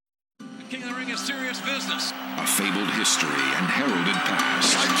King of the Ring is serious business. A fabled history and heralded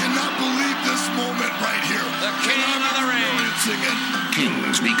past. I cannot believe this moment right here. The King of the Ring.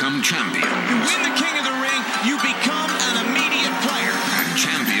 Kings become champions. You win the King of the Ring, you become an immediate player. And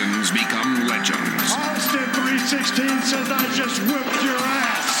champions become legends. Austin 316 says I just whipped your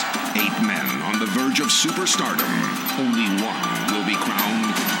ass. 8 men on the verge of superstardom. Only one will be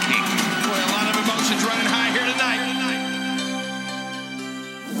crowned king. Boy, a lot of emotions running high here tonight.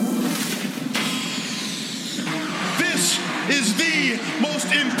 This is the most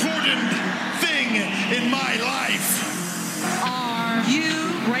important thing in my life. Are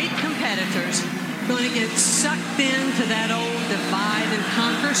you great competitors going to get sucked into that old divide and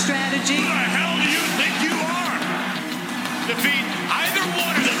conquer strategy? Who the hell do you think you are? Defeat either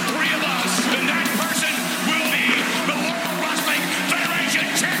one of the three of us, and that person will be the World Wrestling Federation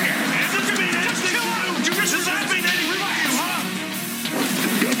champion.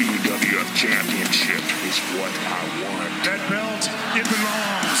 The WWF Championship is what I want. That belt, it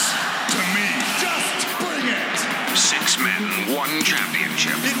belongs to me. Just bring it. 6 men, 1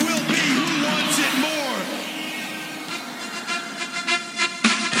 championship. It will be who wants it more.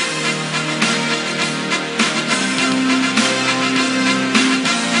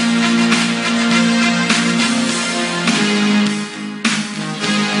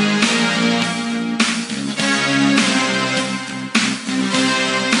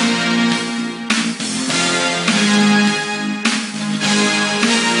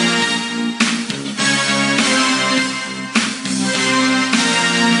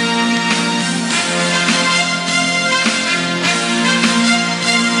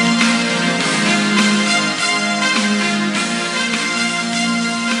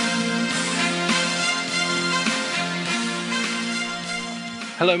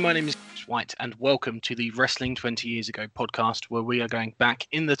 Hello, my name is Chris White, and welcome to the Wrestling 20 Years Ago podcast, where we are going back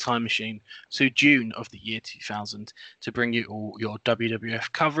in the time machine to June of the year 2000 to bring you all your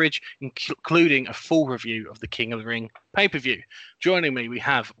WWF coverage, including a full review of the King of the Ring pay-per-view. Joining me, we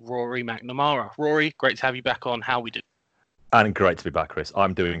have Rory McNamara. Rory, great to have you back on. How we do? And great to be back, Chris.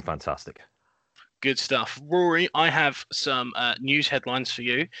 I'm doing fantastic. Good stuff. Rory, I have some news headlines for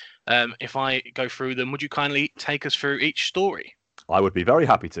you. If I go through them, would you kindly take us through each story? I would be very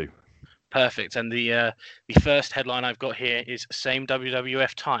happy to. Perfect. And the first headline I've got here is same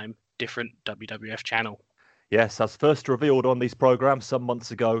WWF time, different WWF channel. Yes, as first revealed on these programs some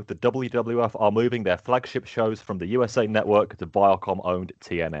months ago, the WWF are moving their flagship shows from the USA Network to Viacom-owned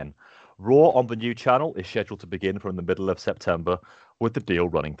TNN. Raw on the new channel is scheduled to begin from the middle of September, with the deal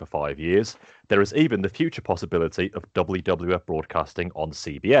running for 5 years. There is even the future possibility of WWF broadcasting on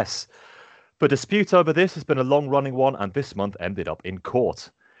CBS. The dispute over this has been a long-running one, and this month ended up in court.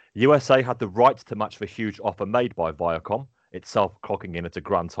 USA had the right to match the huge offer made by Viacom, itself clocking in at a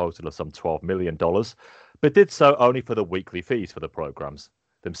grand total of some $12 million, but did so only for the weekly fees for the programs,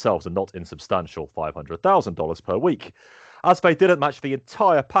 themselves a not insubstantial $500,000 per week, as they didn't match the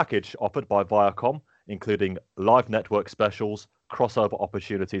entire package offered by Viacom, including live network specials, crossover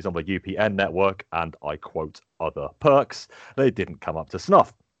opportunities on the UPN network, and, I quote, other perks. They didn't come up to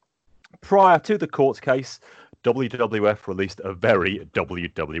snuff. Prior to the court case, WWF released a very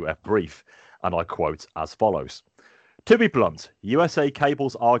WWF brief, and I quote as follows. To be blunt, USA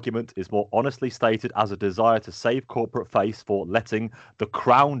Cable's argument is more honestly stated as a desire to save corporate face for letting the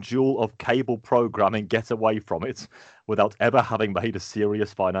crown jewel of cable programming get away from it without ever having made a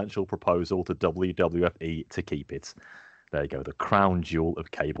serious financial proposal to WWFE to keep it. There you go, the crown jewel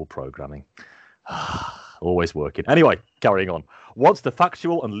of cable programming. Always working. Anyway, carrying on. Once the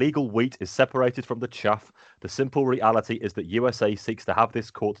factual and legal wheat is separated from the chaff, the simple reality is that USA seeks to have this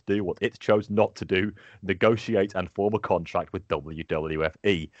court do what it chose not to do, negotiate and form a contract with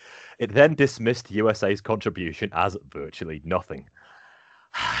WWFE. It then dismissed USA's contribution as virtually nothing.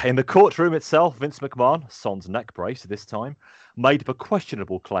 In the courtroom itself, Vince McMahon, sans neck brace this time, made the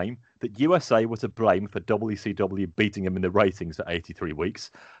questionable claim that USA were to blame for WCW beating him in the ratings at 83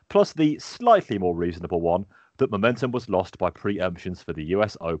 weeks, plus the slightly more reasonable one that momentum was lost by preemptions for the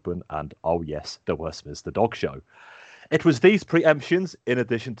US Open and, oh yes, the Westminster Dog Show. It was these preemptions, in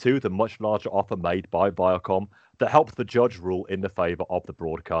addition to the much larger offer made by Viacom, that helped the judge rule in the favour of the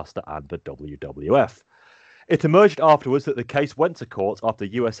broadcaster and the WWF. It emerged afterwards that the case went to court after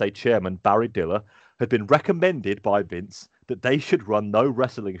USA chairman Barry Diller had been recommended by Vince that they should run no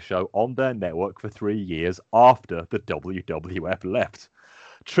wrestling show on their network for 3 years after the WWF left.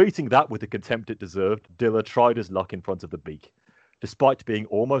 Treating that with the contempt it deserved, Diller tried his luck in front of the beak. Despite being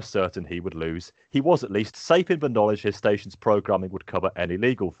almost certain he would lose, he was at least safe in the knowledge his station's programming would cover any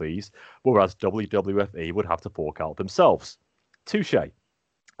legal fees, whereas WWFE would have to fork out themselves. Touché.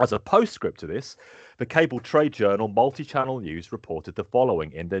 As a postscript to this, the cable trade journal Multi-Channel News reported the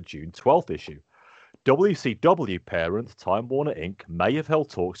following in their June 12th issue. WCW parent Time Warner Inc. may have held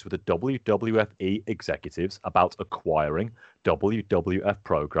talks with the WWFE executives about acquiring WWF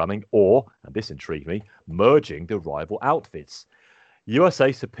programming or, and this intrigued me, merging the rival outfits.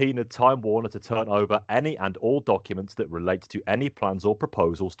 USA subpoenaed Time Warner to turn over any and all documents that relate to any plans or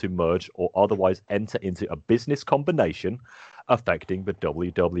proposals to merge or otherwise enter into a business combination affecting the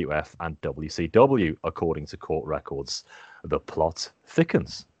WWF and WCW, according to court records. The plot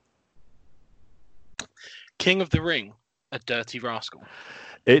thickens. King of the Ring, a dirty rascal.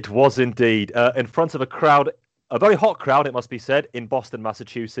 It was indeed. In front of a crowd, a very hot crowd, it must be said, in Boston,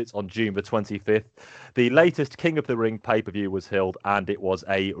 Massachusetts on June the 25th. The latest King of the Ring pay-per-view was held, and it was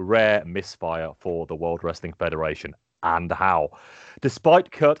a rare misfire for the World Wrestling Federation. And how?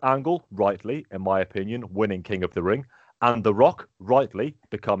 Despite Kurt Angle, rightly, in my opinion, winning King of the Ring, and The Rock, rightly,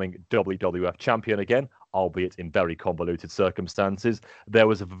 becoming WWF champion again, albeit in very convoluted circumstances, there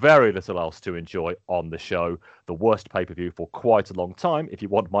was very little else to enjoy on the show. The worst pay-per-view for quite a long time, if you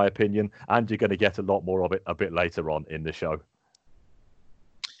want my opinion, and you're going to get a lot more of it a bit later on in the show.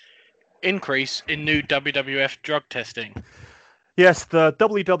 Increase in new WWF drug testing. Yes, the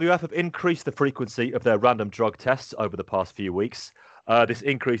WWF have increased the frequency of their random drug tests over the past few weeks. This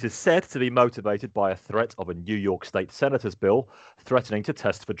increase is said to be motivated by a threat of a New York State Senator's bill threatening to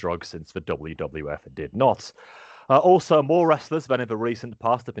test for drugs since the WWF did not. Also, more wrestlers than in the recent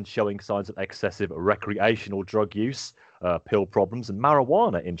past have been showing signs of excessive recreational drug use, pill problems, and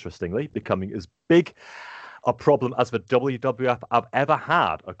marijuana, interestingly, becoming as big a problem as the WWF have ever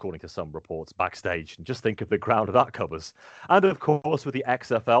had, according to some reports backstage. And just think of the ground that covers. And of course, with the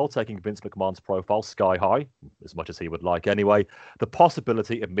XFL taking Vince McMahon's profile sky high, as much as he would like anyway, the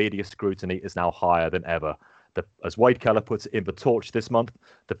possibility of media scrutiny is now higher than ever. As Wade Keller puts it in The Torch this month,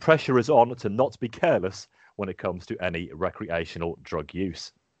 the pressure is on to not be careless when it comes to any recreational drug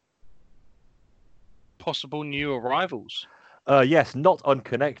use. Possible new arrivals. Yes, not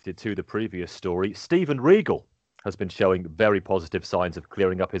unconnected to the previous story, Steven Regal has been showing very positive signs of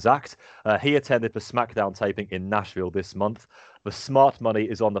clearing up his act. He attended the SmackDown taping in Nashville this month. The smart money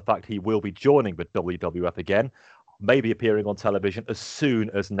is on the fact he will be joining the WWF again, maybe appearing on television as soon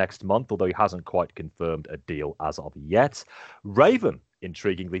as next month, although he hasn't quite confirmed a deal as of yet. Raven,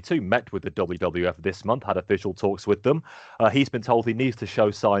 intriguingly too, met with the WWF this month, had official talks with them. He's been told he needs to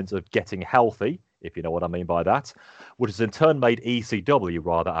show signs of getting healthy, if you know what I mean by that, which has in turn made ECW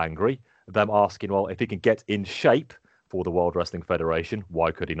rather angry, them asking, well, if he can get in shape for the World Wrestling Federation,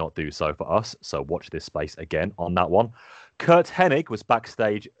 why could he not do so for us? So watch this space again on that one. Kurt Hennig was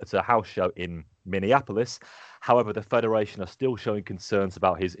backstage at a house show in Minneapolis. However, the Federation are still showing concerns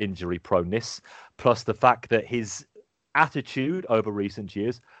about his injury proneness, plus the fact that his attitude over recent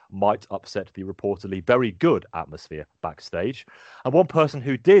years might upset the reportedly very good atmosphere backstage. And one person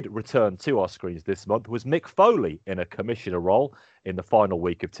who did return to our screens this month was Mick Foley in a commissioner role in the final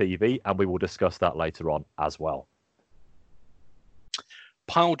week of TV, and we will discuss that later on as well.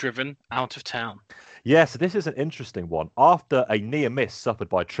 Pile driven out of town. Yes, this is an interesting one. After a near miss suffered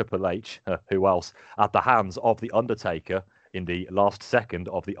by Triple H, who else, at the hands of The Undertaker in the last second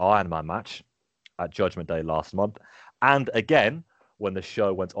of the Iron Man match at Judgment Day last month, and again, when the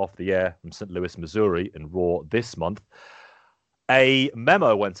show went off the air from St. Louis, Missouri in Raw this month, a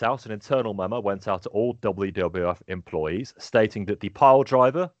memo went out, an internal memo went out to all WWF employees stating that the pile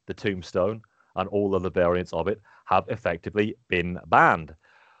driver, the tombstone, and all other variants of it have effectively been banned.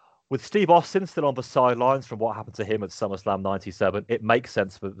 With Steve Austin still on the sidelines from what happened to him at SummerSlam 97, it makes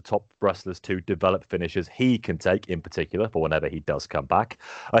sense for the top wrestlers to develop finishes he can take, in particular, for whenever he does come back.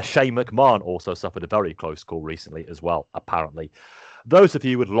 Shane McMahon also suffered a very close call recently as well, apparently. Those of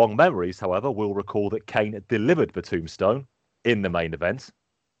you with long memories, however, will recall that Kane delivered the tombstone in the main event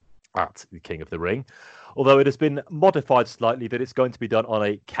at the King of the Ring, although it has been modified slightly that it's going to be done on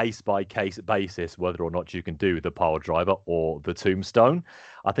a case-by-case basis, whether or not you can do the pile driver or the tombstone.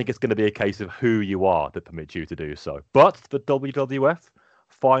 I think it's going to be a case of who you are that permits you to do so. But the WWF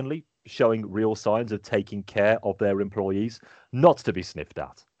finally showing real signs of taking care of their employees, not to be sniffed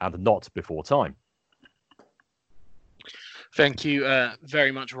at, and not before time. Thank you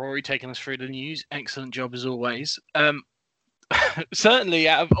very much, Rory, taking us through the news. Excellent job as always. Certainly,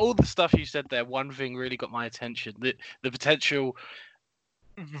 out of all the stuff you said there, one thing really got my attention. The potential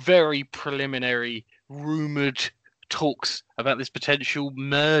very preliminary rumoured talks about this potential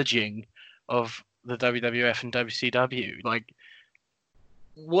merging of the WWF and WCW. Like,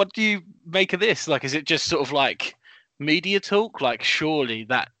 what do you make of this? Like, is it just sort of like media talk? Like, surely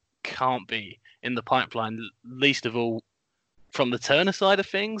that can't be in the pipeline, least of all from the Turner side of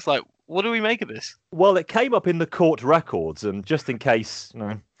things? Like, what do we make of this? Well, it came up in the court records, and just in case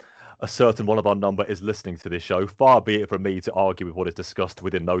a certain one of our number is listening to this show, far be it from me to argue with what is discussed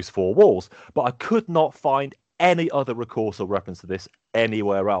within those four walls, but I could not find any other recourse or reference to this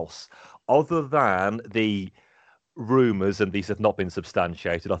anywhere else, other than the rumours, and these have not been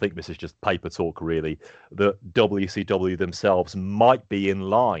substantiated. I think this is just paper talk, really, that WCW themselves might be in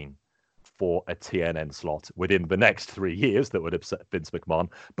line for a TNN slot within the next 3 years that would upset Vince McMahon.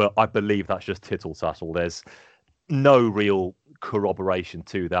 But I believe that's just tittle-tattle. There's no real corroboration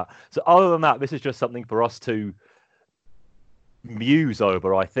to that. So other than that, this is just something for us to muse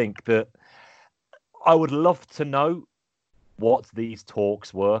over. I think that I would love to know what these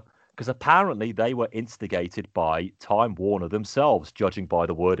talks were, because apparently they were instigated by Time Warner themselves, judging by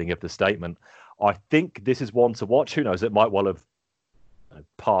the wording of the statement. I think this is one to watch. Who knows? It might well have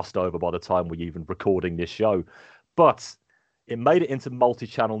passed over by the time we're even recording this show. But it made it into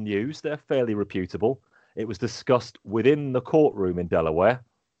multi-channel news. They're fairly reputable. It was discussed within the courtroom in Delaware.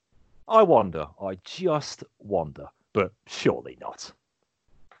 I just wonder, but surely not.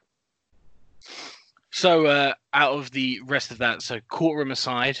 So out of the rest of that, so courtroom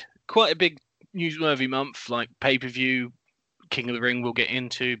aside, quite a big newsworthy month, like pay-per-view, King of the Ring we'll get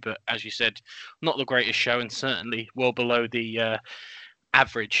into, but as you said, not the greatest show, and certainly well below the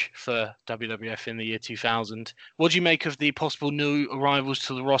average for WWF in the year 2000. What do you make of the possible new arrivals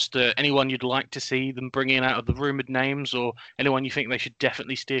to the roster? Anyone you'd like to see them bring in out of the rumoured names, or anyone you think they should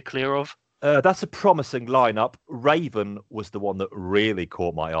definitely steer clear of? That's a promising lineup. Raven was the one that really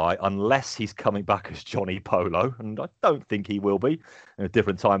caught my eye, unless he's coming back as Johnny Polo, and I don't think he will be,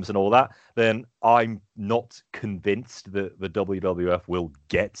 different times and all that. Then I'm not convinced that the WWF will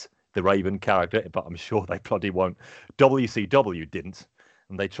get the Raven character, but I'm sure they bloody won't. WCW didn't,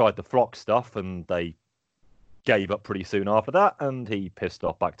 and they tried the Flock stuff, and they gave up pretty soon after that, and he pissed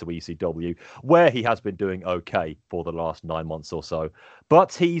off back to ECW, where he has been doing okay for the last 9 months or so.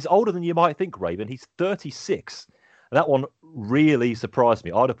 But he's older than you might think, Raven. He's 36. And that one really surprised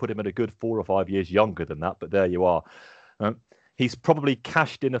me. I'd have put him at a good 4 or 5 years younger than that, but there you are. He's probably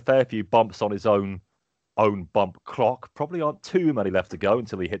cashed in a fair few bumps on his own bump clock. Probably aren't too many left to go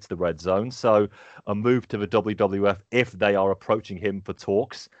until he hits the red zone. So a move to the WWF, if they are approaching him for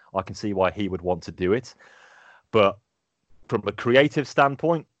talks, I can see why he would want to do it. But from a creative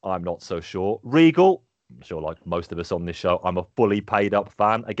standpoint, I'm not so sure. Regal, I'm sure like most of us on this show, I'm a fully paid up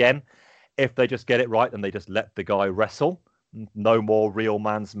fan. Again, if they just get it right and they just let the guy wrestle, no more real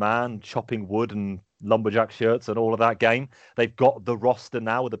man's man, chopping wood and lumberjack shirts and all of that game. They've got the roster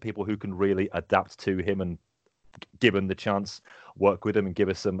now with the people who can really adapt to him and, given the chance, work with him and give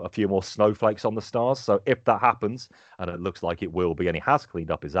us a few more snowflakes on the stars. So if that happens, and it looks like it will be, and he has cleaned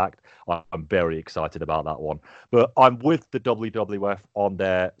up his act, I'm very excited about that one. But I'm with the WWF on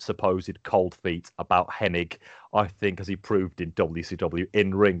their supposed cold feet about Hennig. I think, as he proved in WCW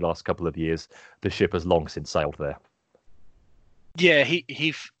in ring last couple of years, the ship has long since sailed there. Yeah,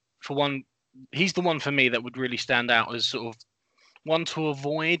 he for one, he's the one for me that would really stand out as sort of one to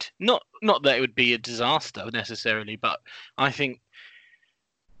avoid. Not that it would be a disaster necessarily, but I think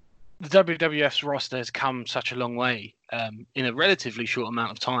the WWF's roster has come such a long way in a relatively short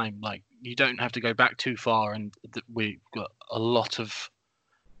amount of time. Like, you don't have to go back too far, and we've got a lot of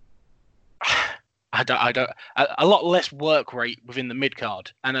a lot less work rate within the mid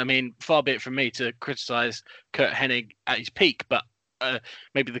card. And I mean, far be it from me to criticize Kurt Hennig at his peak, but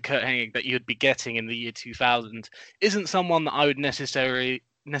maybe the Kurt Hennig that you'd be getting in the year 2000 isn't someone that I would necessarily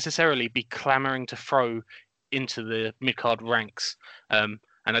be clamoring to throw into the mid-card ranks. And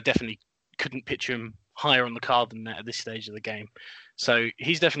I definitely couldn't picture him higher on the card than that at this stage of the game. So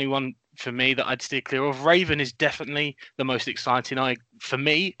he's definitely one for me that I'd steer clear of. Raven is definitely the most exciting. I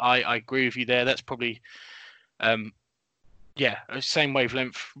agree with you there. That's probably, same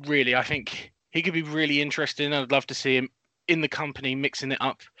wavelength, really. I think he could be really interesting. I'd love to see him in the company, mixing it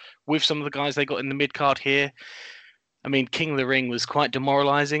up with some of the guys they got in the mid card here. I mean, King of the Ring was quite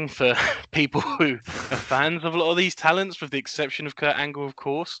demoralizing for people who are fans of a lot of these talents, with the exception of Kurt Angle, of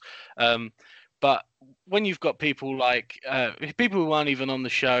course. But when you've got people like people who aren't even on the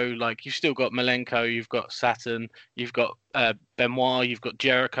show, like, you've still got Malenko, you've got Saturn, you've got Benoit, you've got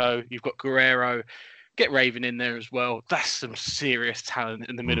Jericho, you've got Guerrero. Get Raven in there as well. That's some serious talent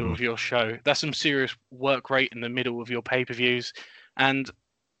in the middle of your show. That's some serious work rate in the middle of your pay-per-views. And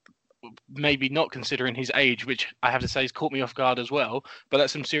maybe not considering his age, which I have to say has caught me off guard as well, but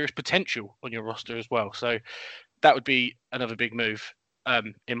that's some serious potential on your roster as well. So that would be another big move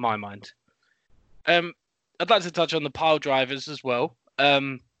in my mind. I'd like to touch on the pile drivers as well.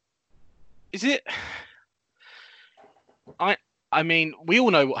 Is it... I mean, we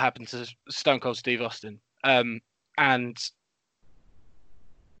all know what happened to Stone Cold Steve Austin, and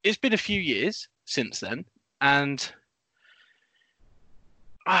it's been a few years since then, and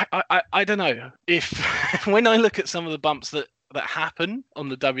I don't know if when I look at some of the bumps that happen on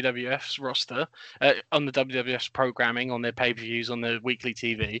the WWF's roster, on the WWF's programming, on their pay-per-views, on their weekly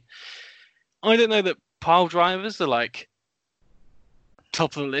TV, I don't know that pile drivers are like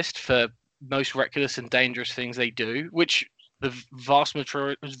top of the list for most reckless and dangerous things they do, which the vast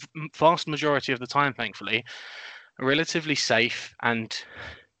majority of the time, thankfully, are relatively safe and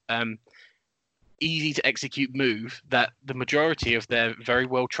easy to execute move that the majority of their very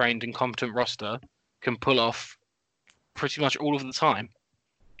well trained and competent roster can pull off pretty much all of the time.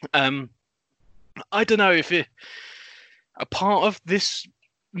 I don't know if a part of this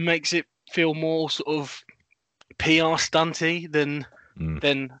makes it feel more sort of PR stunty than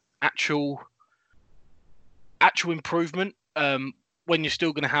actual improvement. When you're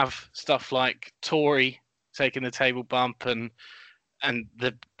still going to have stuff like Tori taking the table bump and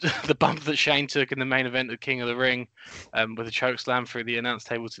the bump that Shane took in the main event of King of the Ring, with a choke slam through the announce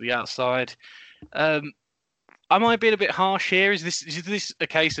table to the outside. I might be a bit harsh here. Is this a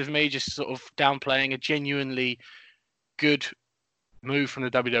case of me just sort of downplaying a genuinely good move from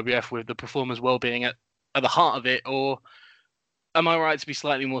the WWF with the performer's well-being at the heart of it, or am I right to be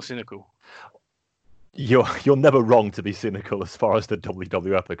slightly more cynical? You're never wrong to be cynical as far as the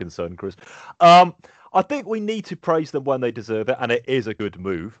WWF are concerned, Chris. I think we need to praise them when they deserve it, and it is a good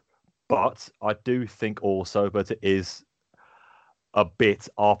move. But I do think also that it is a bit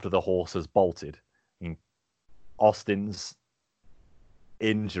after the horse has bolted. I mean, Austin's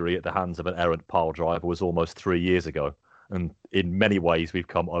injury at the hands of an errant pile driver was almost 3 years ago. And in many ways, we've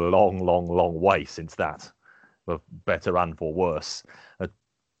come a long, long, long way since that, for better and for worse.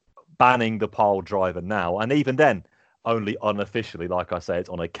 Banning the pile driver now, and even then, only unofficially, like I say, it's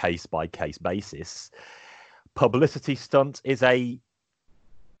on a case-by-case basis. Publicity stunt is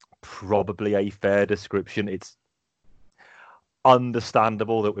probably a fair description. It's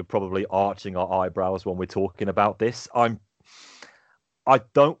understandable that we're probably arching our eyebrows when we're talking about this. I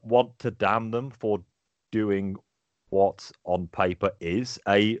don't want to damn them for doing what on paper is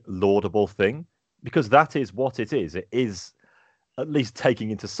a laudable thing, because that is what it is. It is at least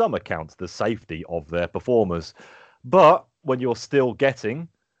taking into some account the safety of their performers. But when you're still getting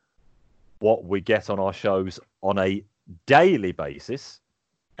what we get on our shows on a daily basis,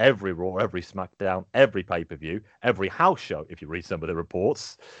 every Raw, every SmackDown, every pay-per-view, every house show, if you read some of the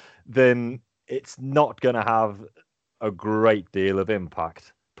reports, then it's not going to have a great deal of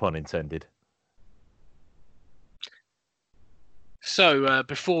impact, pun intended. So,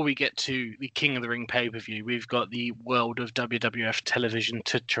 before we get to the King of the Ring pay-per-view, we've got the world of WWF television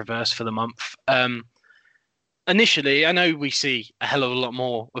to traverse for the month. Initially, I know we see a hell of a lot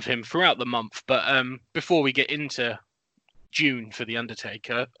more of him throughout the month, but before we get into June for The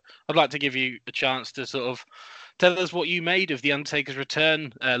Undertaker, I'd like to give you a chance to sort of tell us what you made of The Undertaker's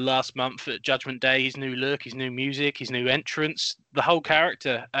return last month at Judgment Day, his new look, his new music, his new entrance, the whole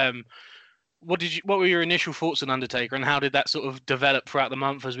character. What were your initial thoughts on Undertaker, and how did that sort of develop throughout the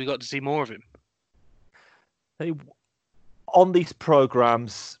month as we got to see more of him? On these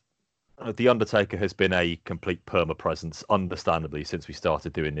programs, The Undertaker has been a complete perma-presence, understandably, since we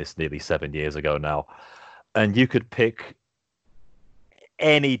started doing this nearly 7 years ago now. And you could pick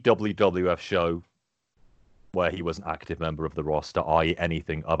any WWF show where he was an active member of the roster, i.e.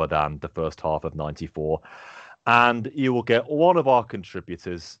 anything other than the first half of 94, and you will get one of our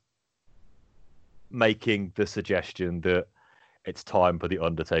contributors making the suggestion that it's time for the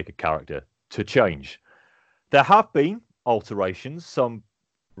Undertaker character to change. There have been alterations, some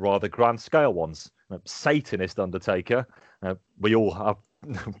rather grand scale ones. Satanist Undertaker,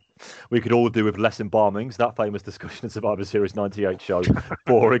 we could all do with less embalmings. That famous discussion at Survivor Series 98 show,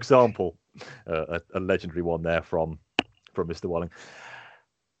 for example, a legendary one there from Mr. Welling.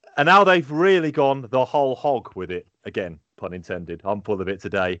 And now they've really gone the whole hog with it, again, pun intended, I'm full of it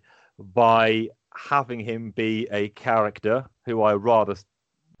today, by having him be a character who I rather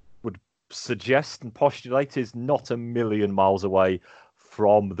would suggest and postulate is not a million miles away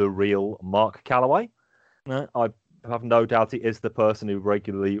from the real Mark Calloway. I have no doubt he is the person who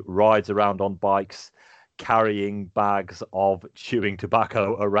regularly rides around on bikes carrying bags of chewing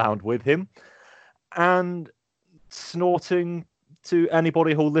tobacco around with him and snorting to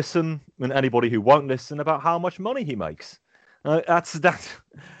anybody who'll listen and anybody who won't listen about how much money he makes. That's that.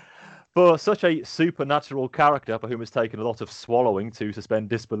 For such a supernatural character for whom it's taken a lot of swallowing to suspend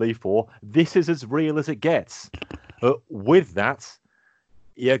disbelief for, this is as real as it gets. With that,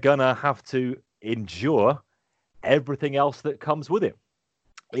 you're going to have to endure everything else that comes with it.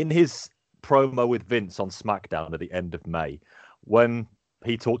 In his promo with Vince on SmackDown at the end of May, when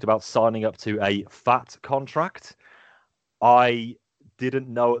he talked about signing up to a fat contract, I didn't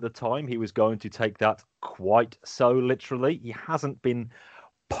know at the time he was going to take that quite so literally. He hasn't been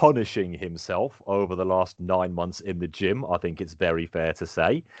punishing himself over the last 9 months in the gym, I think it's very fair to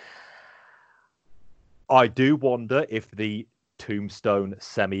say. I do wonder if the Tombstone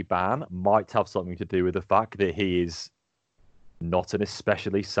semi-ban might have something to do with the fact that he is not an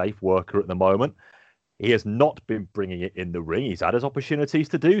especially safe worker at the moment. He has not been bringing it in the ring. He's had his opportunities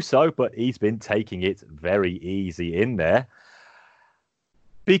to do so, but he's been taking it very easy in there.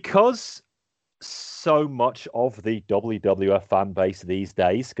 Because so much of the WWF fan base these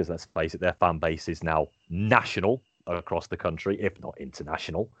days, because let's face it, their fan base is now national across the country, if not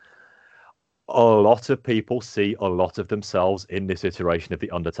international. A lot of people see a lot of themselves in this iteration of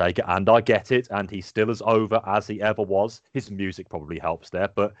The Undertaker, and I get it, and he's still as over as he ever was. His music probably helps there,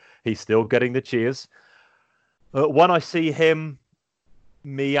 but he's still getting the cheers. When I see him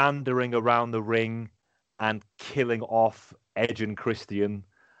meandering around the ring and killing off Edge and Christian,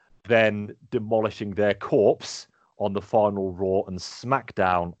 then demolishing their corpse on the final Raw and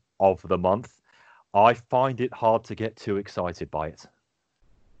SmackDown of the month, I find it hard to get too excited by it.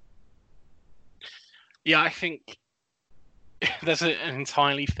 Yeah, I think that's an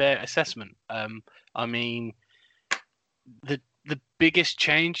entirely fair assessment. I mean, the biggest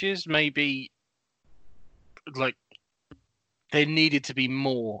changes maybe, like, there needed to be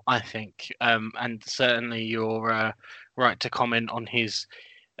more, I think, and certainly you're right to comment on his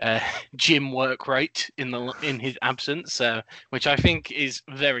gym work rate in his absence, which I think is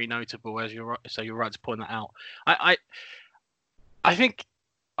very notable. As you're right, so you're right to point that out. I think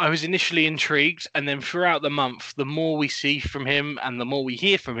I was initially intrigued, and then throughout the month, the more we see from him, and the more we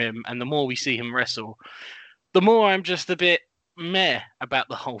hear from him, and the more we see him wrestle, the more I'm just a bit meh about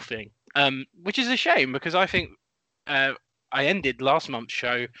the whole thing. Which is a shame, because I think I ended last month's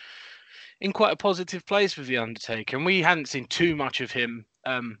show in quite a positive place with The Undertaker, and we hadn't seen too much of him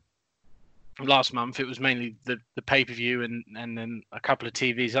last month. It was mainly the pay-per-view and then a couple of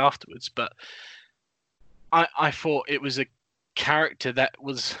TVs afterwards, but I thought it was a character that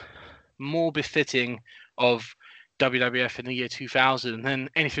was more befitting of WWF in the year 2000 than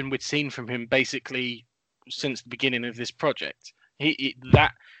anything we'd seen from him basically since the beginning of this project.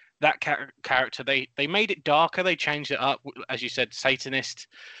 That character, they made it darker, they changed it up, as you said, Satanist,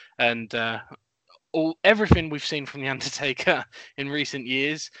 and everything we've seen from The Undertaker in recent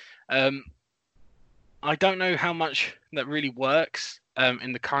years. I don't know how much that really works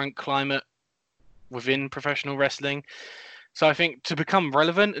in the current climate within professional wrestling. So I think to become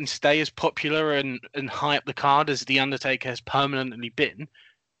relevant and stay as popular and high up the card as The Undertaker has permanently been,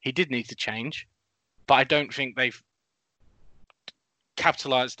 he did need to change. But I don't think they've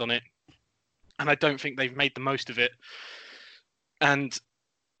capitalized on it. And I don't think they've made the most of it. And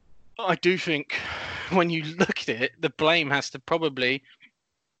I do think when you look at it, the blame has to probably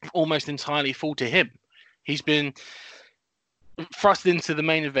almost entirely fall to him. He's been thrust into the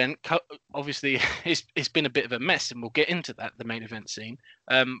main event. Obviously, it's been a bit of a mess, and we'll get into that, the main event scene.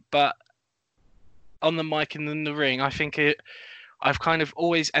 But on the mic and in the ring, I think I've kind of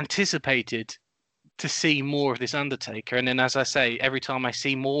always anticipated to see more of this Undertaker. And then, as I say, every time I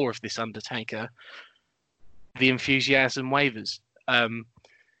see more of this Undertaker, the enthusiasm wavers,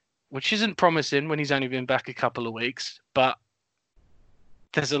 which isn't promising when he's only been back a couple of weeks. But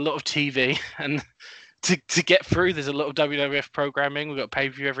there's a lot of TV, and to get through, there's a lot of WWF programming. We've got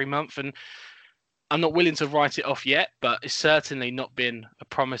pay-per-view every month, and I'm not willing to write it off yet, but it's certainly not been a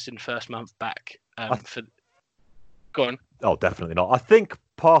promising first month back. Go on. Oh, definitely not. I think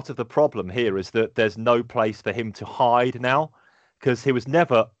part of the problem here is that there's no place for him to hide now, because he was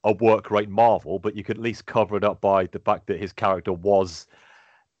never a work rate marvel, but you could at least cover it up by the fact that his character was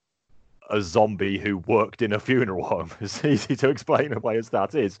a zombie who worked in a funeral home. It's easy to explain away as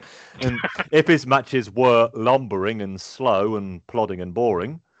that is. And if his matches were lumbering and slow and plodding and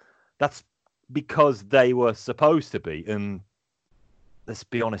boring, that's because they were supposed to be. And let's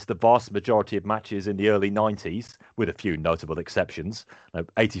be honest, the vast majority of matches in the early 90s, with a few notable exceptions,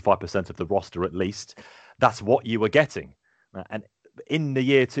 85% of the roster at least, that's what you were getting. And in the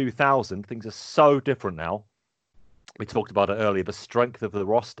year 2000, things are so different now. We talked about it earlier, the strength of the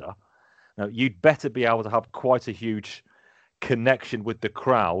roster. Now, you'd better be able to have quite a huge connection with the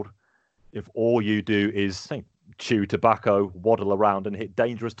crowd if all you do is chew tobacco, waddle around, and hit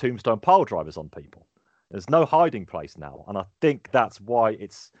dangerous tombstone pile drivers on people. There's no hiding place now, and I think that's why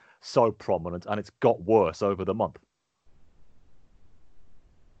it's so prominent, and it's got worse over the month.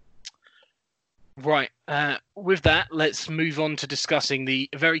 Right. With that, let's move on to discussing the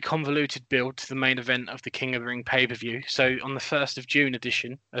very convoluted build to the main event of the King of the Ring pay-per-view. So on the 1st of June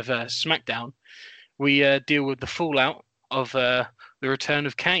edition of SmackDown, we deal with the fallout of the return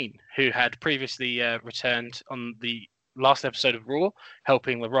of Kane, who had previously returned on the last episode of Raw,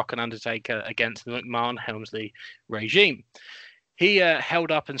 helping The Rock and Undertaker against the McMahon-Helmsley regime. He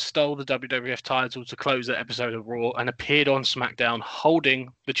held up and stole the WWF title to close that episode of Raw and appeared on SmackDown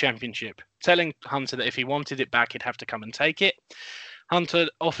holding the championship, telling Hunter that if he wanted it back, he'd have to come and take it. Hunter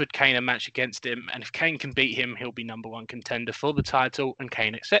offered Kane a match against him, and if Kane can beat him, he'll be number one contender for the title, and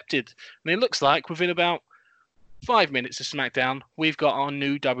Kane accepted. And it looks like within about 5 minutes of SmackDown, we've got our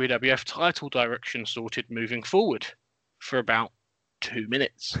new WWF title direction sorted moving forward for about 2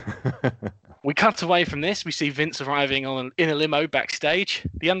 minutes. We cut away from this. We see Vince arriving in a limo backstage.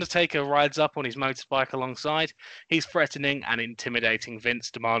 The Undertaker rides up on his motorbike alongside. He's threatening and intimidating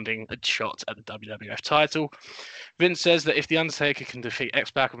Vince, demanding a shot at the WWF title. Vince says that if the Undertaker can defeat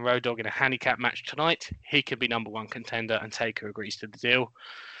X-Pac and Road Dogg in a handicap match tonight, he can be number one contender, and Taker agrees to the deal.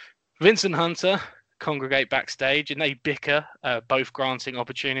 Vince and Hunter congregate backstage and they bicker, both granting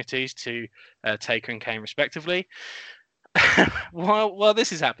opportunities to Taker and Kane respectively. While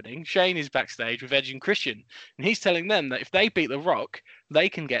this is happening, Shane is backstage with Edge and Christian, and he's telling them that if they beat The Rock, they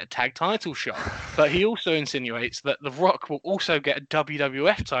can get a tag title shot. But he also insinuates that The Rock will also get a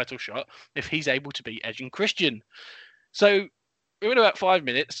WWF title shot if he's able to beat Edge and Christian. So within about 5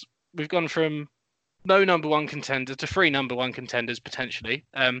 minutes, we've gone from no number one contender to 3 number one contenders potentially.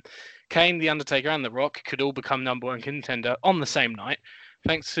 Kane, The Undertaker, and The Rock could all become number one contender on the same night,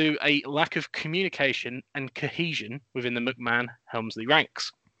 thanks to a lack of communication and cohesion within the McMahon-Helmsley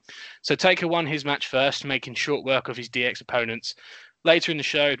ranks. So Taker won his match first, making short work of his DX opponents. Later in the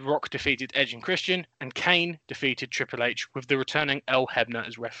show, Rock defeated Edge and Christian, and Kane defeated Triple H with the returning Earl Hebner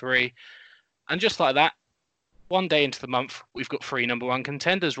as referee. And just like that, 1 day into the month, we've got 3 number one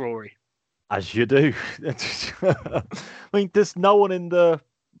contenders, Rory. As you do. I mean, there's no one in the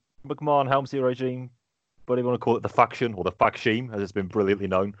McMahon-Helmsley regime, what do you want to call it, the faction or the faction, as it's been brilliantly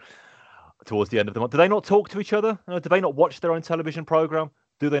known, towards the end of the month. Do they not talk to each other? Do they not watch their own television program?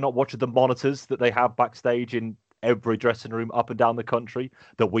 Do they not watch the monitors that they have backstage in every dressing room up and down the country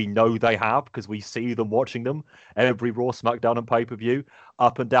that we know they have because we see them watching them every Raw, SmackDown and pay-per-view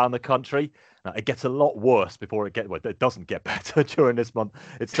up and down the country? Now, it gets a lot worse before it doesn't get better during this month.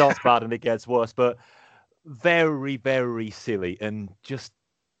 It starts bad and it gets worse, but very, very silly, and just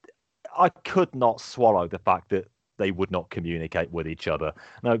I could not swallow the fact that they would not communicate with each other.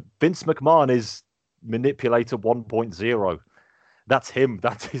 Now, Vince McMahon is Manipulator 1.0. That's him.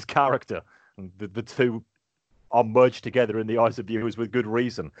 That's his character. And the two are merged together in the eyes of viewers with good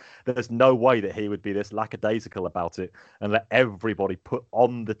reason. There's no way that he would be this lackadaisical about it and let everybody put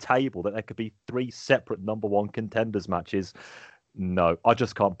on the table that there could be 3 separate number one contenders matches. No, I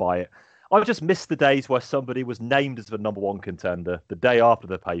just can't buy it. I just miss the days where somebody was named as the number one contender the day after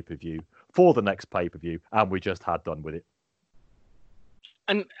the pay-per-view for the next pay-per-view, and we just had done with it.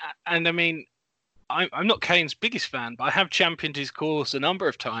 And I mean, I'm not Kane's biggest fan, but I have championed his cause a number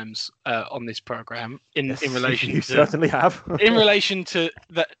of times on this program in relation you certainly have. In relation to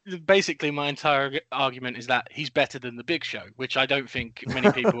that. Basically, my entire argument is that he's better than the Big Show, which I don't think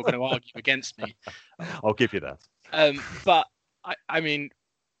many people are going to argue against me. I'll give you that. But I mean,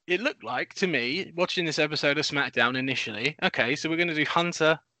 it looked like to me, watching this episode of SmackDown initially, okay, so we're going to do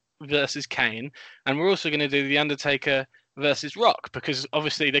Hunter versus Kane, and we're also going to do The Undertaker versus Rock, because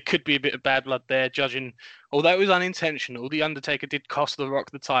obviously there could be a bit of bad blood there, judging, although it was unintentional, The Undertaker did cost The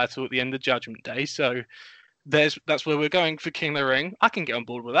Rock the title at the end of Judgment Day, so that's where we're going for King of the Ring. I can get on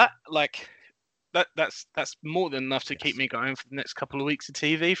board with that. Like, that's more than enough to keep me going for the next couple of weeks of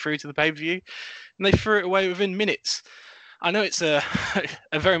TV through to the pay-per-view, and they threw it away within minutes. I know it's a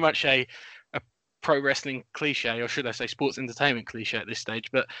very much a pro wrestling cliche, or should I say sports entertainment cliche at this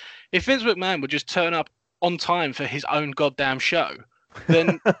stage, but if Vince McMahon would just turn up on time for his own goddamn show,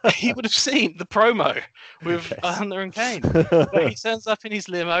 then he would have seen the promo with Hunter and Kane. But he turns up in his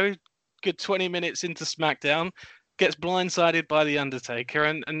limo, good 20 minutes into SmackDown, gets blindsided by The Undertaker,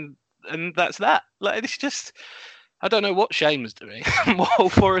 and that's that. Like, it's just, I don't know what Shane was doing, what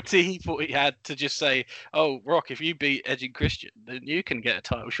authority he thought he had to just say, oh, Rock, if you beat Edge and Christian, then you can get a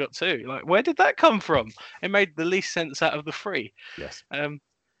title shot too. Like, where did that come from? It made the least sense out of the 3. Yes.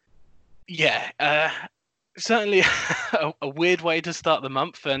 Certainly a weird way to start the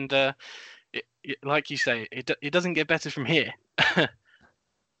month, and like you say, it doesn't get better from here.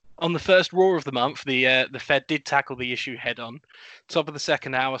 On the first Raw of the month, the Fed did tackle the issue head on. Top of the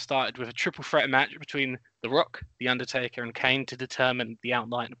second hour started with a triple threat match between The Rock, The Undertaker, and Kane to determine the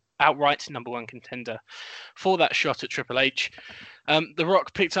outright number one contender for that shot at Triple H. The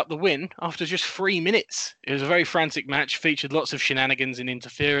Rock picked up the win after just 3 minutes. It was a very frantic match, featured lots of shenanigans and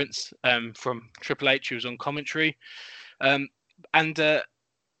interference from Triple H, who was on commentary. So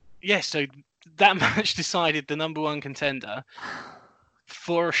that match decided the number one contender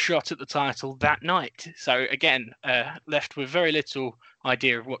for a shot at the title that night. So again, left with very little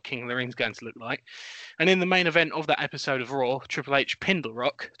idea of what King of the Ring is going to look like. And in the main event of that episode of Raw, Triple H pinned The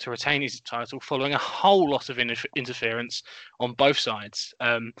Rock to retain his title following a whole lot of interference on both sides.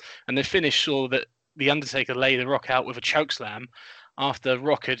 And the finish saw that The Undertaker lay The Rock out with a chokeslam after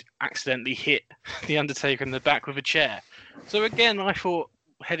Rock had accidentally hit The Undertaker in the back with a chair. So again, I thought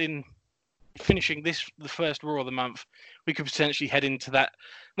finishing the first Raw of the month, we could potentially head into that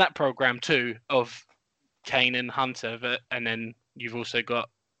program too of Kane and Hunter, and then you've also got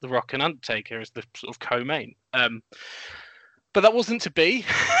The Rock and Undertaker as the sort of co-main. But that wasn't to be.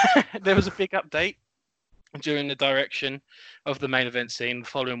 There was a big update during the direction of the main event scene the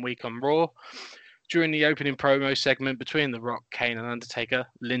following week on Raw. During the opening promo segment between The Rock, Kane and Undertaker,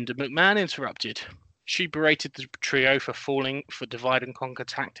 Linda McMahon interrupted. She berated the trio for falling for divide and conquer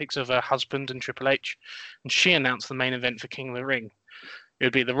tactics of her husband and Triple H, and she announced the main event for King of the Ring. It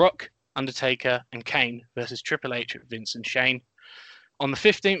would be The Rock, Undertaker, and Kane versus Triple H, Vince, and Shane. On the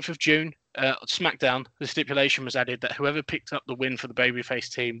 15th of June, SmackDown, the stipulation was added that whoever picked up the win for the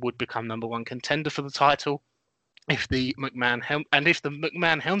babyface team would become number one contender for the title. If the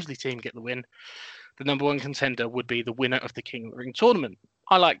McMahon Helmsley team get the win, the number one contender would be the winner of the King of the Ring tournament.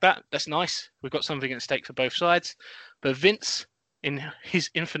 I like that. That's nice. We've got something at stake for both sides. But Vince, in his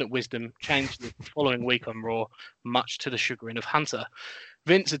infinite wisdom, changed the following week on Raw, much to the chagrin of Hunter.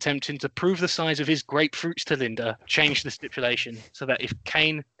 Vince, attempting to prove the size of his grapefruits to Linda, changed the stipulation so that if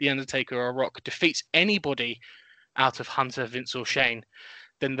Kane, The Undertaker, or Rock defeats anybody out of Hunter, Vince, or Shane,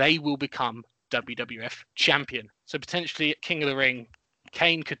 then they will become WWF champion. So potentially at King of the Ring,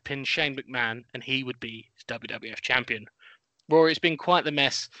 Kane could pin Shane McMahon and he would be WWF champion. Rory, it's been quite the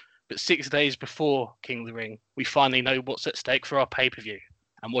mess, but 6 days before King of the Ring, we finally know what's at stake for our pay-per-view.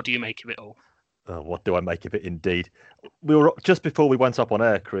 And what do you make of it all? What do I make of it, indeed? We were just before we went up on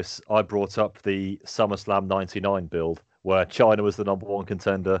air, Chris, I brought up the SummerSlam 99 build, where Chyna was the number one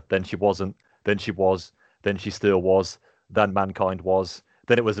contender, then she wasn't, then she was, then she still was, then Mankind was.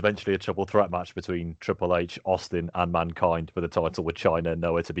 Then it was eventually a triple threat match between Triple H, Austin, and Mankind for the title with Chyna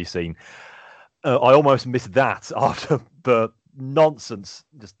nowhere to be seen. I almost missed that after the nonsense,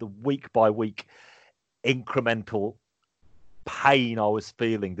 just the week by week incremental pain I was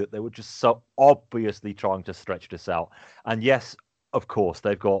feeling that they were just so obviously trying to stretch this out. And yes, of course,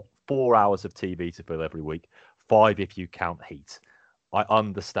 they've got 4 hours of TV to fill every week, 5 if you count Heat. I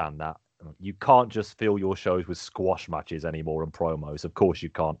understand that. You can't just fill your shows with squash matches anymore and promos. Of course you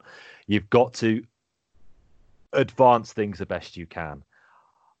can't. You've got to advance things the best you can.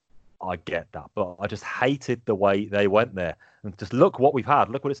 I get that, but I just hated the way they went there. And just look what we've had.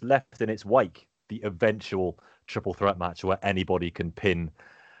 Look what it's left in its wake. The eventual triple threat match where anybody can pin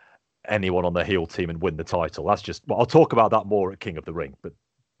anyone on the heel team and win the title. That's just, well, I'll talk about that more at King of the Ring, but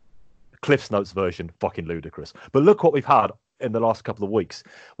Cliff's Notes version, fucking ludicrous. But look what we've had in the last couple of weeks.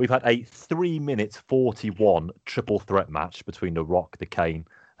 We've had a 3-minute 41 triple threat match between the Rock, Kane,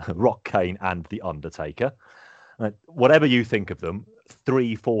 and The Undertaker. Whatever you think of them,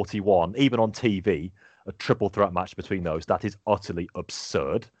 3:41, even on TV, a triple threat match between those, that is utterly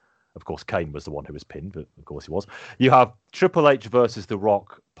absurd. Of course, Kane was the one who was pinned, but of course he was. You have Triple H versus The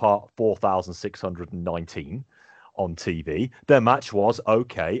Rock, part 4,619 on TV. Their match was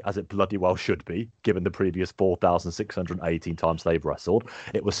okay, as it bloody well should be, given the previous 4,618 times they've wrestled.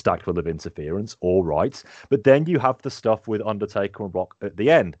 It was stacked full of interference, all right. But then you have the stuff with Undertaker and Rock at the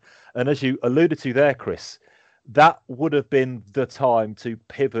end. And as you alluded to there, Chris, that would have been the time to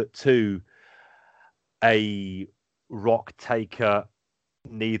pivot to a Rock Taker,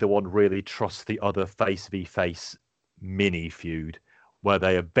 neither one really trusts the other face v face mini feud, where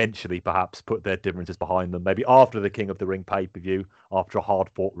they eventually perhaps put their differences behind them, maybe after the King of the Ring pay-per-view, after a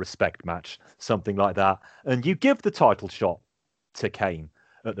hard-fought respect match, something like that. And you give the title shot to Kane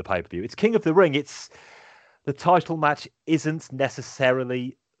at the pay-per-view. It's King of the Ring. The title match isn't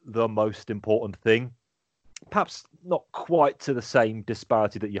necessarily the most important thing. Perhaps not quite to the same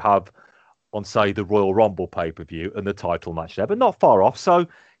disparity that you have on, say, the Royal Rumble pay-per-view and the title match there, but not far off. So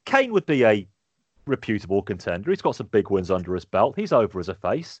Kane would be a reputable contender. He's got some big wins under his belt. He's over as a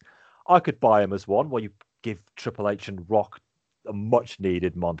face. I could buy him as one where you give Triple H and Rock a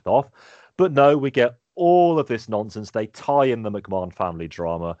much-needed month off. But no, we get all of this nonsense. They tie in the McMahon family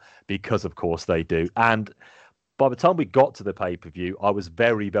drama because, of course, they do. And by the time we got to the pay-per-view, I was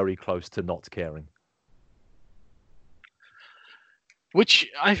very, very close to not caring. Which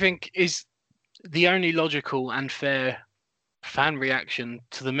I think is the only logical and fair fan reaction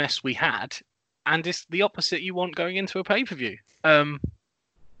to the mess we had. And it's the opposite you want going into a pay-per-view. I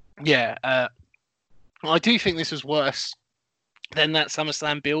do think this was worse than that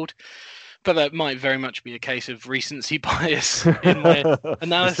SummerSlam build. But that might very much be a case of recency bias in my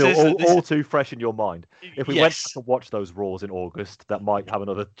analysis. It's still all too fresh in your mind. If we went back to watch those Raws in August, that might have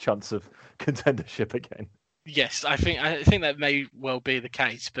another chance of contendership again. Yes, I think that may well be the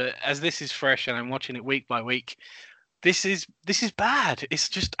case. But as this is fresh and I'm watching it week by week, this is bad. It's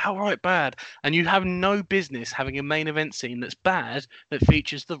just outright bad. And you have no business having a main event scene that's bad that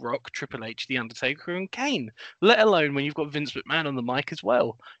features The Rock, Triple H, The Undertaker, and Kane, let alone when you've got Vince McMahon on the mic as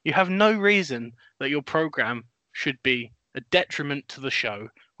well. You have no reason that your program should be a detriment to the show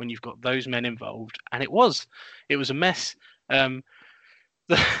when you've got those men involved. And it was a mess. The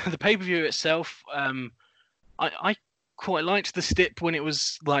pay-per-view itself, I quite liked the stip when it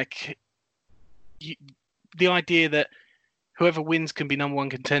was like... the idea that whoever wins can be number one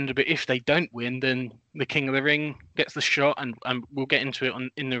contender, but if they don't win, then the King of the Ring gets the shot, and we'll get into it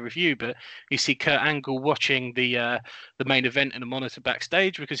in the review. But you see Kurt Angle watching the main event in a monitor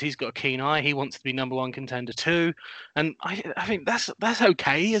backstage because he's got a keen eye. He wants to be number one contender too, and I think that's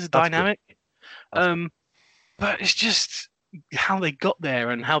okay as a dynamic. But it's just how they got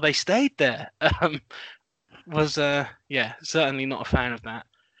there and how they stayed there was certainly not a fan of that.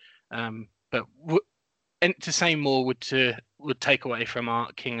 And to say more would take away from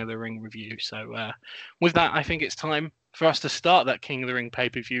our King of the Ring review. So with that, I think it's time for us to start that King of the Ring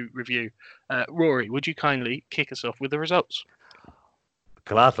pay-per-view review. Rory, would you kindly kick us off with the results?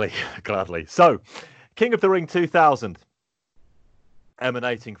 Gladly. So, King of the Ring 2000,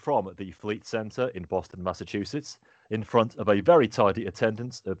 emanating from the Fleet Center in Boston, Massachusetts, in front of a very tidy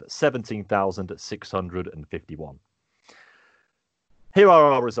attendance of 17,651. Here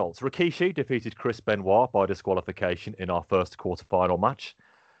are our results. Rikishi defeated Chris Benoit by disqualification in our first quarterfinal match.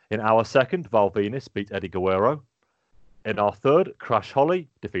 In our second, Val Venis beat Eddie Guerrero. In our third, Crash Holly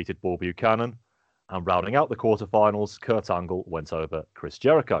defeated Bull Buchanan. And rounding out the quarterfinals, Kurt Angle went over Chris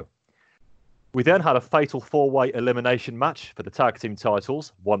Jericho. We then had a fatal four-way elimination match for the tag team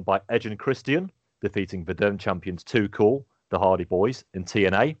titles, won by Edge and Christian, defeating the then champions Too Cool, the Hardy Boys, in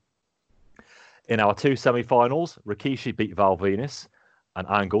TNA. In our two semi-finals, Rikishi beat Val Venis, and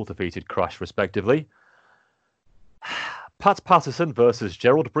Angle defeated Crash respectively. Pat Patterson versus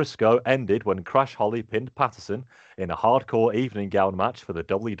Gerald Briscoe ended when Crash Holly pinned Patterson in a hardcore evening gown match for the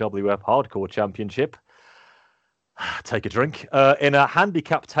WWF Hardcore Championship. Take a drink. In a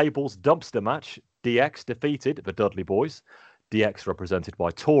handicap tables dumpster match, DX defeated the Dudley Boys. DX represented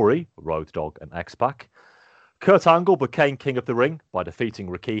by Tori, Road Dogg, and X-Pac. Kurt Angle became King of the Ring by defeating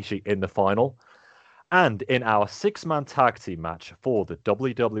Rikishi in the final. And in our six-man tag team match for the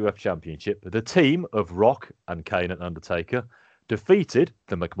WWF Championship, the team of Rock and Kane and Undertaker defeated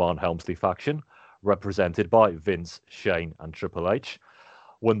the McMahon-Helmsley faction, represented by Vince, Shane, and Triple H,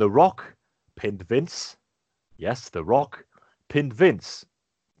 when The Rock pinned Vince. Yes, The Rock pinned Vince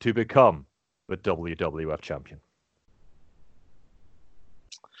to become the WWF champion.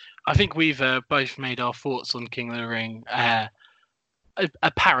 I think we've both made our thoughts on King of the Ring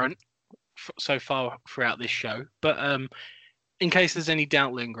apparent so far throughout this show, but in case there's any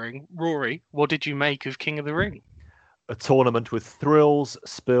doubt lingering, Rory, what did you make of King of the Ring? A tournament with thrills,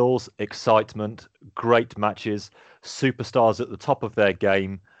 spills, excitement, great matches, superstars at the top of their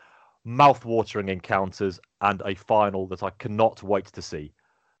game, mouth-watering encounters, and a final that I cannot wait to see.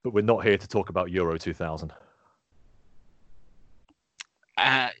 But we're not here to talk about Euro 2000.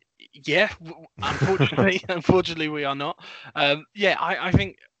 Unfortunately we are not.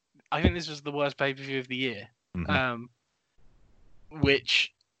 I think this was the worst pay-per-view of the year. Mm-hmm.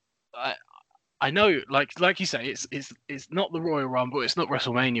 Which I know, like you say, it's not the Royal Rumble, it's not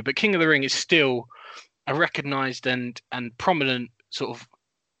WrestleMania, but King of the Ring is still a recognised and prominent sort of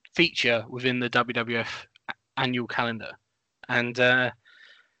feature within the WWF annual calendar. And the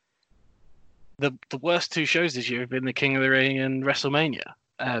worst two shows this year have been the King of the Ring and WrestleMania.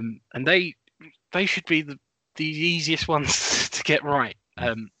 And they should be the easiest ones to get right,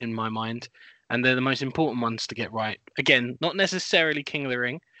 in my mind. And they're the most important ones to get right. Again, not necessarily King of the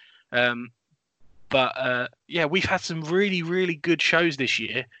Ring. But we've had some really, really good shows this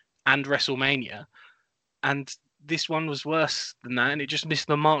year and WrestleMania. And this one was worse than that. And it just missed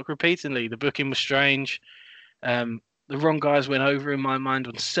the mark repeatedly. The booking was strange. The wrong guys went over in my mind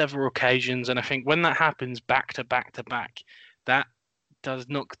on several occasions. And I think when that happens back to back to back, that does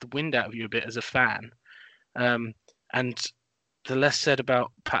knock the wind out of you a bit as a fan. And the less said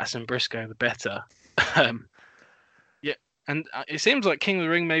about Patterson Briscoe, the better. And it seems like King of the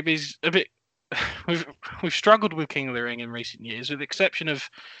Ring maybe is a bit. We've struggled with King of the Ring in recent years, with the exception of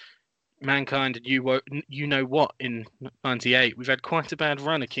Mankind and You Know What in '98. We've had quite a bad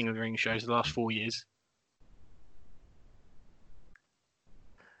run of King of the Ring shows the last 4 years.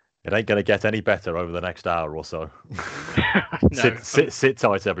 It ain't going to get any better over the next hour or so. No. Sit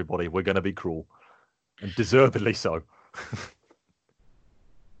tight, everybody. We're going to be cruel, and deservedly so.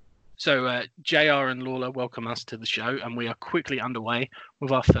 So, JR and Lawler welcome us to the show, and we are quickly underway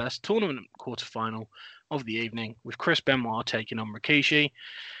with our first tournament quarterfinal of the evening, with Chris Benoit taking on Rikishi.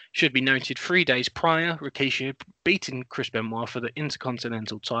 Should be noted 3 days prior, Rikishi had beaten Chris Benoit for the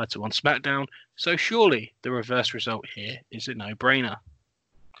Intercontinental title on SmackDown, so surely the reverse result here is a no-brainer.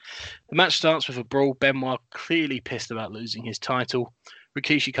 The match starts with a brawl, Benoit clearly pissed about losing his title.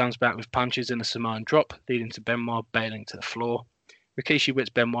 Rikishi comes back with punches and a Samoan drop, leading to Benoit bailing to the floor. Rikishi whips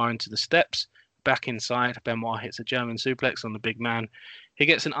Benoit into the steps. Back inside, Benoit hits a German suplex on the big man. He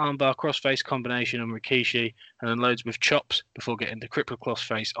gets an armbar crossface combination on Rikishi and unloads with chops before getting the crippler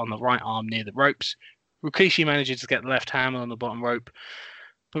crossface on the right arm near the ropes. Rikishi manages to get the left hammer on the bottom rope.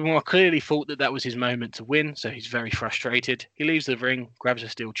 Benoit clearly thought that was his moment to win, so he's very frustrated. He leaves the ring, grabs a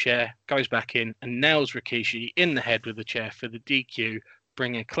steel chair, goes back in and nails Rikishi in the head with the chair for the DQ,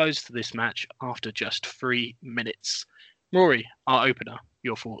 bringing a close to this match after just 3 minutes. Rory, our opener,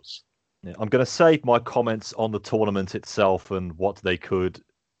 your thoughts? Yeah, I'm going to save my comments on the tournament itself and what they could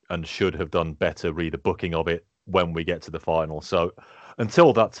and should have done better, read the booking of it when we get to the final. So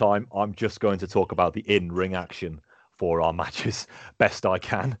until that time, I'm just going to talk about the in-ring action for our matches best I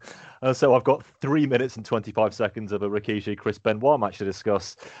can. So I've got 3 minutes and 25 seconds of a Rikishi-Chris Benoit match to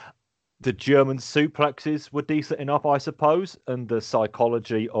discuss. The German suplexes were decent enough, I suppose, and the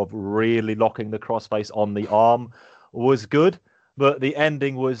psychology of really locking the crossface on the arm was good, but the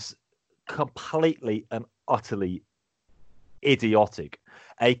ending was completely and utterly idiotic.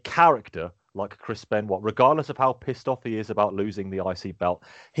 A character like Chris Benoit, regardless of how pissed off he is about losing the IC belt,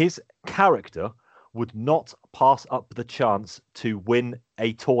 his character would not pass up the chance to win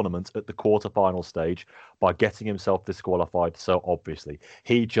a tournament at the quarterfinal stage by getting himself disqualified so obviously.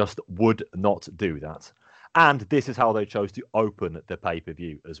 He just would not do that. And this is how they chose to open the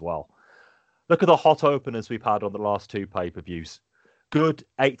pay-per-view as well. Look at the hot openers we've had on the last 2 pay-per-views. Good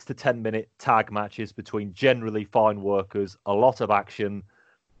 8 to 10 minute tag matches between generally fine workers, a lot of action.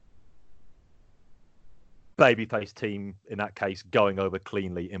 Babyface team, in that case, going over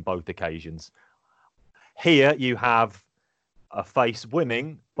cleanly in both occasions. Here you have a face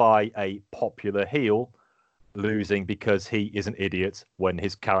winning by a popular heel, losing because he is an idiot when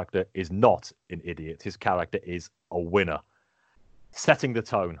his character is not an idiot. His character is a winner. Setting the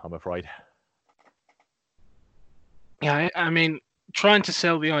tone, I'm afraid. Yeah, I mean, trying to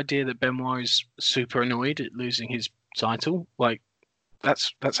sell the idea that Benoit is super annoyed at losing his title, like,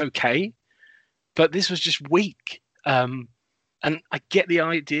 that's okay. But this was just weak. And I get the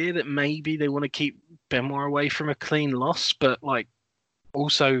idea that maybe they want to keep Benoit away from a clean loss, but like,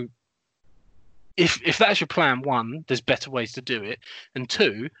 also, if that's your plan, 1, there's better ways to do it, and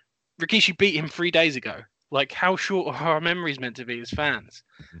 2, Rikishi beat him 3 days ago. Like, how short are our memories meant to be as fans?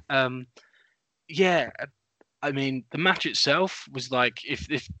 Yeah, I mean, the match itself was like, if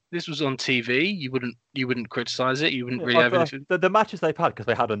this was on TV, you wouldn't criticize it. You wouldn't really have anything. The matches they've had, because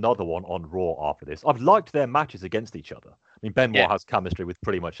they had another one on Raw after this. I've liked their matches against each other. I mean, Benoit has chemistry with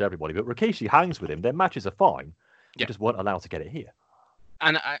pretty much everybody, but Rikishi hangs with him. Their matches are fine. They just weren't allowed to get it here.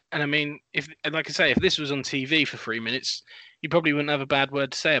 And I mean, if this was on TV for 3 minutes, you probably wouldn't have a bad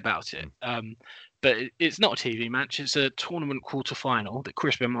word to say about it. But it's not a TV match. It's a tournament quarterfinal that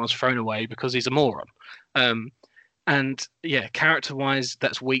Chris Benoit's thrown away because he's a moron. And yeah, character-wise,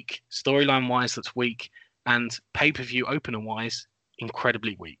 that's weak. Storyline-wise, that's weak. And pay-per-view opener-wise,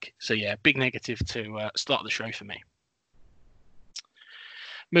 incredibly weak. So yeah, big negative to start the show for me.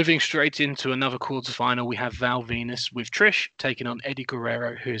 Moving straight into another quarterfinal, we have Val Venis with Trish taking on Eddie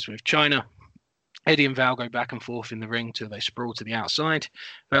Guerrero, who is with China. Eddie and Val go back and forth in the ring till they sprawl to the outside.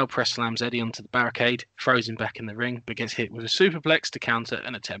 Val press slams Eddie onto the barricade, throws him back in the ring, but gets hit with a superplex to counter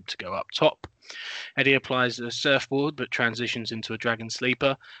an attempt to go up top. Eddie applies a surfboard, but transitions into a dragon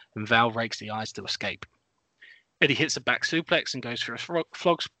sleeper, and Val rakes the eyes to escape. Eddie hits a back suplex and goes for a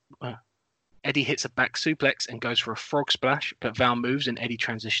frog splash, but Val moves and Eddie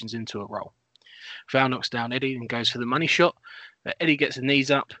transitions into a roll. Val knocks down Eddie and goes for the money shot, but Eddie gets the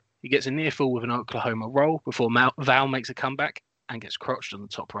knees up. He gets a near fall with an Oklahoma roll before Val makes a comeback and gets crotched on the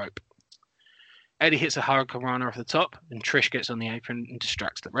top rope. Eddie hits a Hurricanrana off the top, and Trish gets on the apron and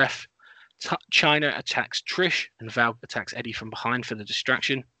distracts the ref. China attacks Trish, and Val attacks Eddie from behind for the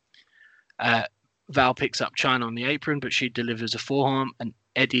distraction. Val picks up China on the apron, but she delivers a forearm, and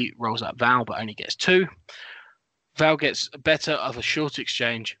Eddie rolls up Val, but only gets 2. Val gets better of a short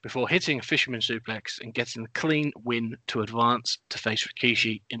exchange before hitting a fisherman suplex and getting a clean win to advance to face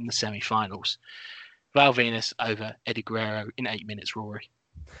Rikishi in the semi-finals. Val Venis over Eddie Guerrero in 8 minutes, Rory.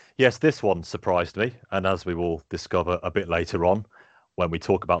 Yes, this one surprised me, and as we will discover a bit later on when we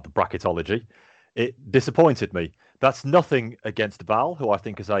talk about the bracketology, it disappointed me. That's nothing against Val, who I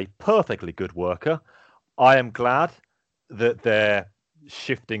think is a perfectly good worker. I am glad that they're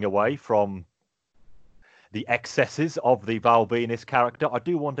shifting away from the excesses of the Val Venis character. I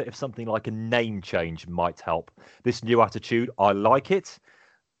do wonder if something like a name change might help. This new attitude, I like it.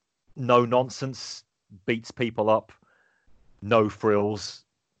 No nonsense, beats people up, no frills,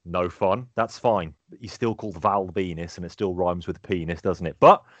 no fun. That's fine. He's still called Val Venis, and it still rhymes with penis, doesn't it?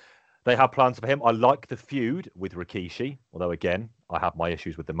 But they have plans for him. I like the feud with Rikishi, although, again, I have my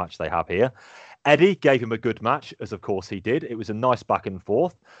issues with the match they have here. Eddie gave him a good match, as of course he did. It was a nice back and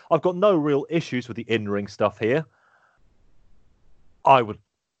forth. I've got no real issues with the in-ring stuff here. I would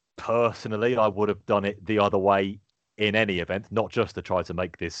have done it the other way in any event, not just to try to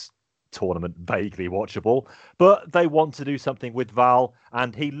make this tournament vaguely watchable, but they want to do something with Val,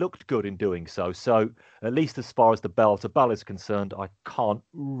 and he looked good in doing so. So, at least as far as the bell to bell is concerned, I can't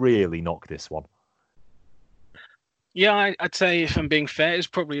really knock this one. Yeah, I'd say, if I'm being fair, it's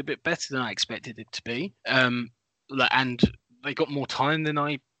probably a bit better than I expected it to be. And they got more time than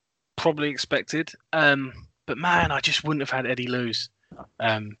I probably expected. But man, I just wouldn't have had Eddie lose.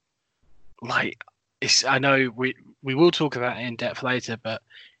 I know we will talk about it in depth later, but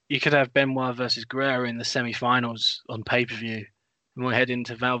you could have Benoit versus Guerrero in the semi-finals on pay-per-view, and we'll head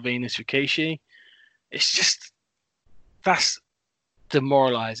into Val Venis Rikishi. It's just, that's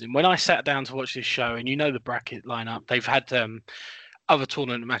demoralizing. When I sat down to watch this show, and you know the bracket lineup, they've had other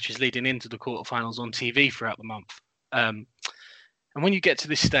tournament matches leading into the quarterfinals on TV throughout the month. And when you get to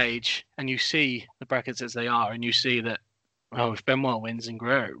this stage and you see the brackets as they are, and you see that, if Benoit wins and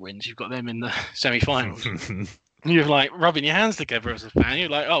Guerrero wins, you've got them in the semi-finals. You're like rubbing your hands together as a fan. You're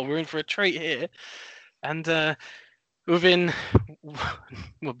like, we're in for a treat here. And within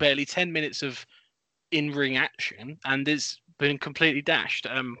barely 10 minutes of in-ring action, and it's been completely dashed.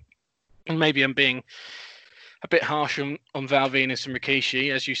 And maybe I'm being a bit harsh on Val Venis and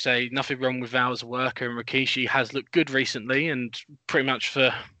Rikishi. As you say, nothing wrong with Val as a worker, and Rikishi has looked good recently, and pretty much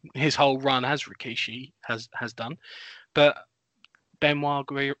for his whole run as Rikishi has done. But Benoit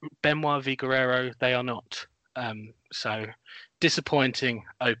v Guerrero, they are not. So disappointing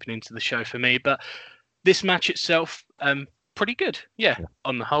opening to the show for me. But this match itself, pretty good. Yeah,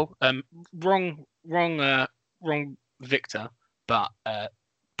 on the whole. Wrong victor, but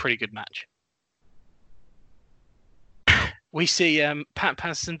pretty good match. We see Pat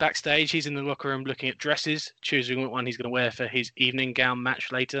Patterson backstage. He's in the locker room looking at dresses, choosing what one he's going to wear for his evening gown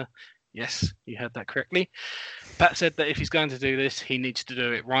match later. Yes, you heard that correctly. Pat said that if he's going to do this, he needs to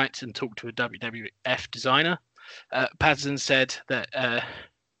do it right and talk to a WWF designer. Patterson said that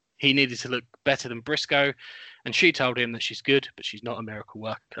he needed to look better than Briscoe, and she told him that she's good, but she's not a miracle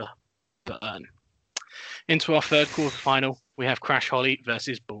worker. But into our third quarterfinal, we have Crash Holly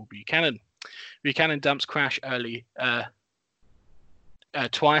versus Bull Buchanan. Buchanan dumps Crash early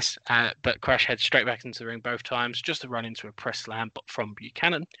twice, but Crash heads straight back into the ring both times, just to run into a press slam from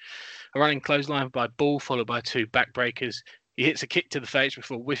Buchanan. A running clothesline by Bull, followed by 2 backbreakers. He hits a kick to the face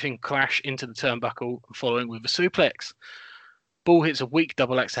before whiffing Crash into the turnbuckle, following with a suplex. Bull hits a weak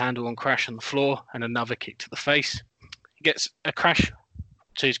double axe handle on Crash on the floor, and another kick to the face. He gets a Crash,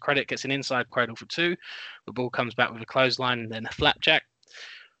 to his credit, gets an inside cradle for 2, but Bull comes back with a clothesline and then a flapjack.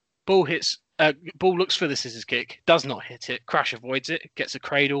 Bull looks for the scissors kick, does not hit it. Crash avoids it, gets a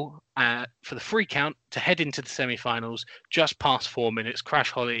cradle for the 3 count to head into the semi-finals. Just past 4 minutes.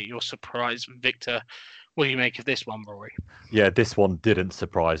 Crash Holly, your surprise victor. What do you make of this one, Rory? Yeah, this one didn't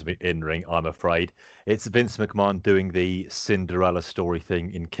surprise me in ring, I'm afraid. It's Vince McMahon doing the Cinderella story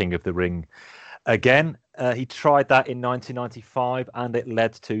thing in King of the Ring again. He tried that in 1995, and it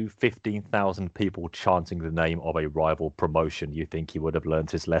led to 15,000 people chanting the name of a rival promotion. You think he would have learned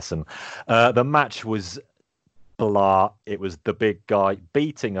his lesson. The match was blah. It was the big guy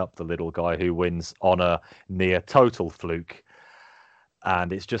beating up the little guy who wins on a near total fluke.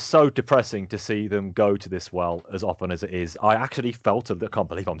 And it's just so depressing to see them go to this well as often as it is. I actually felt I can't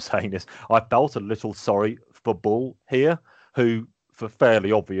believe I'm saying this. I felt a little sorry for Bull here, who, for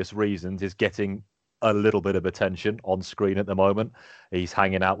fairly obvious reasons, is getting a little bit of attention on screen at the moment. He's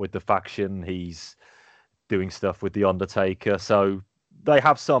hanging out with the faction. He's doing stuff with The Undertaker. So they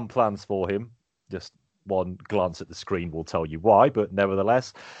have some plans for him. Just one glance at the screen will tell you why, but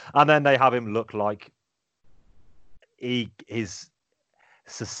nevertheless. And then they have him look like he is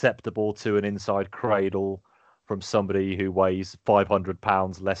susceptible to an inside cradle from somebody who weighs 500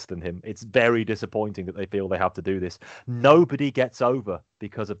 pounds less than him. It's very disappointing that they feel they have to do this. Nobody gets over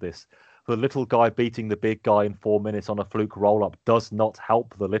because of this. The little guy beating the big guy in 4 minutes on a fluke roll-up does not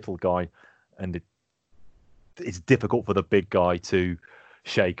help the little guy. And it's difficult for the big guy to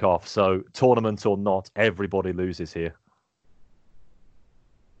shake off. So tournament or not, everybody loses here.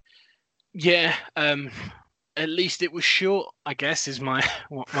 Yeah, at least it was short, I guess, is my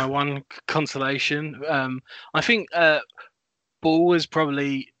one consolation. I think Ball has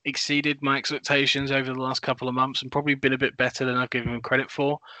probably exceeded my expectations over the last couple of months and probably been a bit better than I've given him credit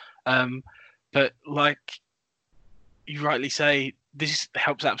for. But like you rightly say, this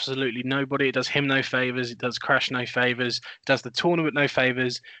helps absolutely nobody. It does him no favours. It does Crash no favours. It does the tournament no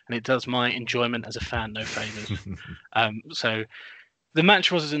favours. And it does my enjoyment as a fan no favours. So the match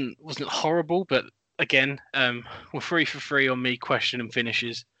wasn't horrible, but again, we're 3 for 3 on me question and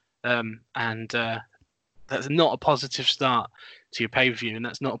finishes. And that's not a positive start to your pay-per-view. And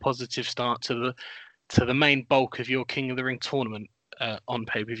that's not a positive start to the main bulk of your King of the Ring tournament on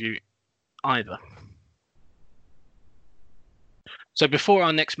pay-per-view either. So before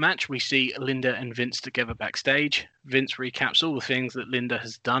our next match, we see Linda and Vince together backstage. Vince recaps all the things that Linda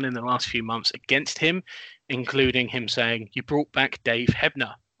has done in the last few months against him, including him saying, "You brought back Dave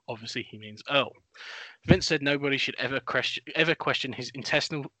Hebner." Obviously, he means Earl. Vince said nobody should ever question his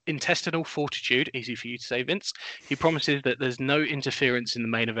intestinal fortitude. Easy for you to say, Vince. He promises that there's no interference in the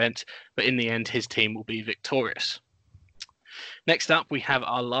main event, but in the end, his team will be victorious. Next up, we have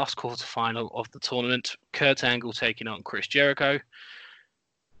our last quarterfinal of the tournament. Kurt Angle taking on Chris Jericho.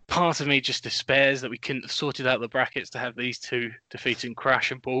 Part of me just despairs that we couldn't have sorted out the brackets to have these two defeating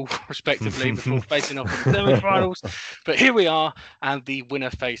Crash and Ball, respectively, before facing off in the semi-finals. But here we are, and the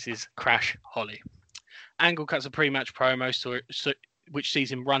winner faces Crash Holly. Angle cuts a pre-match promo which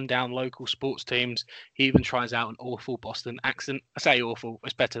sees him run down local sports teams. He even tries out an awful Boston accent. I say awful,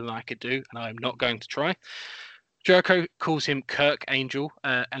 it's better than I could do, and I'm not going to try. Jericho calls him Kirk Angel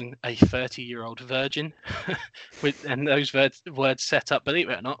and a 30-year-old virgin. And those words set up,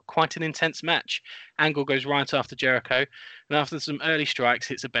 believe it or not, quite an intense match. Angle goes right after Jericho, and after some early strikes,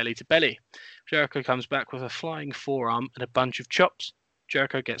 hits a belly-to-belly. Jericho comes back with a flying forearm and a bunch of chops.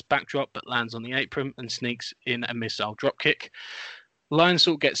 Jericho gets backdrop but lands on the apron and sneaks in a missile dropkick.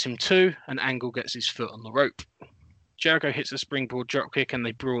 Lionsault gets him too, and Angle gets his foot on the rope. Jericho hits a springboard dropkick and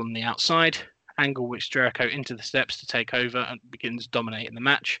they brawl on the outside. Angle whips Jericho into the steps to take over and begins dominating the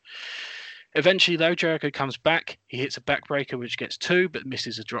match. Eventually, though, Jericho comes back. He hits a backbreaker which gets 2 but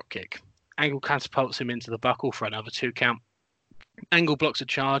misses a dropkick. Angle catapults him into the buckle for another 2 count. Angle blocks a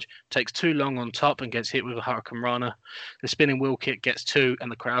charge, takes too long on top and gets hit with a Hurricane Rana. The spinning wheel kick gets 2 and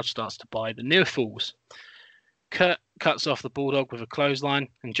the crowd starts to buy the near falls. Kurt cuts off the Bulldog with a clothesline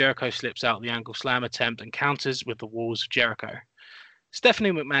and Jericho slips out the Angle slam attempt and counters with the walls of Jericho.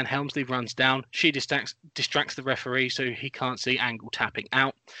 Stephanie McMahon Helmsley runs down. She distracts the referee so he can't see Angle tapping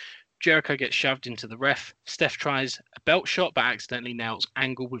out. Jericho gets shoved into the ref. Steph tries a belt shot but accidentally nails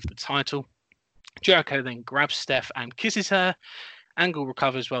Angle with the title. Jericho then grabs Steph and kisses her. Angle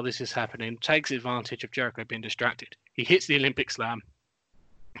recovers while this is happening, takes advantage of Jericho being distracted. He hits the Olympic slam,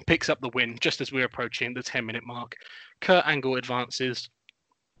 picks up the win just as we're approaching the 10-minute mark. Kurt Angle advances.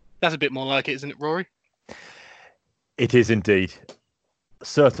 That's a bit more like it, isn't it, Rory? It is indeed.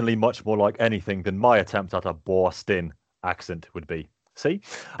 Certainly much more like anything than my attempt at a Boston accent would be. See?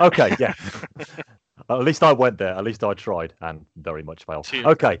 Okay, yeah. At least I went there. At least I tried and very much failed. Cheers.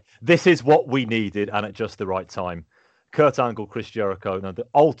 Okay, this is what we needed and at just the right time. Kurt Angle, Chris Jericho, and the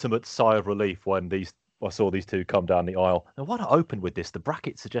ultimate sigh of relief when I saw these two come down the aisle. And why not open with this? The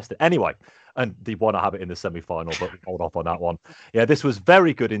bracket suggested. Anyway, and they want to have it in the semi-final, but we hold off on that one. Yeah, this was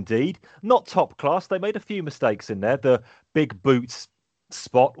very good indeed. Not top class. They made a few mistakes in there. The big boots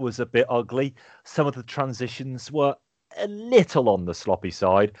spot was a bit ugly. Some of the transitions were a little on the sloppy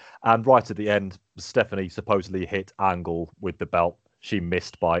side. And right at the end, Stephanie supposedly hit Angle with the belt. She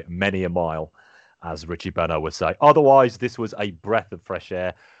missed by many a mile, as Richie Beno would say. Otherwise, this was a breath of fresh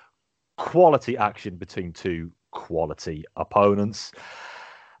air. Quality action between two quality opponents.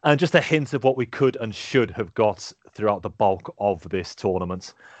 And just a hint of what we could and should have got throughout the bulk of this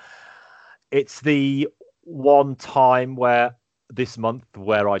tournament. It's the one time this month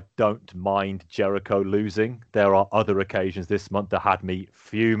where I don't mind Jericho losing. There are other occasions this month that had me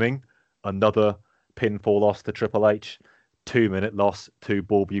fuming. Another pinfall loss to Triple H. 2-minute loss to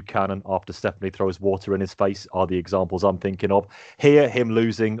Bull Buchanan after Stephanie throws water in his face are the examples I'm thinking of. Here, him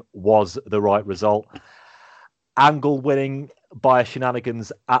losing was the right result. Angle winning by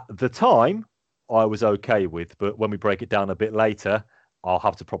shenanigans at the time, I was okay with. But when we break it down a bit later, I'll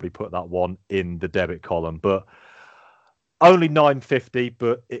have to probably put that one in the debit column. But only 950,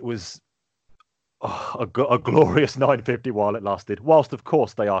 but it was a glorious 950 while it lasted. Whilst, of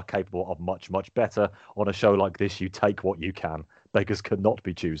course, they are capable of much, much better. On a show like this, you take what you can. Beggars cannot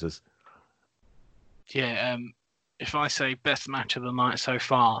be choosers. Yeah, if I say best match of the night so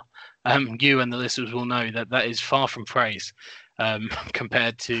far, you and the listeners will know that is far from praise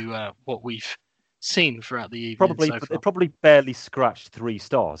compared to what we've seen throughout the evening. It probably barely scratched 3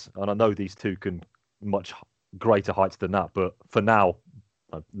 stars. And I know these two can much greater heights than that. But for now,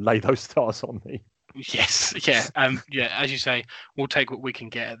 lay those stars on me. Yes, yeah, as you say, we'll take what we can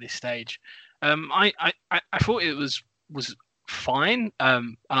get at this stage. I thought it was fine,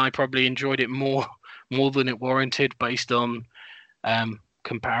 and I probably enjoyed it more than it warranted based on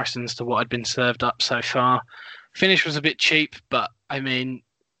comparisons to what had been served up so far. Finish was a bit cheap, but I mean,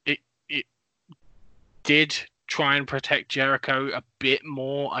 it did try and protect Jericho a bit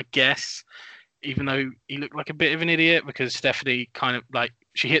more, I guess, even though he looked like a bit of an idiot because Stephanie kind of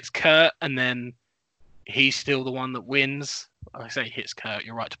she hits Kurt and then he's still the one that wins. I say hits Kurt,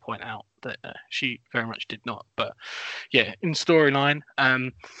 you're right to point out that she very much did not. But yeah, in storyline,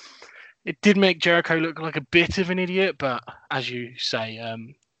 it did make Jericho look like a bit of an idiot. But as you say,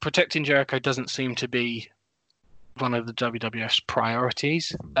 protecting Jericho doesn't seem to be one of the WWF's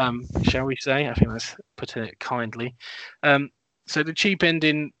priorities, shall we say? I think that's putting it kindly. So the cheap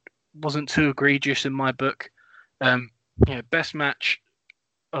ending wasn't too egregious in my book. Best match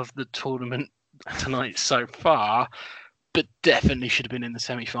of the tournament tonight so far, but definitely should have been in the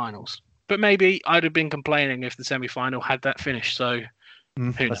semi-finals. But maybe I'd have been complaining if the semi-final had that finish. So who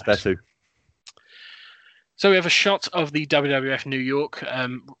knows? That's fair too. So we have a shot of the WWF New York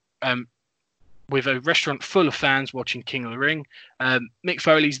with a restaurant full of fans watching King of the Ring. Mick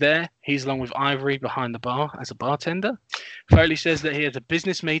Foley's there. He's along with Ivory behind the bar as a bartender. Foley says that he has a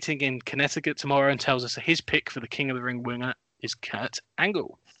business meeting in Connecticut tomorrow and tells us that his pick for the King of the Ring winner is Kurt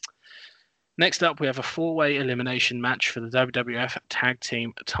Angle. Next up, we have a 4-way elimination match for the WWF Tag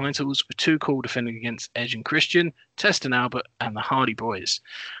Team titles with Too Cool defending against Edge and Christian, Test and Albert, and the Hardy Boys.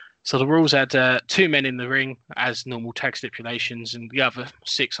 So the rules had 2 men in the ring as normal tag stipulations and the other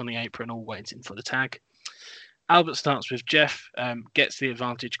 6 on the apron all waiting for the tag. Albert starts with Jeff, gets the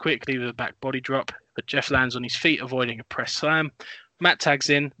advantage quickly with a back body drop, but Jeff lands on his feet avoiding a press slam. Matt tags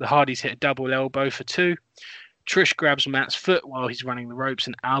in, the Hardys hit a double elbow for 2. Trish grabs Matt's foot while he's running the ropes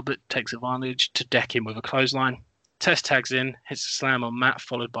and Albert takes advantage to deck him with a clothesline. Test tags in, hits a slam on Matt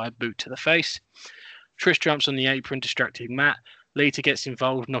followed by a boot to the face. Trish jumps on the apron distracting Matt. Lita gets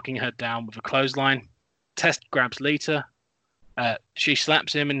involved, knocking her down with a clothesline. Test grabs Lita. She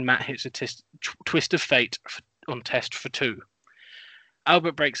slaps him and Matt hits a twist of fate on Test for 2.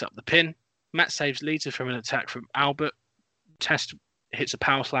 Albert breaks up the pin. Matt saves Lita from an attack from Albert. Test hits a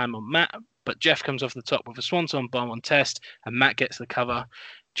power slam on Matt, but Jeff comes off the top with a swanton bomb on Test and Matt gets the cover.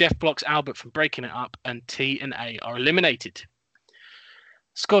 Jeff blocks Albert from breaking it up and T and A are eliminated.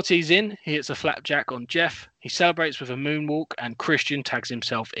 Scotty's in. He hits a flapjack on Jeff. He celebrates with a moonwalk and Christian tags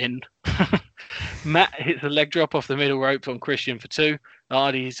himself in. Matt hits a leg drop off the middle rope on Christian for 2. The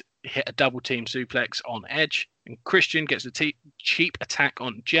Hardys hit a double team suplex on Edge. And Christian gets a cheap attack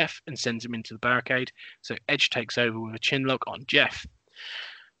on Jeff and sends him into the barricade. So Edge takes over with a chinlock on Jeff.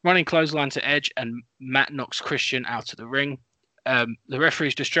 Running clothesline to Edge and Matt knocks Christian out of the ring. The referee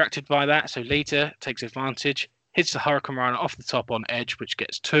is distracted by that, so Lita takes advantage. Hits the Hurricane Rana off the top on Edge, which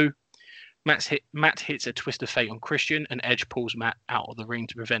gets 2. Matt hits a twist of fate on Christian, and Edge pulls Matt out of the ring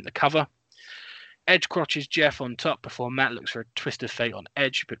to prevent the cover. Edge crotches Jeff on top before Matt looks for a twist of fate on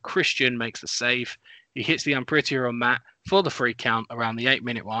Edge, but Christian makes the save. He hits the Unprettier on Matt for the 3 count around the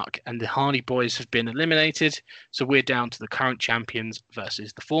 8-minute mark, and the Hardy Boys have been eliminated, so we're down to the current champions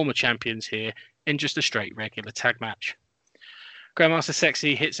versus the former champions here in just a straight regular tag match. Grandmaster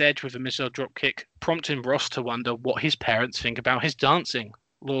Sexy hits Edge with a missile dropkick, prompting Ross to wonder what his parents think about his dancing.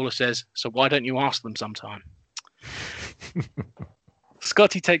 Lawler says, so why don't you ask them sometime?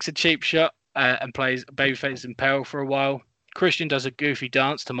 Scotty takes a cheap shot and plays Babyface in peril for a while. Christian does a goofy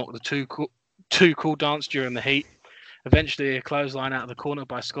dance to mock the too cool dance during the heat. Eventually, a clothesline out of the corner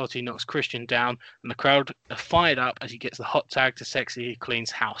by Scotty knocks Christian down, and the crowd are fired up as he gets the hot tag to Sexy. He cleans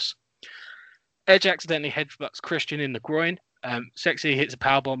house. Edge accidentally headbutts Christian in the groin. Sexy hits a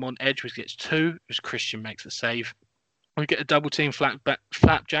powerbomb on Edge, which gets 2, as Christian makes the save. We get a double team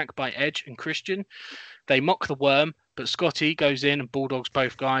flapjack by Edge and Christian. They mock the worm, but Scotty goes in and bulldogs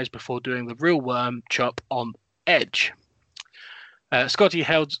both guys before doing the real worm chop on Edge. Scotty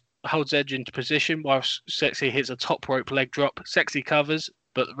holds Edge into position while Sexy hits a top rope leg drop. Sexy covers,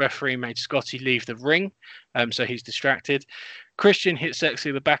 but the referee made Scotty leave the ring, so he's distracted. Christian hits Sexy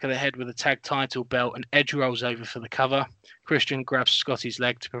in the back of the head with a tag title belt, and Edge rolls over for the cover. Christian grabs Scotty's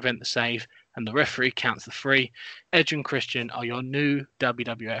leg to prevent the save, and the referee counts the 3. Edge and Christian are your new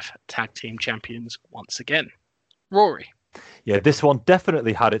WWF Tag Team Champions once again. Rory. Yeah, this one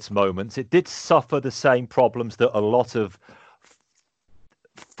definitely had its moments. It did suffer the same problems that a lot of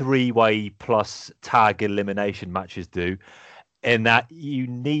three-way plus tag elimination matches do, in that you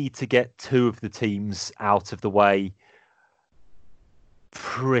need to get 2 of the teams out of the way.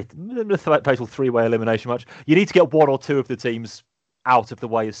 The fatal 3-way elimination match. You need to get 1 or 2 of the teams out of the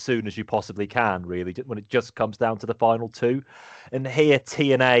way as soon as you possibly can, really, when it just comes down to the final 2. And here,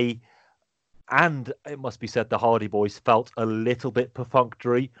 TNA and, it must be said, the Hardy Boys felt a little bit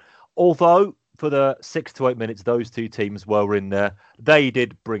perfunctory. Although, for the 6 to 8 minutes those 2 teams were in there, they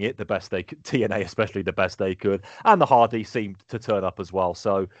did bring it the best they could, TNA especially the best they could, and the Hardy seemed to turn up as well.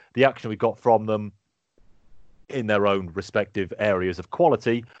 So the action we got from them in their own respective areas of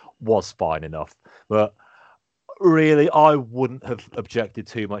quality was fine enough. But really, I wouldn't have objected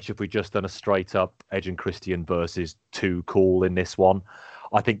too much if we just done a straight up Edge and Christian versus Too Cool in this one.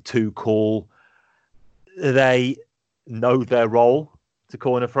 I think Too Cool, they know their role, to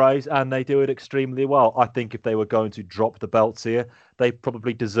coin a phrase, and they do it extremely well. I think if they were going to drop the belts here, they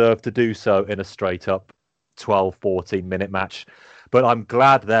probably deserve to do so in a straight up 12, 14 minute match. But I'm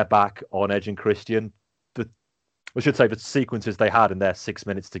glad they're back on Edge and Christian. I should say the sequences they had in their 6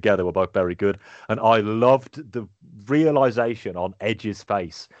 minutes together were both very good. And I loved the realization on Edge's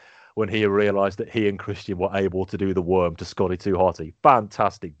face when he realized that he and Christian were able to do the worm to Scotty 2 Hotty.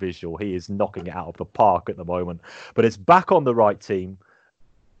 Fantastic visual. He is knocking it out of the park at the moment. But it's back on the right team.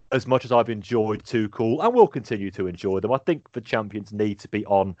 As much as I've enjoyed Too Cool and will continue to enjoy them, I think the champions need to be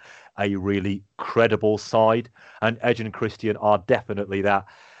on a really credible side. And Edge and Christian are definitely that.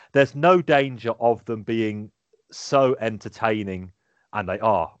 There's no danger of them being so entertaining, and they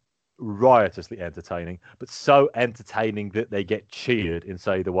are riotously entertaining, but so entertaining that they get cheered in,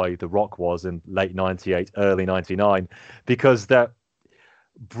 say, the way The Rock was in late 98, early 99, because they're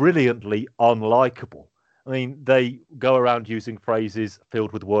brilliantly unlikable. I mean, they go around using phrases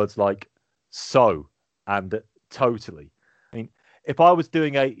filled with words like so and totally. I mean, if I was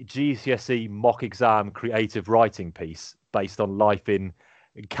doing a GCSE mock exam creative writing piece based on life in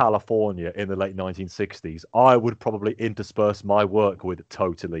California in the late 1960s, I would probably intersperse my work with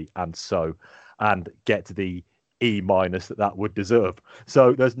totally and so and get the E- that would deserve.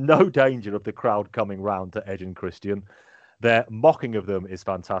 So there's no danger of the crowd coming round to Edge and Christian. Their mocking of them is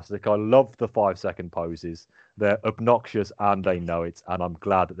fantastic. I love the 5-second poses. They're obnoxious and they know it, and I'm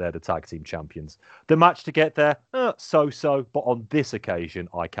glad that they're the tag team champions. The match to get there, so-so, but on this occasion,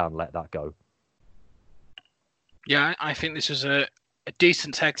 I can let that go. Yeah, I think this was a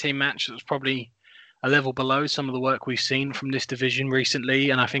decent tag team match that was probably a level below some of the work we've seen from this division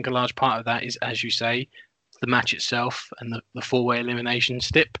recently, and I think a large part of that is, as you say, the match itself and the 4-way elimination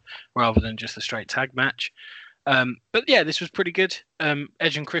stip rather than just a straight tag match. But yeah, this was pretty good.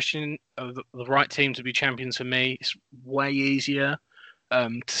 Edge and Christian are the right team to be champions for me. It's way easier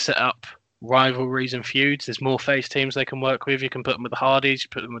to set up rivalries and feuds. There's more face teams they can work with. You can put them with the Hardys, you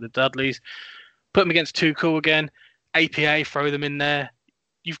put them with the Dudleys, put them against Too Cool again. APA, throw them in there.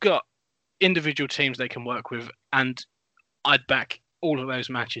 You've got individual teams they can work with, and I'd back all of those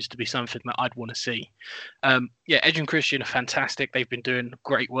matches to be something that I'd want to see. Yeah, Edge and Christian are fantastic. They've been doing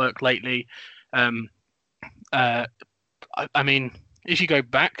great work lately. I mean, if you go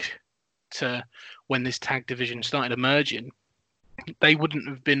back to when this tag division started emerging, they wouldn't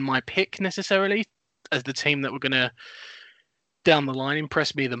have been my pick necessarily as the team that were going to down the line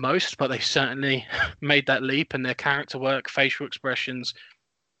impress me the most, but they certainly made that leap, and their character work, facial expressions,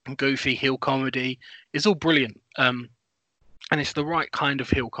 goofy heel comedy is all brilliant. And it's the right kind of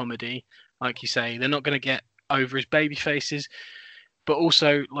heel comedy, like you say. They're not going to get over as baby faces, but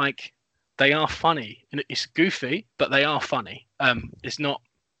also like they are funny, and it's goofy, but they are funny. It's not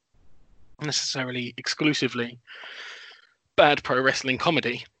necessarily exclusively bad pro wrestling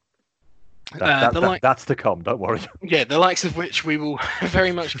comedy. That's to come, don't worry. Yeah, the likes of which we will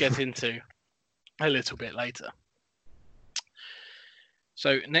very much get into a little bit later.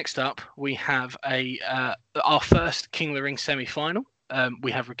 So next up, we have our first King of the Ring semi-final.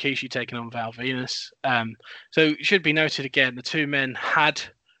 We have Rikishi taking on Val Venis. So it should be noted again, the two men had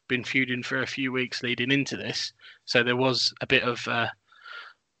been feuding for a few weeks leading into this. So there was a bit of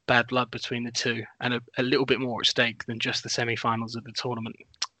bad blood between the two and a little bit more at stake than just the semi-finals of the tournament.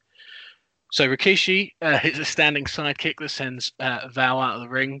 So Rikishi hits a standing sidekick that sends Val out of the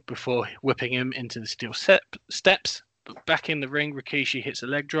ring before whipping him into the steel steps. But back in the ring, Rikishi hits a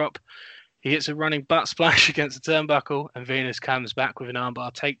leg drop. He hits a running butt splash against the turnbuckle, and Venus comes back with an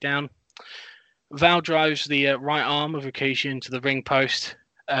armbar takedown. Val drives the right arm of Rikishi into the ring post.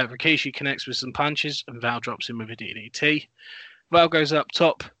 Rikishi connects with some punches, and Val drops him with a DDT. Val goes up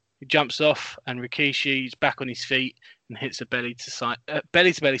top, he jumps off, and Rikishi's back on his feet and hits a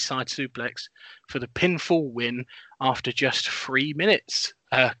belly-to-belly side suplex for the pinfall win after just 3 minutes.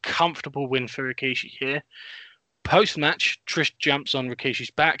 A comfortable win for Rikishi here. Post-match, Trish jumps on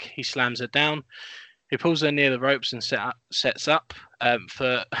Rikishi's back. He slams her down. He pulls her near the ropes and sets up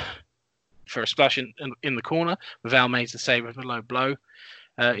for a splash in the corner. Val makes the save with a low blow.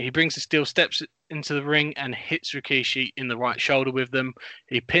 He brings the steel steps into the ring and hits Rikishi in the right shoulder with them.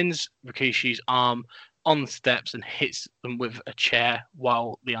 He pins Rikishi's arm on the steps and hits them with a chair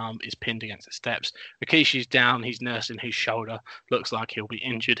while the arm is pinned against the steps. Rikishi's down, he's nursing his shoulder. Looks like he'll be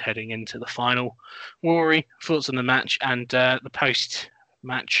injured heading into the final. Rory, thoughts on the match and the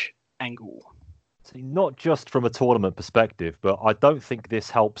post-match angle? See, not just from a tournament perspective, but I don't think this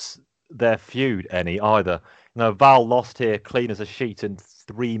helps their feud any either. Val lost here clean as a sheet in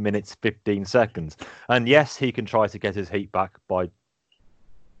 3 minutes 15 seconds. And yes, he can try to get his heat back by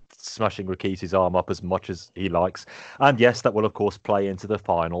smashing Rikishi's arm up as much as he likes. And yes, that will of course play into the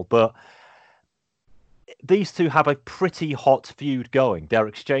final. But these two have a pretty hot feud going. Their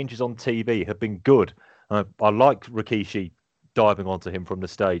exchanges on TV have been good. I like Rikishi diving onto him from the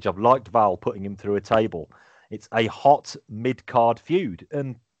stage. I've liked Val putting him through a table. It's a hot mid-card feud.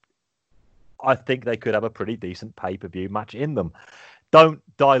 And I think they could have a pretty decent pay-per-view match in them. Don't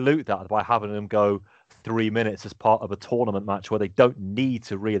dilute that by having them go 3 minutes as part of a tournament match where they don't need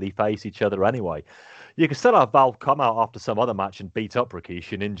to really face each other anyway. You can still have Val come out after some other match and beat up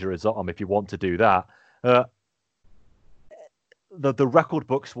Rikishi and injure his arm if you want to do that. The record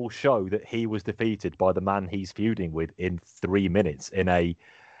books will show that he was defeated by the man he's feuding with in 3 minutes in a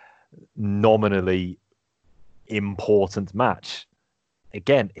nominally important match.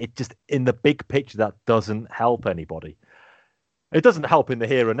 Again, it just, in the big picture, that doesn't help anybody. It doesn't help in the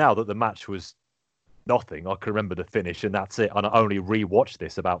here and now that the match was nothing. I can remember the finish and that's it. And I only rewatched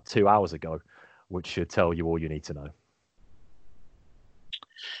this about 2 hours ago, which should tell you all you need to know.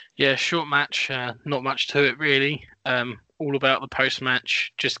 Yeah, short match, not much to it really. All about the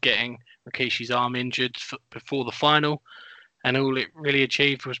post-match, just getting Rikishi's arm injured before the final. And all it really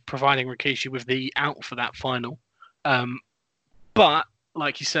achieved was providing Rikishi with the out for that final. But,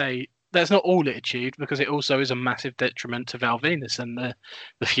 like you say, that's not all it achieved, because it also is a massive detriment to Val Venus and the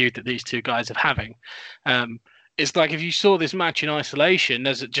feud that these two guys are having. It's like if you saw this match in isolation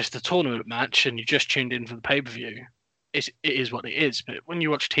as just a tournament match and you just tuned in for the pay-per-view, it is what it is. But when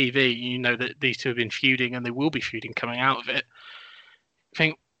you watch TV, you know that these two have been feuding and they will be feuding coming out of it. I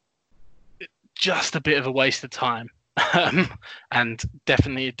think just a bit of a waste of time and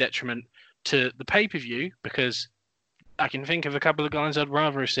definitely a detriment to the pay-per-view, because I can think of a couple of guys I'd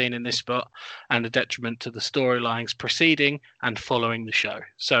rather have seen in this spot, and a detriment to the storylines preceding and following the show.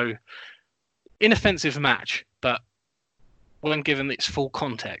 So, inoffensive match, but when given its full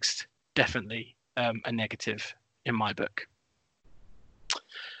context, definitely a negative in my book.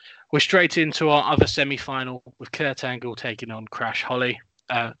 We're straight into our other semi-final with Kurt Angle taking on Crash Holly.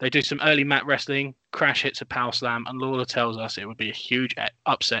 They do some early mat wrestling. Crash hits a power slam, and Lawler tells us it would be a huge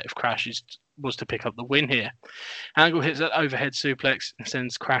upset if Crash was to pick up the win here. Angle hits that overhead suplex and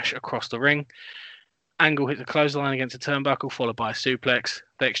sends Crash across the ring. Angle hits a clothesline against a turnbuckle, followed by a suplex.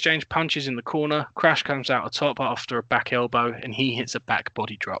 They exchange punches in the corner. Crash comes out atop after a back elbow, and he hits a back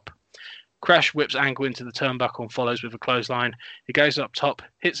body drop. Crash whips Angle into the turnbuckle and follows with a clothesline. He goes up top,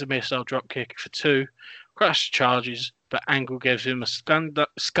 hits a missile drop kick for 2. Crash charges, but Angle gives him a stun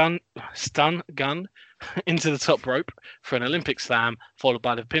gun into the top rope for an Olympic slam, followed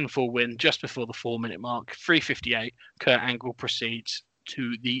by the pinfall win just before the 4-minute mark. 3:58, Kurt Angle proceeds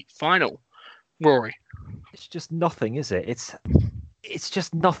to the final. Rory. It's just nothing, is it? It's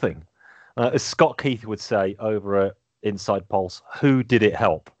just nothing. As Scott Keith would say over at Inside Pulse, who did it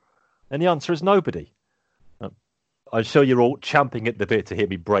help? And the answer is nobody. I'm sure you're all champing at the bit to hear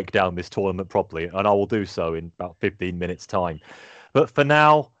me break down this tournament properly, and I will do so in about 15 minutes' time. But for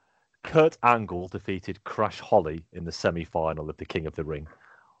now, Kurt Angle defeated Crash Holly in the semi-final of the King of the Ring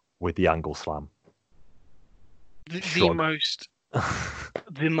with the Angle Slam. The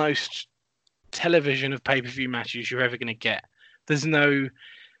most television of pay-per-view matches you're ever going to get. There's no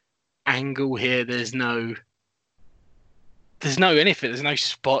angle here. There's no there's no anything. There's no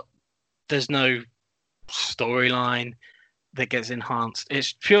spot. There's no storyline that gets enhanced.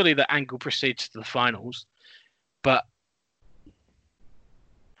 It's purely that Angle proceeds to the finals. But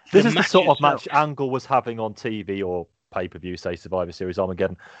this is the sort of match Angle was having on TV or pay-per-view, say Survivor Series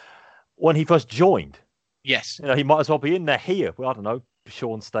Armageddon, when he first joined. Yes. You know, he might as well be in there here. Well, I don't know,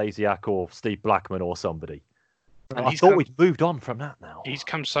 Sean Stasiak or Steve Blackman or somebody. And I thought we'd moved on from that now. He's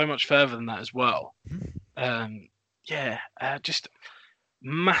come so much further than that as well. Just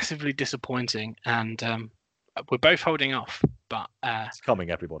massively disappointing. And we're both holding off. But it's coming,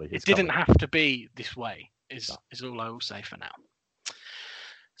 everybody. It didn't have to be this way, is all I will say for now.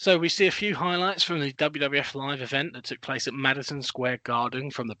 So we see a few highlights from the WWF Live event that took place at Madison Square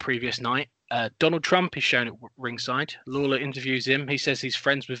Garden from the previous night. Donald Trump is shown at ringside. Lawler interviews him. He says he's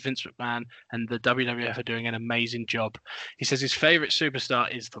friends with Vince McMahon and the WWF are doing an amazing job. He says his favorite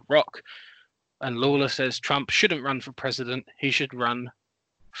superstar is The Rock. And Lawler says Trump shouldn't run for president. He should run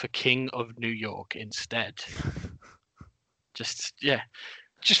for King of New York instead. Just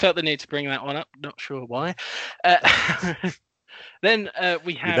felt the need to bring that one up. Not sure why. Then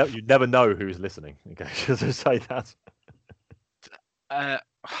we have... You never know who's listening. Okay, just say that.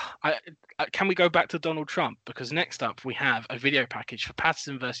 Can we go back to Donald Trump? Because next up we have a video package for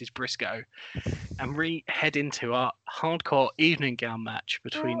Patterson versus Briscoe, and we head into our hardcore evening gown match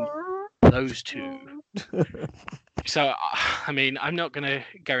between those two. So, I mean, I'm not going to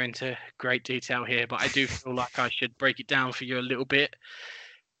go into great detail here, but I do feel like I should break it down for you a little bit.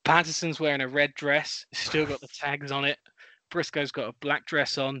 Patterson's wearing a red dress, still got the tags on it. Briscoe's got a black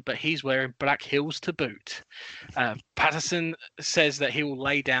dress on, but he's wearing black heels to boot. Patterson says that he will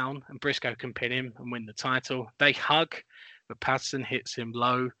lay down and Briscoe can pin him and win the title. They hug, but Patterson hits him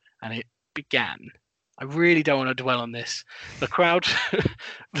low, and it began. I really don't want to dwell on this. The crowd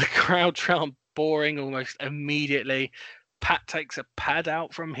found boring almost immediately. Pat takes a pad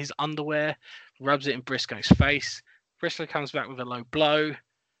out from his underwear, rubs it in Briscoe's face. Briscoe comes back with a low blow.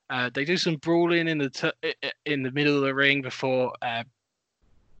 They do some brawling in the middle of the ring before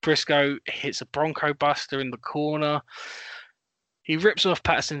Briscoe hits a Bronco Buster in the corner. He rips off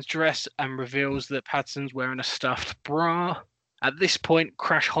Patterson's dress and reveals that Patterson's wearing a stuffed bra. At this point,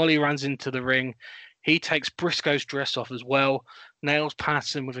 Crash Holly runs into the ring. He takes Briscoe's dress off as well, nails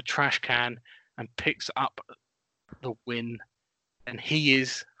Patterson with a trash can, and picks up the win. And he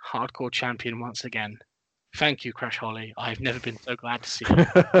is hardcore champion once again. Thank you, Crash Holly. I've never been so glad to see you.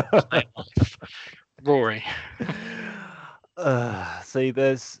 Rory. See,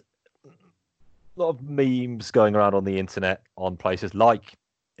 there's a lot of memes going around on the internet on places like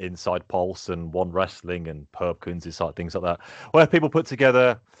Inside Pulse and One Wrestling and Perkins' site, things like that, where people put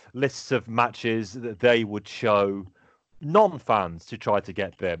together lists of matches that they would show non-fans to try to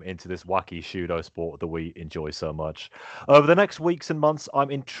get them into this wacky pseudo sport that we enjoy so much. Over the next weeks and months, I'm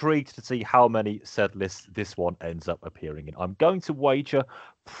intrigued to see how many said lists this one ends up appearing in. I'm going to wager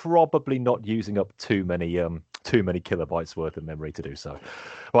probably not using up too many kilobytes worth of memory to do so.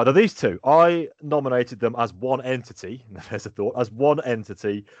 Right, now these two, I nominated them as one entity, there's a thought, as one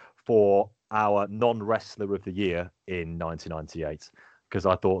entity for our non-wrestler of the year in 1998, because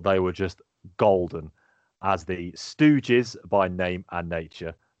I thought they were just golden as the Stooges by name and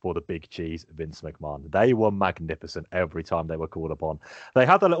nature for the Big Cheese, Vince McMahon. They were magnificent every time they were called upon. They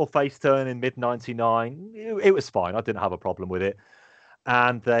had a little face turn in mid-99. It was fine. I didn't have a problem with it.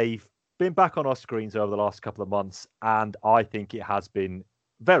 And they've been back on our screens over the last couple of months, and I think it has been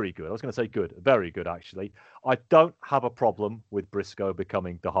very good. I was going to say good. Very good, actually. I don't have a problem with Briscoe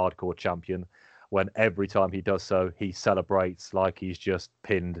becoming the hardcore champion when every time he does so, he celebrates like he's just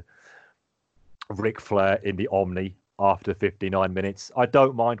pinned Ric Flair in the Omni after 59 minutes. I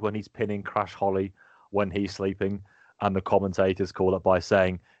don't mind when he's pinning Crash Holly when he's sleeping and the commentators call it by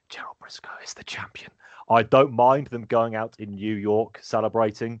saying, Gerald Briscoe is the champion. I don't mind them going out in New York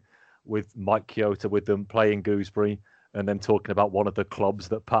celebrating with Mike Chioda with them playing Gooseberry and then talking about one of the clubs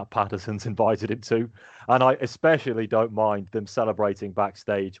that Pat Patterson's invited him to. And I especially don't mind them celebrating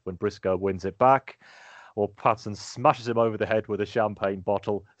backstage when Briscoe wins it back. Or Patterson smashes him over the head with a champagne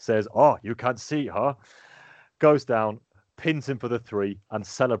bottle, says, "Oh, you can't see her," goes down, pins him for the 3, and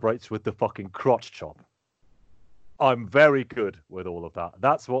celebrates with the fucking crotch chop. I'm very good with all of that.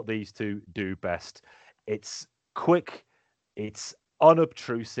 That's what these two do best. It's quick, it's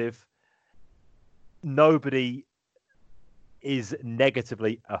unobtrusive. Nobody is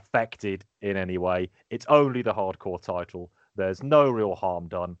negatively affected in any way. It's only the hardcore title. There's no real harm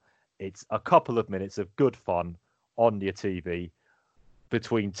done. It's a couple of minutes of good fun on your TV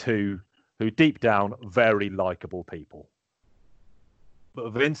between two who deep down very likable people. But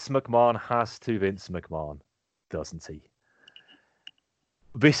Vince McMahon has to Vince McMahon, doesn't he?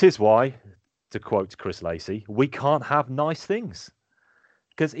 This is why, to quote Chris Lacey, we can't have nice things.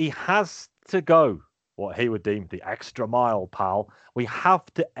 Because he has to go what he would deem the extra mile, pal. We have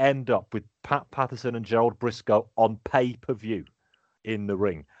to end up with Pat Patterson and Gerald Briscoe on pay-per-view in the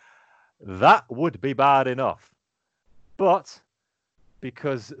ring. That would be bad enough. But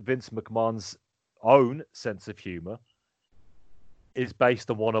because Vince McMahon's own sense of humor is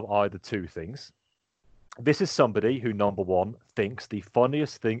based on one of either two things, this is somebody who, number one, thinks the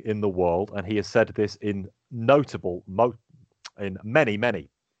funniest thing in the world, and he has said this in in many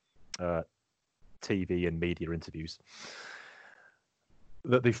TV and media interviews,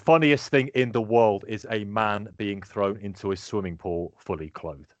 that the funniest thing in the world is a man being thrown into a swimming pool fully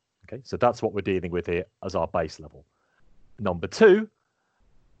clothed. Okay, so that's what we're dealing with here as our base level. Number two,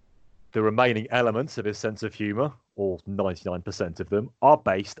 the remaining elements of his sense of humor, all 99% of them, are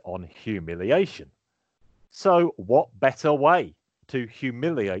based on humiliation. So what better way to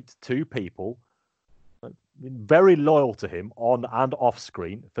humiliate two people very loyal to him on and off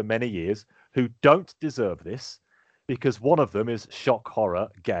screen for many years who don't deserve this, because one of them is shock horror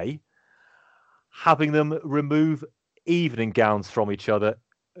gay, having them remove evening gowns from each other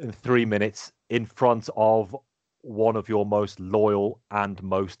in 3 minutes in front of one of your most loyal and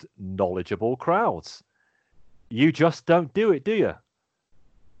most knowledgeable crowds. You just don't do it, do you?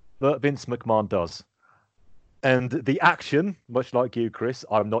 But Vince McMahon does. And the action, much like you, Chris,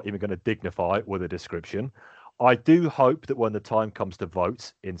 I'm not even going to dignify with a description. I do hope that when the time comes to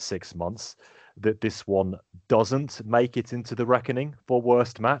vote in 6 months, that this one doesn't make it into the reckoning for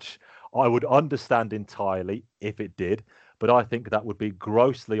worst match. I would understand entirely if it did, but I think that would be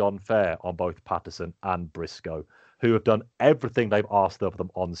grossly unfair on both Patterson and Briscoe, who have done everything they've asked of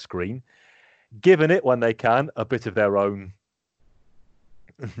them on screen, given it when they can a bit of their own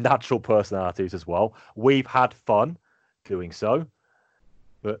natural personalities as well. We've had fun doing so,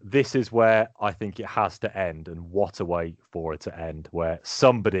 but this is where I think it has to end, and what a way for it to end, where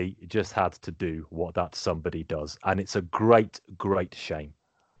somebody just had to do what that somebody does, and it's a great shame.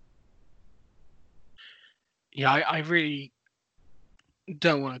 Yeah, I really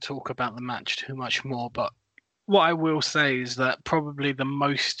don't want to talk about the match too much more, but what I will say is that probably the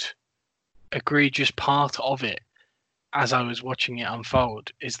most egregious part of it, as I was watching it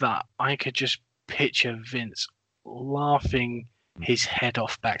unfold, is that I could just picture Vince laughing his head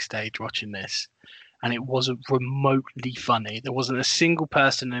off backstage watching this, and it wasn't remotely funny. There wasn't a single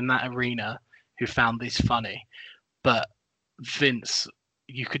person in that arena who found this funny, but Vince,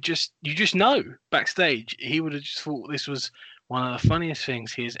 you just know backstage he would have just thought this was one of the funniest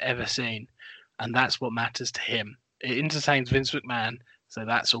things he has ever seen, and that's what matters to him. It entertains Vince McMahon, so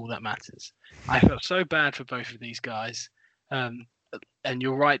that's all that matters. I felt so bad for both of these guys. And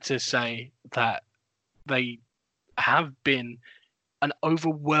you're right to say that they have been an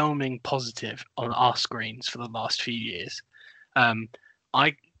overwhelming positive on our screens for the last few years.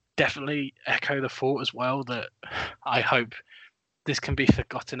 I definitely echo the thought as well that I hope this can be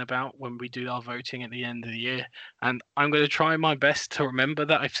forgotten about when we do our voting at the end of the year. And I'm going to try my best to remember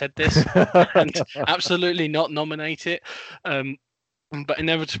that I've said this and absolutely not nominate it. But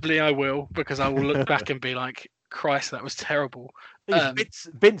inevitably I will, because I will look back and be like, Christ, that was terrible.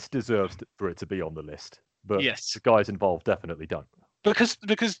 Vince deserves for it to be on the list, but yes, the guys involved definitely don't. Because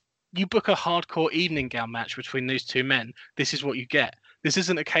you book a hardcore evening gown match between these two men, this is what you get. This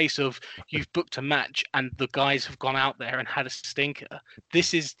isn't a case of you've booked a match and the guys have gone out there and had a stinker.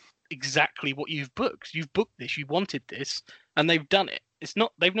 This is exactly what you've booked. You've booked this, you wanted this, and they've done it.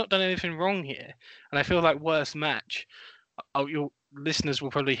 They've not done anything wrong here. And I feel like worst match, your listeners will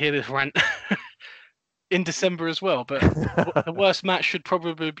probably hear this rant in December as well, but the worst match should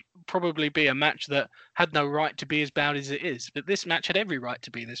probably be a match that had no right to be as bad as it is. But this match had every right to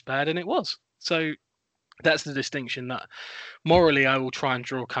be this bad, and it was. So that's the distinction that morally I will try and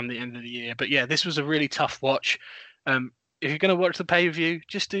draw come the end of the year. But yeah, this was a really tough watch. If you're going to watch the pay-per-view,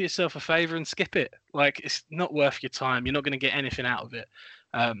 just do yourself a favor and skip it. Like, it's not worth your time. You're not going to get anything out of it.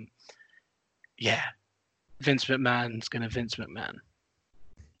 Yeah, Vince McMahon's going to Vince McMahon.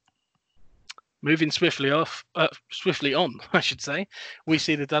 Moving swiftly on, I should say, we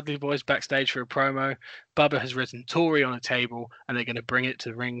see the Dudley Boys backstage for a promo. Bubba has written Tori on a table, and they're going to bring it to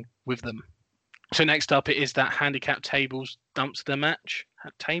the ring with them. So next up, it is that handicap tables dumpster match.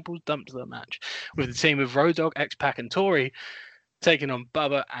 With the team of Road Dogg, X-Pac, and Tori taking on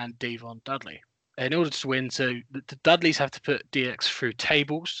Bubba and Devon Dudley. In order to win, so the Dudleys have to put DX through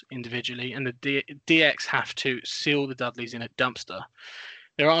tables individually, and the DX have to seal the Dudleys in a dumpster.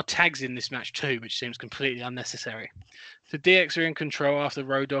 There are tags in this match too, which seems completely unnecessary. So DX are in control after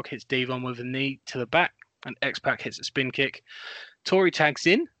Road Dogg hits Devon with a knee to the back, and X-Pac hits a spin kick. Tori tags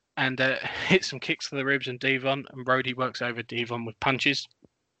in and hits some kicks to the ribs and Devon, and Brody works over Devon with punches.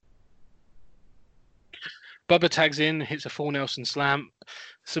 Bubba tags in, hits a full Nelson slam,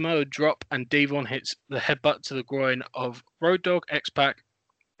 Samoa drop, and Devon hits the headbutt to the groin of Road Dogg, X-Pac,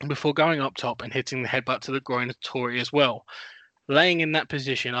 before going up top and hitting the headbutt to the groin of Tori as well, laying in that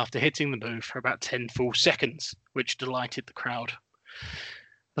position after hitting the move for about 10 full seconds, which delighted the crowd.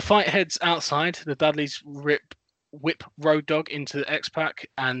 The fight heads outside. The Dudleys whip Road Dogg into the X-Pac,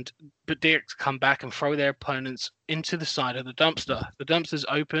 but DX come back and throw their opponents into the side of the dumpster. The dumpster's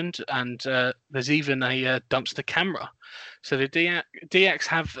opened, and there's even a dumpster camera. So the DX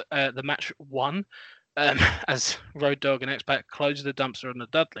have the match won as Road Dogg and X-Pac close the dumpster on the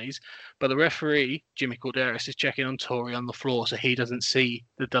Dudleys, but the referee, Jimmy Corderas, is checking on Tori on the floor so he doesn't see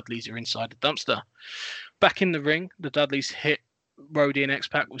the Dudleys are inside the dumpster. Back in the ring, the Dudleys hit Brody and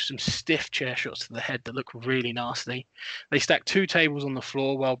X-Pac with some stiff chair shots to the head that look really nasty. They stack 2 tables on the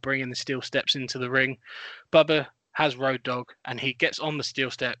floor while bringing the steel steps into the ring. Bubba has Road Dogg, and he gets on the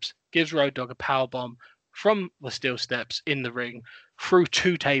steel steps, gives Road Dogg a powerbomb from the steel steps in the ring through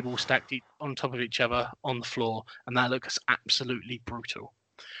 2 tables stacked on top of each other on the floor, and that looks absolutely brutal.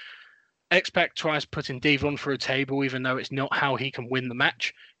 X-Pac tries putting Devon through a table, even though it's not how he can win the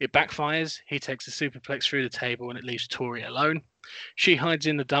match. It backfires. He takes a superplex through the table, and it leaves Tori alone. She hides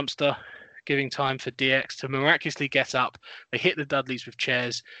in the dumpster, giving time for DX to miraculously get up. They hit the Dudleys with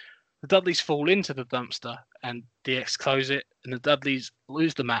chairs. The Dudleys fall into the dumpster, and DX close it, and the Dudleys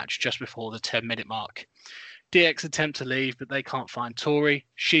lose the match just before the 10-minute mark. DX attempt to leave, but they can't find Tori.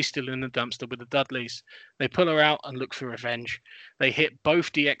 She's still in the dumpster with the Dudleys. They pull her out and look for revenge. They hit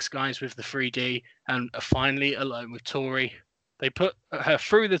both DX guys with the 3D and are finally alone with Tori. They put her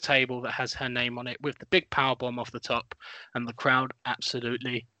through the table that has her name on it with the big powerbomb off the top, and the crowd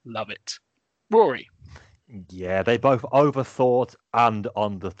absolutely love it. Rory. Yeah, they both overthought and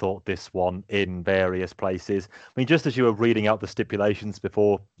underthought this one in various places. I mean, just as you were reading out the stipulations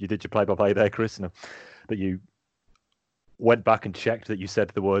before you did your play-by-play there, Chris, that you went back and checked that you said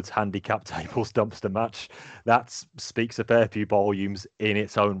the words handicap tables dumpster match. That speaks a fair few volumes in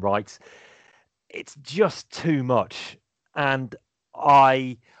its own right. It's just too much. And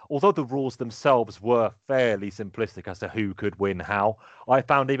although the rules themselves were fairly simplistic as to who could win how, I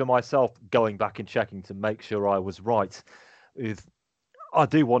found even myself going back and checking to make sure I was right. I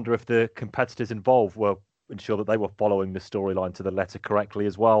do wonder if the competitors involved were ensure that they were following the storyline to the letter correctly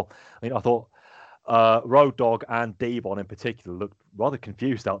as well. I mean, I thought Road Dogg and Devon in particular looked rather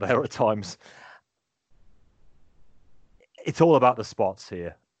confused out there at times. It's all about the spots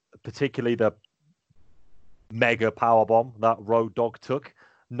here, particularly the mega powerbomb that Road Dogg took.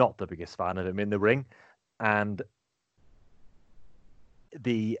 Not the biggest fan of him in the ring. And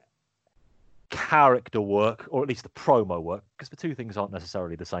the character work, or at least the promo work, because the two things aren't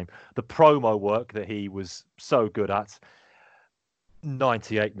necessarily the same. The promo work that he was so good at,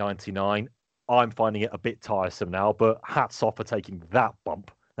 98, 99. I'm finding it a bit tiresome now, but hats off for taking that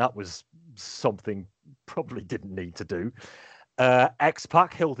bump. That was something probably didn't need to do.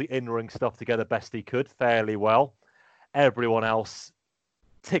 X-Pac held the in-ring stuff together best he could, fairly well. Everyone else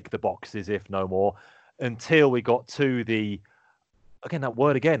ticked the boxes, if no more, until we got to the, again, that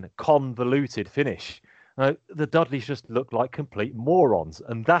word again, convoluted finish. The Dudleys just looked like complete morons.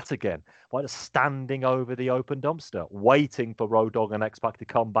 And that again, by just standing over the open dumpster, waiting for Road Dogg and X-Pac to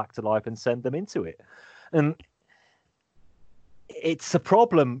come back to life and send them into it. And it's a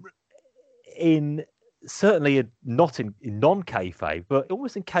problem certainly not in non-kayfabe, but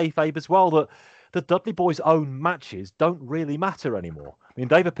almost in kayfabe as well, that the Dudley Boys' own matches don't really matter anymore. I mean,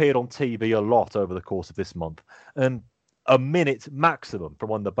 they've appeared on TV a lot over the course of this month, and a minute maximum from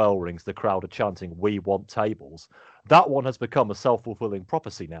when the bell rings, the crowd are chanting, "We want tables." That one has become a self-fulfilling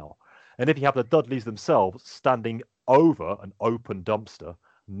prophecy now. And if you have the Dudleys themselves standing over an open dumpster,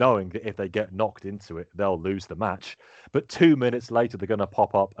 knowing that if they get knocked into it, they'll lose the match, but 2 minutes later they're going to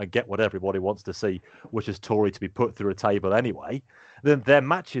pop up and get what everybody wants to see, which is Tori to be put through a table anyway, then their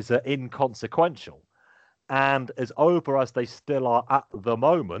matches are inconsequential. And as over as they still are at the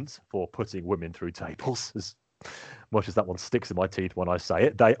moment for putting women through tables, as much as that one sticks in my teeth when I say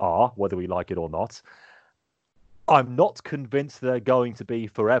it, they are, whether we like it or not. I'm not convinced they're going to be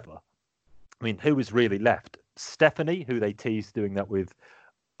forever. I mean, who is really left? Stephanie, who they teased doing that with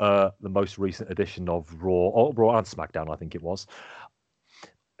the most recent edition of Raw and SmackDown, I think it was.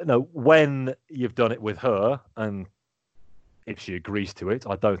 No, when you've done it with her, and if she agrees to it,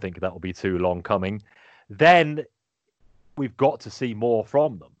 I don't think that will be too long coming, then we've got to see more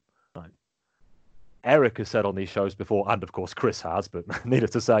from them. Right. Eric has said on these shows before, and of course Chris has, but needless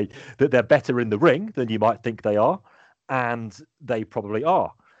to say, that they're better in the ring than you might think they are. And they probably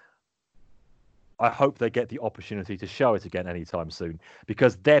are. I hope they get the opportunity to show it again anytime soon,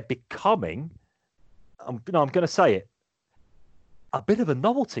 because they're becoming, I'm going to say it, a bit of a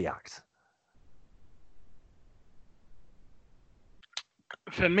novelty act.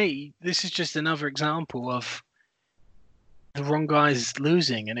 For me, this is just another example of the wrong guys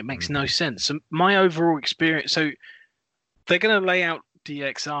losing, and it makes no sense. So my overall experience, so they're going to lay out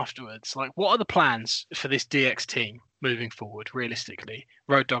DX afterwards. Like, what are the plans for this DX team moving forward, realistically?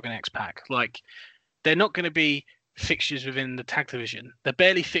 Road Dogg and X-Pac. Like, they're not going to be fixtures within the tag division. They're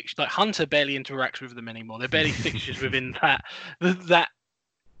barely fixed. Like, Hunter barely interacts with them anymore. They're barely fixtures within that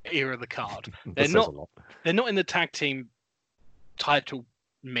era of the card. They're not in the tag team title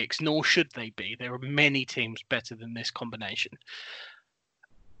mix, nor should they be. There are many teams better than this combination.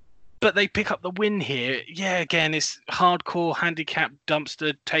 But they pick up the win here. Yeah, again, it's hardcore handicap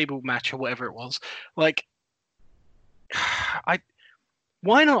dumpster table match or whatever it was. Like,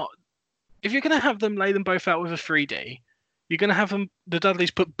 why not? If you're going to have them lay them both out with a 3D, you're going to have the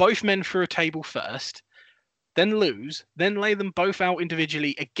Dudleys put both men through a table first, then lose, then lay them both out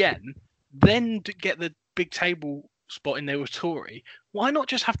individually again, then get the big table spot in there with Tori. Why not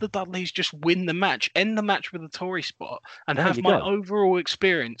just have the Dudleys just win the match, end the match with a Tori spot, and have my overall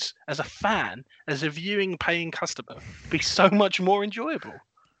experience as a fan, as a viewing paying customer, be so much more enjoyable?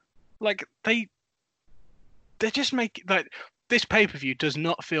 Like, they just make, like, this pay-per-view does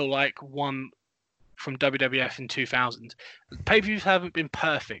not feel like one from WWF in 2000. Pay-per-views haven't been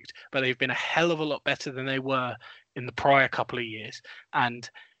perfect, but they've been a hell of a lot better than they were in the prior couple of years. And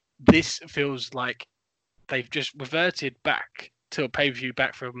this feels like they've just reverted back to a pay-per-view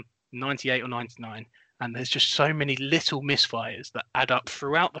back from 98 or 99. And there's just so many little misfires that add up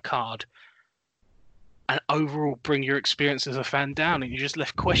throughout the card and overall bring your experience as a fan down. And you're just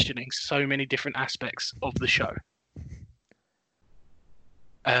left questioning so many different aspects of the show.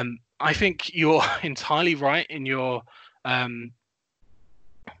 I think you're entirely right in your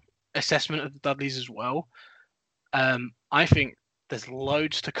assessment of the Dudleys as well. I think there's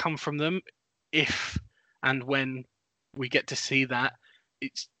loads to come from them if and when we get to see that.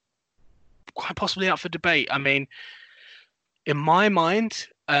 It's quite possibly up for debate. I mean, in my mind,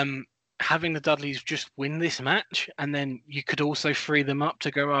 having the Dudleys just win this match, and then you could also free them up to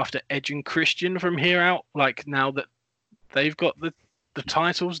go after Edge and Christian from here out, like now that they've got the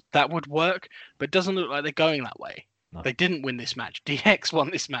titles, that would work, but it doesn't look like they're going that way. No. They didn't win this match. DX won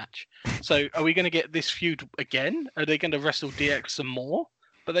this match. So are we going to get this feud again? Are they going to wrestle DX some more?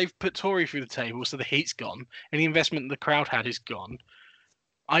 But they've put Tori through the table, so the heat's gone. Any investment the crowd had is gone.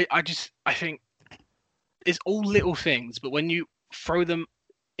 I think it's all little things, but when you throw them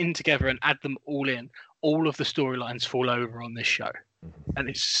in together and add them all in, all of the storylines fall over on this show. And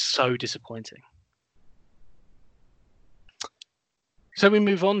it's so disappointing. So we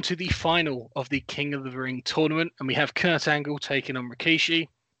move on to the final of the King of the Ring tournament, and we have Kurt Angle taking on Rikishi,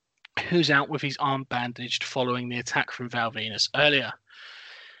 who's out with his arm bandaged following the attack from Val Venis earlier.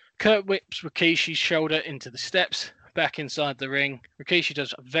 Kurt whips Rikishi's shoulder into the steps, back inside the ring. Rikishi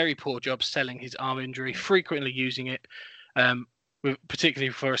does a very poor job selling his arm injury, frequently using it,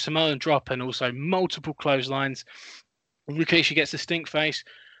 particularly for a Samoan drop and also multiple clotheslines. Rikishi gets a stink face.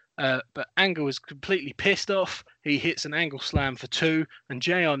 But Angle is completely pissed off. He hits an Angle slam for 2, and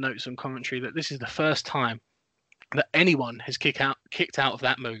JR notes on commentary that this is the first time that anyone has kicked out of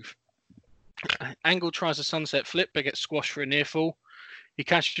that move. Angle tries a sunset flip, but gets squashed for a near fall. He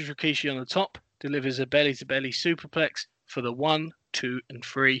catches Rikishi on the top, delivers a belly-to-belly superplex for the 1, 2, and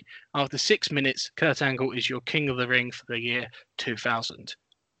 3. After 6 minutes, Kurt Angle is your King of the Ring for the year 2000.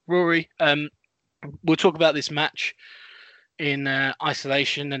 Rory, we'll talk about this match in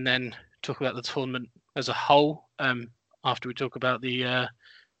isolation and then talk about the tournament as a whole after we talk about the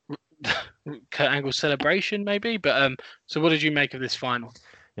Kurt Angle celebration maybe. But so what did you make of this final?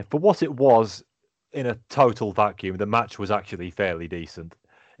 Yeah, for what it was, in a total vacuum, the match was actually fairly decent.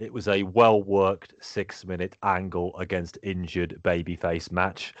 It was a well-worked 6-minute Angle against injured babyface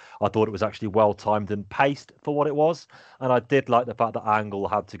match. I thought it was actually well-timed and paced for what it was. And I did like the fact that Angle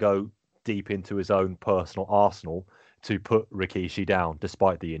had to go deep into his own personal arsenal to put Rikishi down,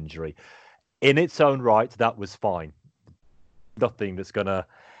 despite the injury. In its own right, that was fine. Nothing that's going to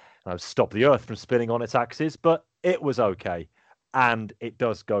stop the earth from spinning on its axis, but it was okay. And it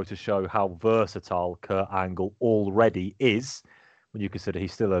does go to show how versatile Kurt Angle already is, when you consider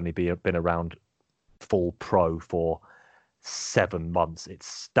he's still only been around full pro for 7 months. It's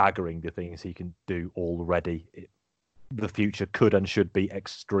staggering the things he can do already. The future could and should be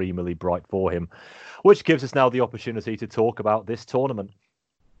extremely bright for him, which gives us now the opportunity to talk about this tournament.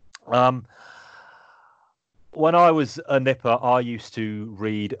 When I was a nipper, I used to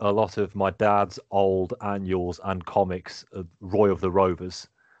read a lot of my dad's old annuals and comics, Roy of the Rovers,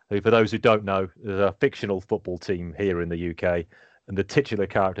 who, for those who don't know, is a fictional football team here in the UK, and the titular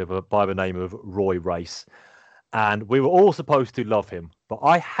character by the name of Roy Race. And we were all supposed to love him, but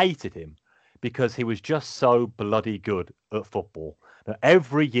I hated him because he was just so bloody good at football. Now,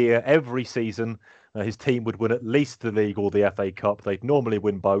 every year, every season, his team would win at least the league or the FA Cup. They'd normally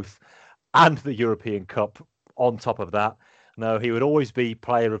win both, and the European Cup on top of that. No, he would always be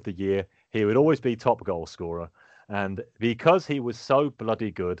player of the year. He would always be top goal scorer. And because he was so bloody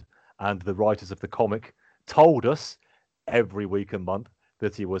good, and the writers of the comic told us every week and month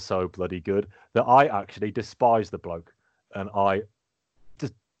that he was so bloody good, that I actually despised the bloke. And I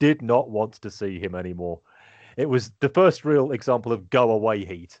just did not want to see him anymore. It was the first real example of go away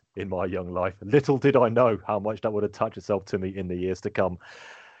heat in my young life. Little did I know how much that would attach itself to me in the years to come.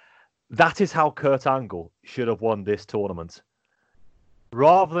 That is how Kurt Angle should have won this tournament.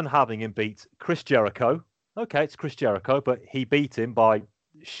 Rather than having him beat Chris Jericho, okay, it's Chris Jericho, but he beat him by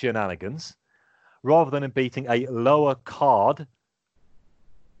shenanigans. Rather than him beating a lower card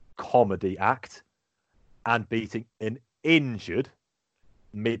comedy act and beating an injured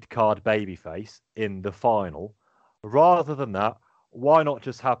mid-card babyface in the final, rather than that, why not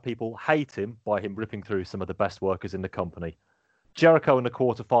just have people hate him by him ripping through some of the best workers in the company? Jericho in the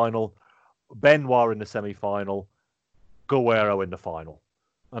quarterfinal, Benoit in the semi-final, Guerrero in the final.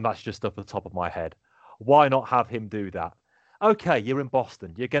 And that's just off the top of my head. Why not have him do that? Okay, you're in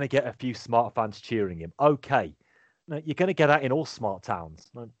Boston. You're going to get a few smart fans cheering him. Okay. You're going to get that in all smart towns.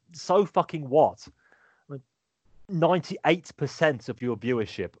 So fucking what? 98% of your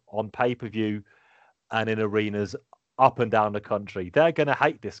viewership on pay-per-view and in arenas up and down the country, they're going to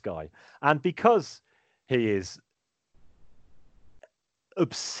hate this guy. And because he is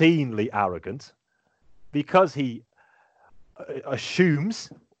obscenely arrogant, because he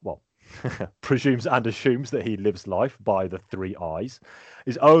presumes and assumes that he lives life by the three eyes,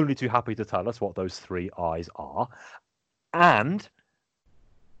 is only too happy to tell us what those three eyes are, and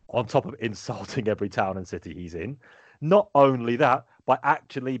on top of insulting every town and city he's in, not only that, by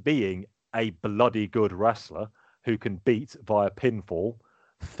actually being a bloody good wrestler who can beat via pinfall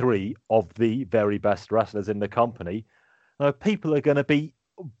three of the very best wrestlers in the company, people are going to be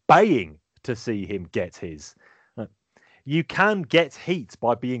baying to see him get his. You can get heat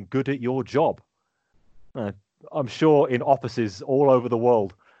by being good at your job. I'm sure in offices all over the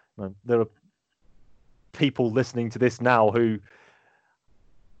world, there are people listening to this now who,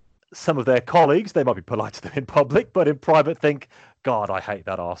 some of their colleagues, they might be polite to them in public, but in private think, God, I hate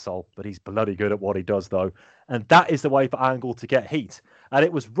that arsehole, but he's bloody good at what he does, though. And that is the way for Angle to get heat. And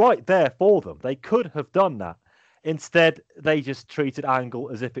it was right there for them. They could have done that. Instead, they just treated Angle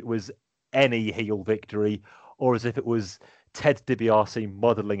as if it was any heel victory, or as if it was Ted DiBiase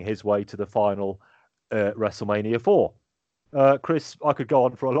muddling his way to the final WrestleMania 4. Chris, I could go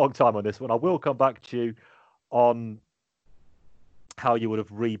on for a long time on this one. I will come back to you on how you would have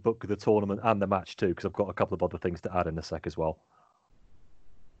rebooked the tournament and the match too, because I've got a couple of other things to add in a sec as well.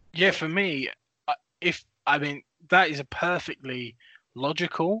 Yeah, for me, that is a perfectly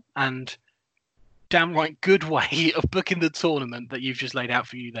logical and downright good way of booking the tournament that you've just laid out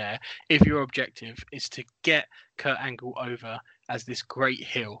for you there. If your objective is to get Kurt Angle over as this great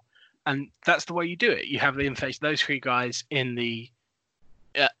heel, and that's the way you do it. You have him face those three guys in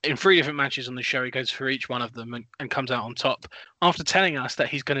three different matches on the show. He goes for each one of them and comes out on top after telling us that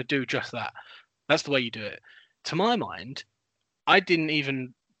he's going to do just that. That's the way you do it. To my mind, I didn't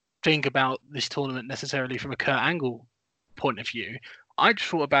even think about this tournament necessarily from a Kurt Angle point of view. I just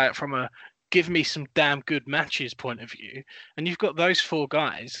thought about it from a give me some damn good matches point of view. And you've got those four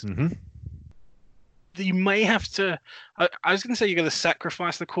guys. Mm-hmm. You may have to, I was going to say you're going to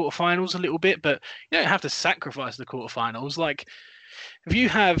sacrifice the quarterfinals a little bit, but you don't have to sacrifice the quarterfinals. Like, if you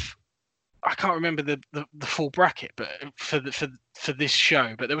have, I can't remember the full bracket, but for this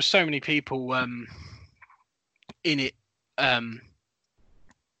show, but there were so many people in it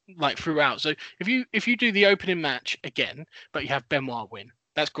like throughout. So if you do the opening match again, but you have Benoit win,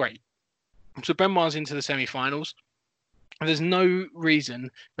 that's great. So Benoit's into the semi-finals. And there's no reason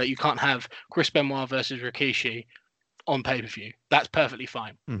that you can't have Chris Benoit versus Rikishi on pay-per-view. That's perfectly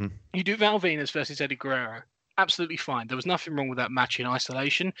fine. Mm-hmm. You do Val Venis versus Eddie Guerrero. Absolutely fine. There was nothing wrong with that match in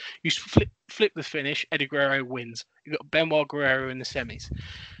isolation. You flip the finish. Eddie Guerrero wins. You got Benoit Guerrero in the semis.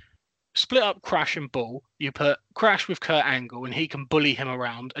 Split up Crash and Bull. You put Crash with Kurt Angle and he can bully him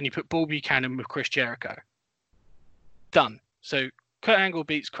around. And you put Bull Buchanan with Chris Jericho. Done. So Kurt Angle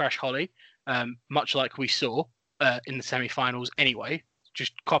beats Crash Holly. Much like we saw in the semi-finals anyway.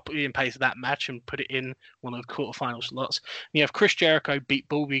 just copy and paste that match and put it in one of the quarterfinal slots. You have Chris Jericho beat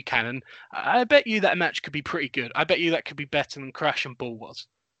Bull Buchanan. I bet you that match could be pretty good. I bet you that could be better than Crash and Bull was.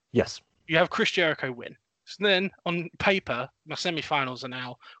 Yes. You have Chris Jericho win. So then, on paper, my semi-finals are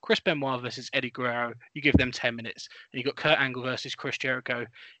now Chris Benoit versus Eddie Guerrero. You give them 10 minutes. And you got Kurt Angle versus Chris Jericho.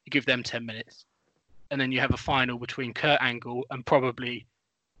 You give them 10 minutes. And then you have a final between Kurt Angle and probably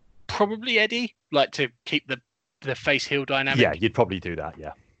Eddie, like to keep the face-heel dynamic. Yeah, you'd probably do that,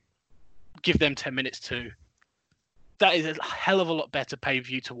 yeah. Give them 10 minutes too. That is a hell of a lot better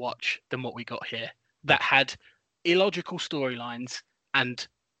pay-per-view to watch than what we got here. That had illogical storylines and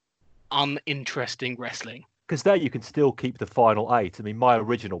uninteresting wrestling. Because there you can still keep the final 8. I mean, my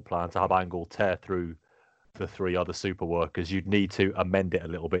original plan to have Angle tear through the 3 other super workers, you'd need to amend it a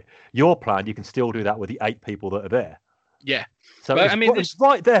little bit. Your plan, you can still do that with the 8 people that are there. Yeah. So it's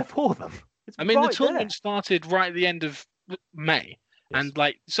right there for them. The tournament started right at the end of May. Yes. And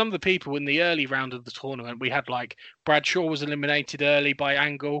like some of the people in the early round of the tournament, we had like Bradshaw was eliminated early by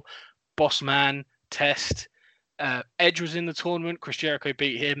Angle, Bossman, Test, Edge was in the tournament, Chris Jericho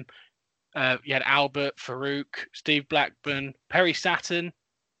beat him. You had Albert, Farouk, Steve Blackburn, Perry Saturn.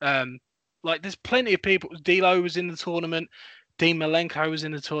 There's plenty of people. D'Lo was in the tournament. Dean Malenko was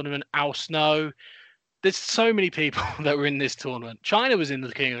in the tournament. Al Snow. There's so many people that were in this tournament. Chyna was in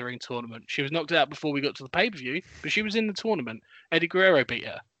the King of the Ring tournament. She was knocked out before we got to the pay-per-view, but she was in the tournament. Eddie Guerrero beat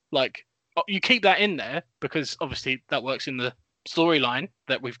her. You keep that in there because obviously that works in the storyline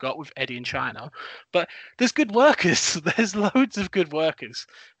that we've got with Eddie and Chyna. But there's good workers. There's loads of good workers.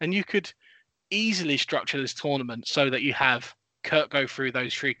 And you could easily structure this tournament so that you have Kurt go through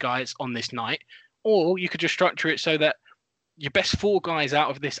those 3 guys on this night. Or you could just structure it so that your best 4 guys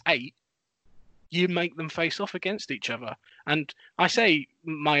out of this 8, you make them face off against each other. And I say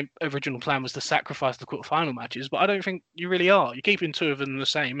my original plan was to sacrifice the quarterfinal matches, but I don't think you really are. You're keeping 2 of them the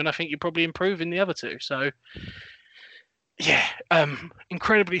same, and I think you're probably improving the other 2. So, yeah,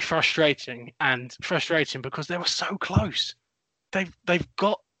 incredibly frustrating because they were so close. They've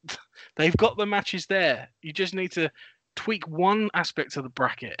got the matches there. You just need to tweak one aspect of the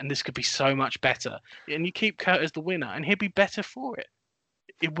bracket, and this could be so much better. And you keep Kurt as the winner, and he'd be better for it.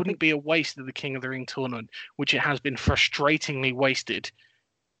 It wouldn't be a waste of the King of the Ring tournament, which it has been frustratingly wasted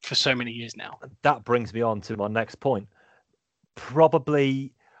for so many years now. That brings me on to my next point.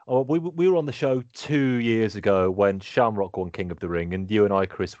 Probably, we were on the show 2 years ago when Shamrock won King of the Ring, and you and I,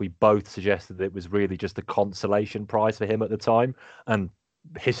 Chris, we both suggested that it was really just a consolation prize for him at the time, and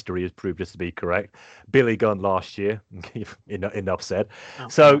history has proved us to be correct. Billy Gunn last year, enough said. Oh,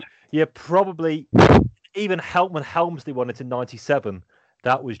 so, God. Yeah, probably even when Helmsley won it in 97,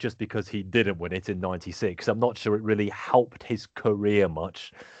 that was just because he didn't win it in 96. I'm not sure it really helped his career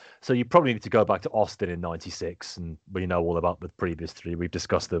much. So you probably need to go back to Austin in 96, and we know all about the previous 3. We've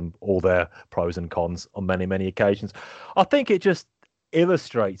discussed them, all their pros and cons on many, many occasions. I think it just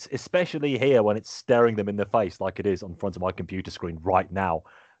illustrates, especially here when it's staring them in the face like it is on front of my computer screen right now,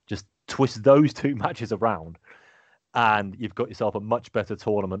 just twist those 2 matches around and you've got yourself a much better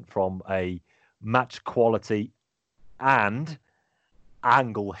tournament from a match quality and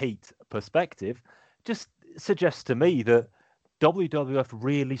angle heat perspective. Just suggests to me that WWF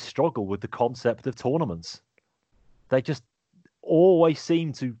really struggle with the concept of tournaments. They just always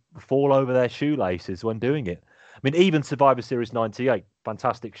seem to fall over their shoelaces when doing it. I mean, even Survivor Series 98,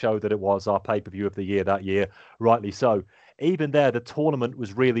 fantastic show that it was, our pay-per-view of the year that year, rightly so. Even there, the tournament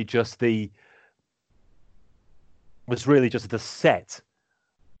was really just the set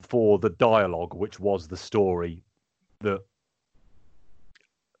for the dialogue, which was the story that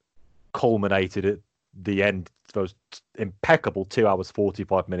culminated at the end, those impeccable 2 hours,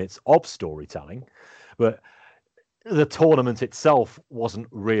 45 minutes of storytelling. But the tournament itself wasn't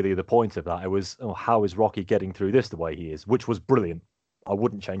really the point of that. It was, how is Rocky getting through this the way he is, which was brilliant. I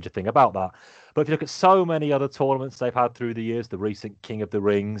wouldn't change a thing about that. But if you look at so many other tournaments they've had through the years, the recent King of the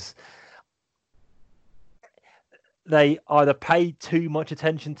Rings, they either pay too much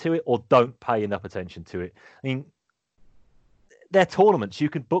attention to it or don't pay enough attention to it. I mean, they're tournaments. You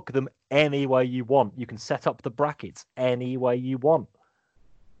can book them any way you want. You can set up the brackets any way you want.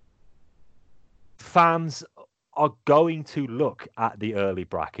 Fans are going to look at the early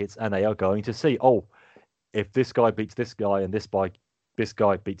brackets and they are going to see, if this guy beats this guy and this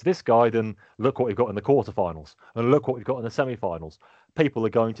guy beats this guy, then look what we've got in the quarterfinals and look what we've got in the semifinals. People are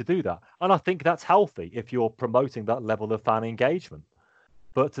going to do that. And I think that's healthy if you're promoting that level of fan engagement.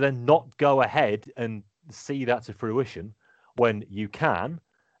 But to then not go ahead and see that to fruition when you can,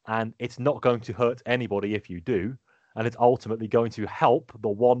 and it's not going to hurt anybody if you do, and it's ultimately going to help the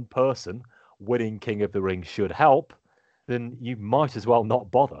one person winning King of the Ring should help, then you might as well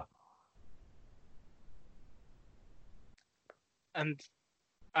not bother. And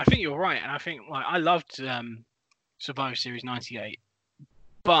I think you're right. And I think I loved Survivor Series 98.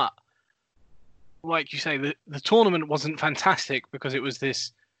 But like you say, the tournament wasn't fantastic because it was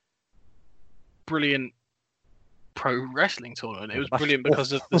this brilliant pro wrestling tournament. It was brilliant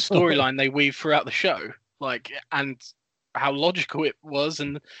because of the storyline they weaved throughout the show, and how logical it was,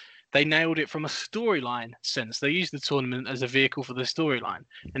 and they nailed it from a storyline sense. They used the tournament as a vehicle for the storyline.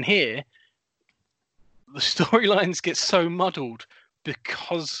 And here, the storylines get so muddled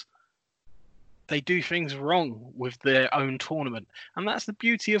because they do things wrong with their own tournament. And that's the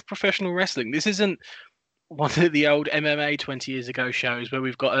beauty of professional wrestling. This isn't one of the old MMA 20 years ago shows where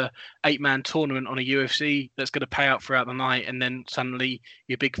we've got a 8-man tournament on a UFC that's going to pay out throughout the night, and then suddenly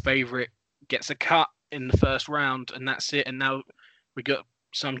your big favorite gets a cut in the first round, and that's it. And now we got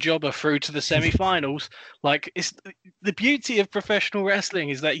some jobber through to the semi-finals. It's the beauty of professional wrestling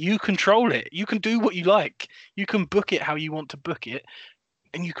is that you control it. You can do what you like. You can book it how you want to book it,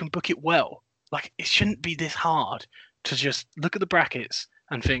 and you can book it well. It shouldn't be this hard to just look at the brackets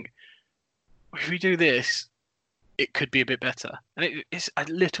and think, if we do this, it could be a bit better. And it's a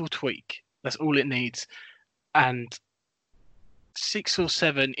little tweak. That's all it needs. And 6 or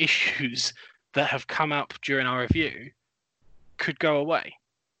 7 issues that have come up during our review could go away.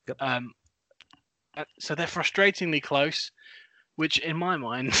 Yep. So they're frustratingly close, which in my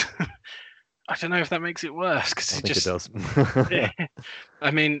mind, I don't know if that makes it worse. Cause it does.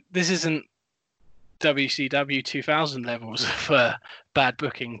 I mean, this isn't WCW 2000 levels for bad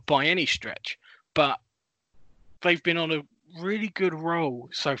booking by any stretch, but they've been on a really good roll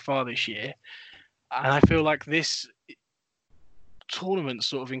so far this year. And I feel like this tournament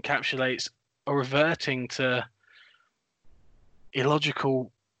sort of encapsulates a reverting to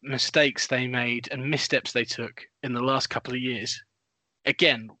illogical mistakes they made and missteps they took in the last couple of years.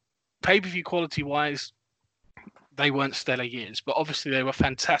 Again, pay-per-view quality-wise, they weren't stellar years, but obviously they were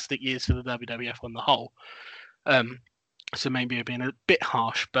fantastic years for the WWF on the whole. So maybe I've been a bit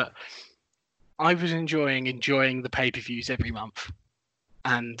harsh, but I was enjoying the pay-per-views every month.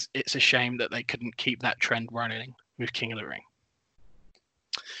 And it's a shame that they couldn't keep that trend running with King of the Ring.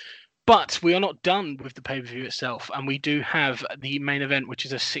 But we are not done with the pay-per-view itself, and we do have the main event, which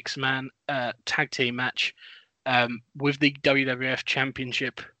is a 6-man tag team match with the WWF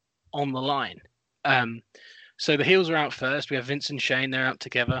Championship on the line. So the heels are out first. We have Vince and Shane. They're out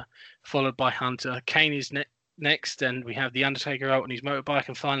together, followed by Hunter. Kane is next, and we have The Undertaker out on his motorbike,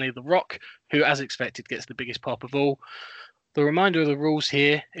 and finally The Rock, who, as expected, gets the biggest pop of all. The reminder of the rules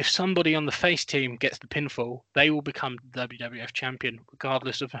here, if somebody on the face team gets the pinfall, they will become the WWF champion,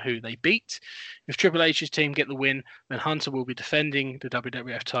 regardless of who they beat. If Triple H's team get the win, then Hunter will be defending the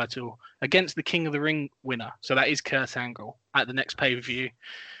WWF title against the King of the Ring winner. So that is Kurt Angle at the next pay-per-view.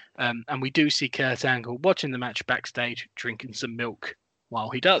 And we do see Kurt Angle watching the match backstage, drinking some milk while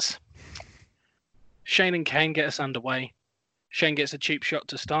he does. Shane and Kane get us underway. Shane gets a cheap shot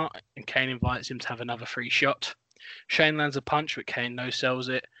to start, and Kane invites him to have another free shot. Shane lands a punch, but Kane no-sells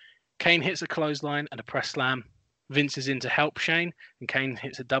it. Kane hits a clothesline and a press slam. Vince is in to help Shane, and Kane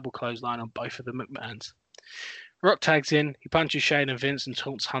hits a double clothesline on both of the McMahons. Rock tags in, he punches Shane and Vince and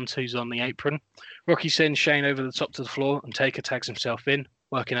taunts Hunter, who's on the apron. Rocky sends Shane over the top to the floor, and Taker tags himself in,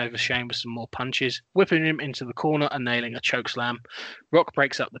 working over Shane with some more punches, whipping him into the corner and nailing a chokeslam. Rock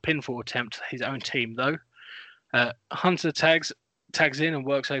breaks up the pinfall attempt, his own team though. Hunter tags in and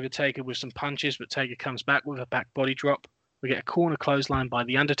works over Taker with some punches, but Taker comes back with a back body drop. We get a corner clothesline by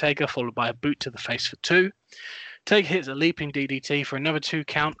The Undertaker, followed by a boot to the face for 2. Taker hits a leaping DDT for another 2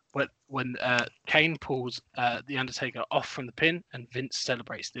 count when Kane pulls The Undertaker off from the pin, and Vince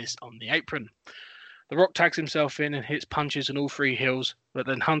celebrates this on the apron. The Rock tags himself in and hits punches on all 3 heels, but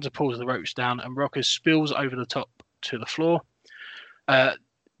then Hunter pulls the ropes down and Rocker spills over the top to the floor.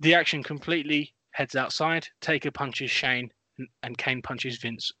 The action completely heads outside. Taker punches Shane and Kane punches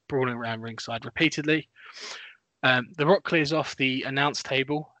Vince, brawling around ringside repeatedly. The Rock clears off the announce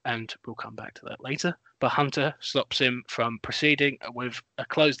table, and we'll come back to that later, but Hunter stops him from proceeding with a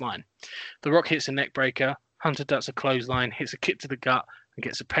clothesline. The Rock hits a neck breaker. Hunter ducks a clothesline, hits a kick to the gut, and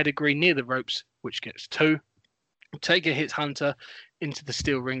gets a pedigree near the ropes, which gets 2. Taker hits Hunter into the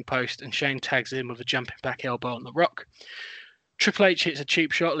steel ring post, and Shane tags in with a jumping back elbow on the Rock. Triple H hits a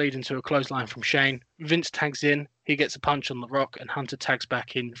cheap shot leading to a clothesline from Shane. Vince tags in, he gets a punch on the Rock, and Hunter tags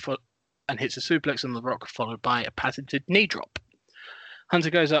back in and hits a suplex on the Rock, followed by a patented knee drop. Hunter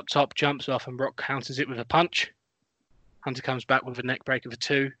goes up top, jumps off, and Rock counters it with a punch. Hunter comes back with a neck breaker for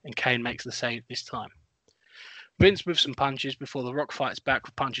 2, and Kane makes the save this time. Vince with some punches before The Rock fights back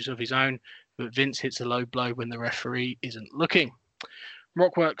with punches of his own, but Vince hits a low blow when the referee isn't looking.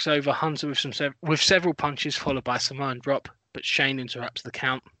 Rock works over Hunter with several punches followed by a Samoan drop, but Shane interrupts the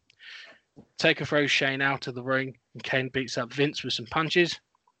count. Taker throws Shane out of the ring and Kane beats up Vince with some punches.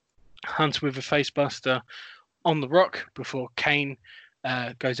 Hunter with a facebuster on The Rock before Kane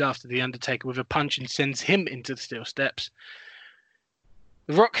goes after The Undertaker with a punch and sends him into the steel steps.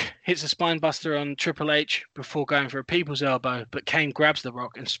 The Rock hits a spinebuster on Triple H before going for a people's elbow, but Kane grabs The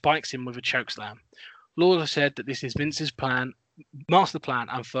Rock and spikes him with a chokeslam. Lawler said that this is Vince's plan, master plan,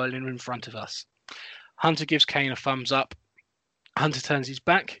 unfurling in front of us. Hunter gives Kane a thumbs up. Hunter turns his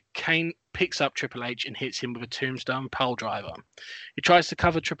back. Kane picks up Triple H and hits him with a tombstone pile driver. He tries to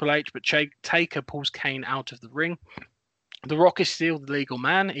cover Triple H, but Taker pulls Kane out of the ring. The Rock is still the legal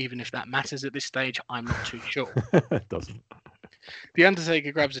man, even if that matters at this stage, I'm not too sure. It doesn't. The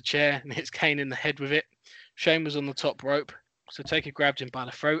Undertaker grabs a chair and hits Kane in the head with it. Shane was on the top rope, so Taker grabbed him by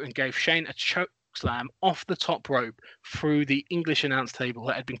the throat and gave Shane a choke slam off the top rope through the English announce table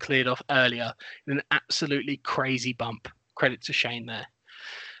that had been cleared off earlier in an absolutely crazy bump. Credit to Shane there.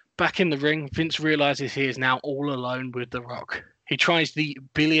 Back in the ring, Vince realizes he is now all alone with The Rock. He tries the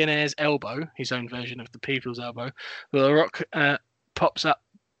billionaire's elbow, his own version of the people's elbow. The Rock pops up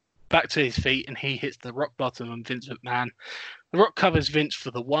back to his feet and he hits the rock bottom on Vince McMahon. The Rock covers Vince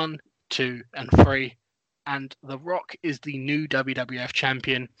for the 1, 2, and 3, and The Rock is the new WWF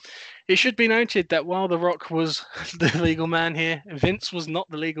champion. It should be noted that while The Rock was the legal man here, Vince was not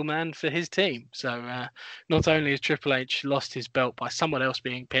the legal man for his team. So not only has Triple H lost his belt by someone else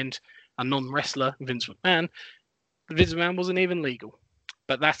being pinned, a non-wrestler, Vince McMahon wasn't even legal.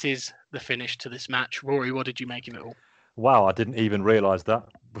 But that is the finish to this match. Rory, what did you make of it all? Wow, I didn't even realise that.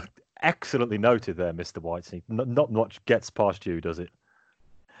 Excellently noted there, Mr. Whitesney. Not much gets past you, does it?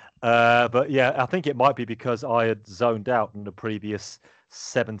 But yeah, I think it might be because I had zoned out in the previous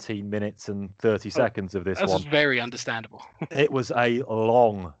 17 minutes and 30 seconds of this one. That's very understandable. It was a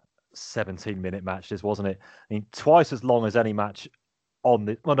long 17-minute match, this wasn't it? I mean, twice as long as any match on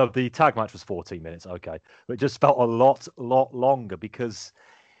the... Well, no, the tag match was 14 minutes, okay. But it just felt a lot longer because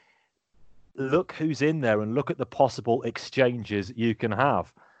look who's in there and look at the possible exchanges you can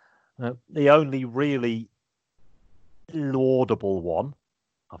have. The only really laudable one,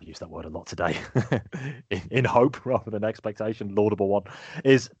 I've used that word a lot today, in hope rather than expectation, laudable one,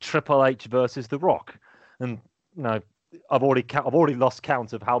 is Triple H versus The Rock. And I've already lost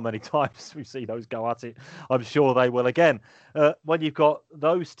count of how many times we've seen those go at it. I'm sure they will again. When you've got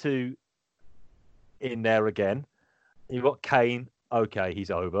those two in there again, you've got Kane. Okay,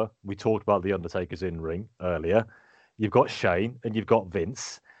 he's over. We talked about the Undertaker's in ring earlier. You've got Shane and you've got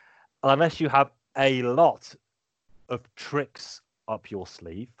Vince. Unless you have a lot of tricks up your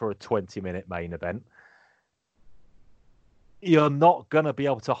sleeve for a 20-minute main event, you're not going to be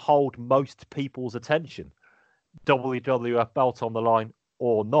able to hold most people's attention, WWF belt on the line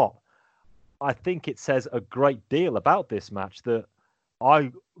or not. I think it says a great deal about this match that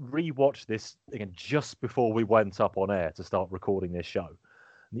I rewatched this again just before we went up on air to start recording this show.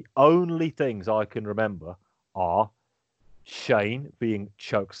 The only things I can remember are Shane being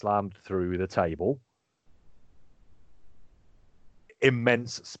chokeslammed through the table.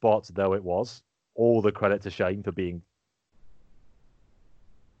 Immense spot though it was. All the credit to Shane for being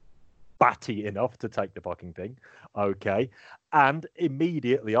batty enough to take the fucking thing. Okay. And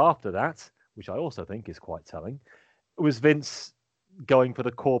immediately after that, which I also think is quite telling, was Vince going for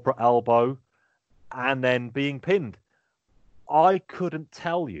the corporate elbow and then being pinned. I couldn't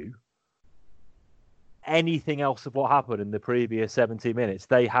tell you anything else of what happened in the previous 70 minutes.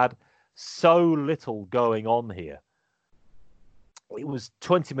 They had so little going on here. It was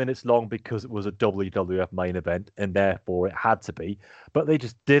 20 minutes long because it was a WWF main event and therefore it had to be, but they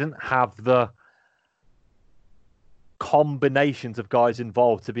just didn't have the combinations of guys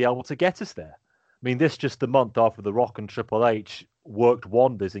involved to be able to get us there. I mean, this just the month after The Rock and Triple H worked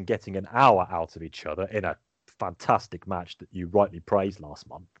wonders in getting an hour out of each other in a fantastic match that you rightly praised last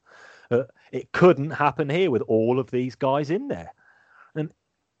month. It couldn't happen here with all of these guys in there. And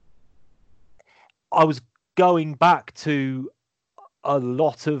I was going back to a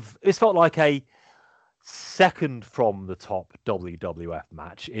lot of... It felt like a second from the top WWF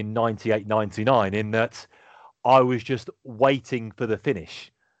match in 98-99 in that I was just waiting for the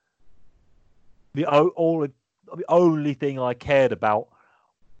finish. The only thing I cared about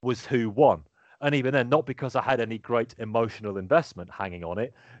was who won. And even then, not because I had any great emotional investment hanging on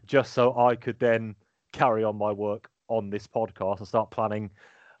it, just so I could then carry on my work on this podcast and start planning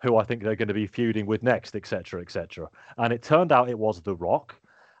who I think they're going to be feuding with next, etc., etc. And it turned out it was The Rock.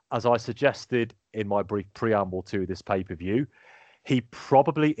 as I suggested in my brief preamble to this pay-per-view, he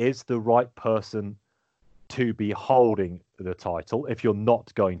probably is the right person to be holding the title if you're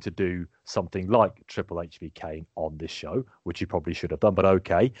not going to do something like Triple H v Kane on this show, which you probably should have done, but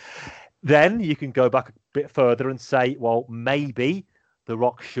okay. Then you can go back a bit further and say, well, maybe The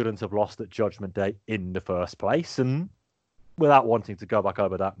Rock shouldn't have lost at Judgment Day in the first place. And without wanting to go back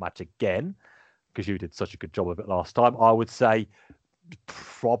over that match again, because you did such a good job of it last time, I would say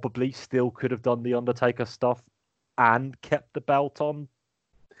probably still could have done the Undertaker stuff and kept the belt on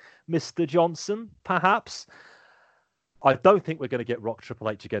Mr. Johnson, perhaps. I don't think we're going to get Rock Triple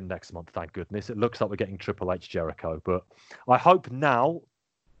H again next month, thank goodness. It looks like we're getting Triple H Jericho. But I hope now,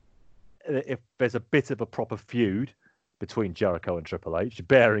 if there's a bit of a proper feud between Jericho and Triple H,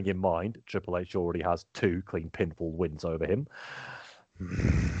 bearing in mind Triple H already has 2 clean pinfall wins over him,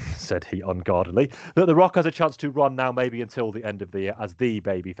 said he unguardedly, that The Rock has a chance to run now maybe until the end of the year as the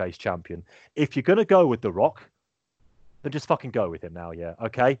babyface champion. If you're going to go with The Rock, then just fucking go with him now, yeah,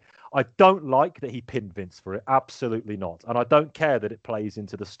 okay? I don't like that he pinned Vince for it, absolutely not. And I don't care that it plays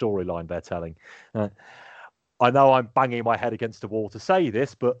into the storyline they're telling. I know I'm banging my head against the wall to say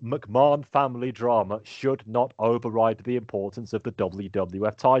this, but McMahon family drama should not override the importance of the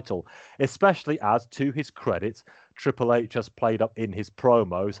WWF title, especially as, to his credit, Triple H has played up in his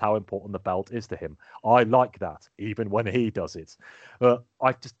promos how important the belt is to him. I like that, even when he does it. The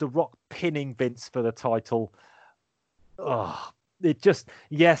Rock pinning Vince for the title, it just,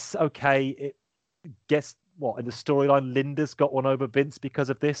 yes, okay, it gets, what, in the storyline, Linda's got one over Vince because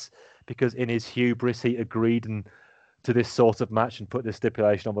of this, because in his hubris he agreed to this sort of match and put this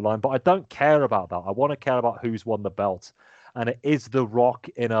stipulation on the line. But I don't care about that. I want to care about who's won the belt. And it is The Rock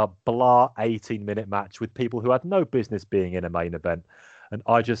in a blah 18-minute match with people who had no business being in a main event. And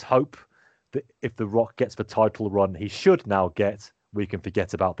I just hope that if The Rock gets the title run he should now get, we can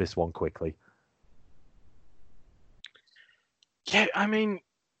forget about this one quickly. Yeah, I mean,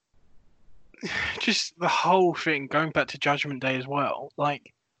 just the whole thing, going back to Judgment Day as well,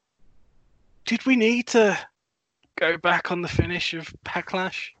 like, did we need to go back on the finish of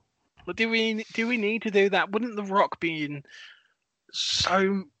Backlash? Or do we need to do that? Wouldn't The Rock be in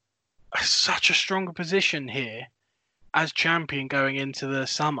such a stronger position here as champion going into the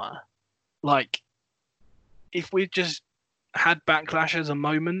summer? Like, if we just had Backlash as a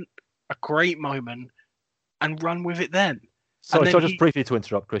moment, a great moment, and run with it then. So just briefly to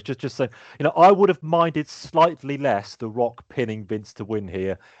interrupt, Chris, just say, I would have minded slightly less The Rock pinning Vince to win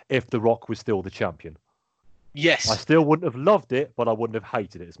here if The Rock was still the champion. Yes. I still wouldn't have loved it, but I wouldn't have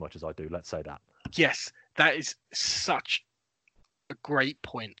hated it as much as I do. Let's say that. Yes, that is such a great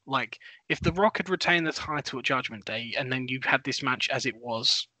point. Like, if The Rock had retained the title at Judgment Day and then you had this match as it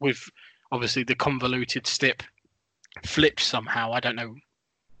was with, obviously, the convoluted stip flipped somehow, I don't know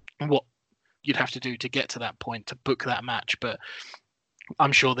what you'd have to do to get to that point to book that match, but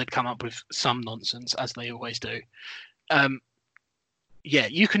I'm sure they'd come up with some nonsense, as they always do. Yeah,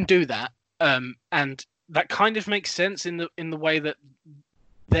 you can do that, and that kind of makes sense in the way that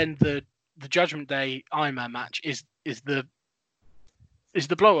then the Judgment Day Iron Man match is the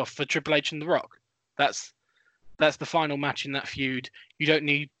blow off for Triple H and The Rock. That's the final match in that feud. You don't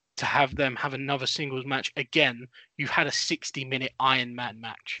need to have them have another singles match again. You've had a 60-minute Iron Man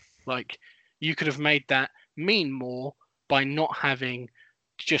match. Like, you could have made that mean more by not having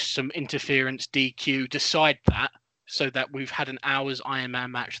just some interference DQ decide that, so that we've had an hour's Iron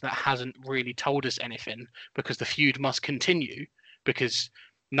Man match that hasn't really told us anything, because the feud must continue, because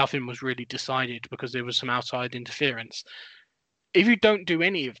nothing was really decided because there was some outside interference. If you don't do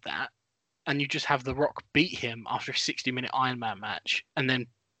any of that and you just have The Rock beat him after a 60-minute Iron Man match and then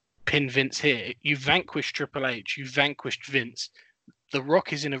pin Vince here, you vanquished Triple H, you vanquished Vince. The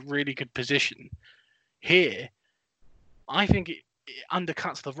Rock is in a really good position here. I think it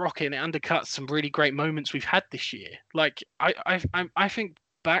undercuts The Rock and it undercuts some really great moments we've had this year. Like, I think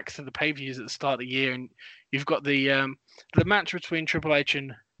back to the pay-per-views at the start of the year, and you've got the match between Triple H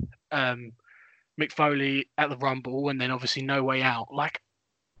and Mick Foley at the Rumble, and then obviously No Way Out. Like,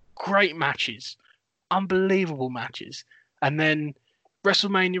 great matches, unbelievable matches. And then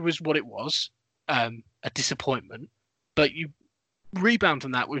WrestleMania was what it was, a disappointment. But you rebound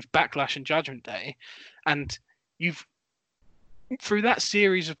from that with Backlash and Judgment Day, and you've, through that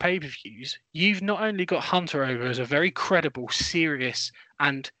series of pay-per-views, you've not only got Hunter over as a very credible, serious,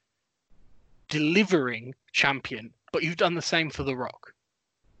 and delivering champion, but you've done the same for The Rock.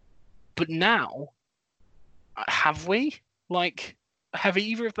 But now, have we? Like, have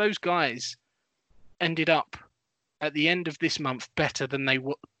either of those guys ended up at the end of this month better than they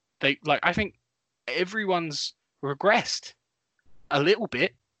were? I think everyone's regressed a little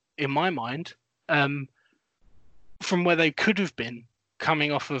bit, in my mind, from where they could have been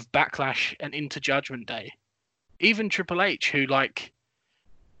coming off of Backlash and into Judgment Day. Even Triple H, who like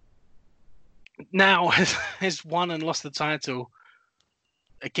now has won and lost the title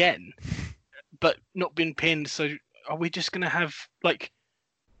again, but not been pinned. So are we just going to have like,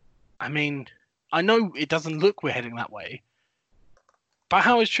 I mean, I know it doesn't look we're heading that way, but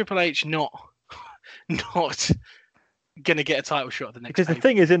how is Triple H not going to get a title shot at the next? Because the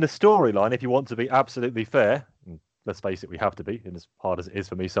thing is, in the storyline, if you want to be absolutely fair, and let's face it, we have to be, and as hard as it is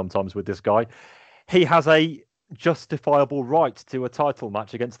for me sometimes with this guy, he has a justifiable right to a title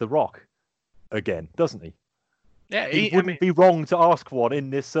match against The Rock again, doesn't he? Yeah, it wouldn't be wrong to ask for one in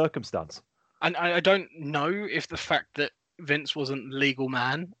this circumstance. And I don't know if the fact that Vince wasn't legal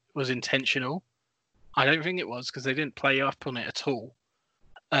man was intentional. I don't think it was, because they didn't play up on it at all.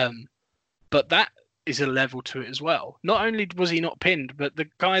 But that is a level to it as well. Not only was he not pinned, but the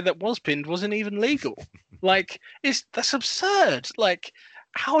guy that was pinned wasn't even legal. Like, that's absurd. Like,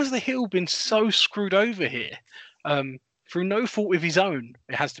 how has the heel been so screwed over here? Through no fault of his own,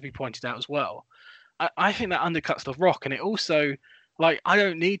 it has to be pointed out as well. I think that undercuts The Rock, and it also, like, I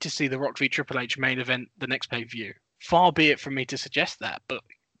don't need to see The Rock v Triple H main event the next pay-per-view. Far be it from me to suggest that, but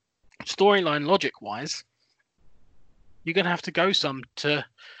storyline logic-wise, you're going to have to go some to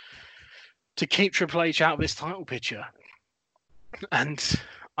keep Triple H out of this title picture. And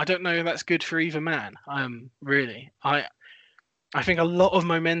I don't know if that's good for either man, really. I think a lot of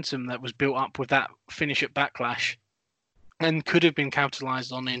momentum that was built up with that finish at Backlash and could have been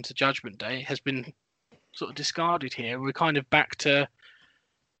capitalized on into Judgment Day has been sort of discarded here. We're kind of back to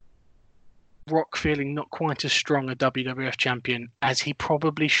Rock feeling not quite as strong a WWF champion as he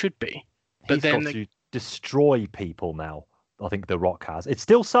probably should be. But He's then got to destroy people now, I think The Rock has. It's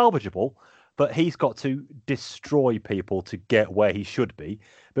still salvageable, but he's got to destroy people to get where he should be.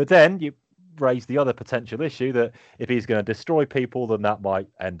 But then you raise the other potential issue that if he's going to destroy people, then that might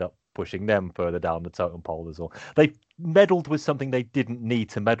end up pushing them further down the totem pole as well. They've meddled with something they didn't need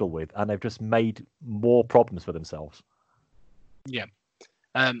to meddle with, and they've just made more problems for themselves. Yeah.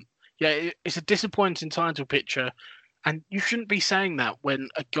 It's a disappointing title picture, and you shouldn't be saying that when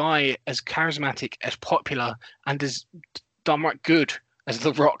a guy as charismatic, as popular, and as downright good as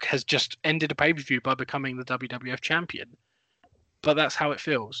The Rock has just ended a pay-per-view by becoming the WWF champion. But that's how it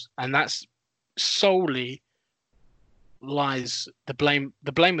feels, and that's solely lies the blame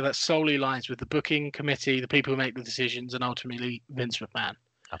of that solely lies with the booking committee, the people who make the decisions, and ultimately Vince McMahon.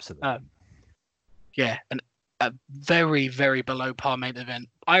 Absolutely. And a very, very below par main event.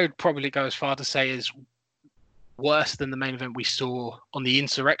 I would probably go as far to say is worse than the main event we saw on the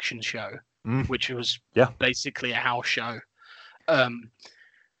Insurrection show, which was basically a house show. And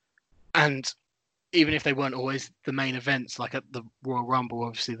even if they weren't always the main events, like at the Royal Rumble,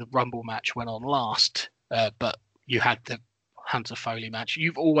 obviously the Rumble match went on last, but you had the Hunter Foley match.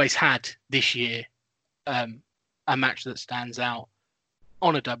 You've always had this year a match that stands out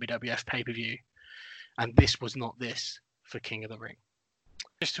on a WWF pay-per-view, and this was not this for King of the Ring.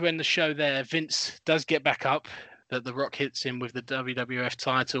 Just to end the show there, Vince does get back up, but The Rock hits him with the WWF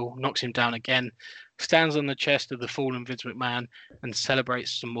title, knocks him down again, stands on the chest of the fallen Vince McMahon, and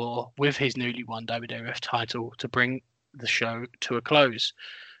celebrates some more with his newly won WWF title to bring the show to a close.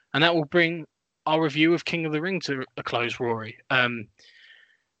 And that will bring our review of King of the Ring to a close, Rory.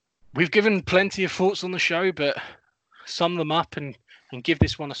 We've given plenty of thoughts on the show, but sum them up and give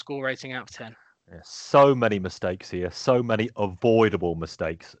this one a score rating out of 10. Yeah, so many mistakes here, so many avoidable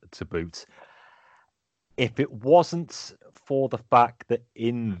mistakes to boot. If it wasn't for the fact that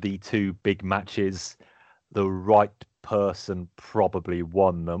in the two big matches, the right person probably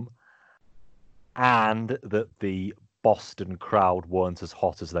won them, and that the Boston crowd weren't as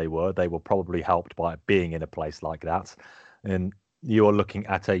hot as they were probably helped by being in a place like that. And you're looking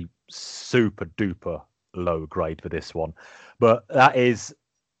at a super duper low grade for this one. But that is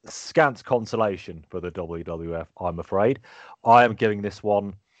scant consolation for the WWF, I'm afraid. I am giving this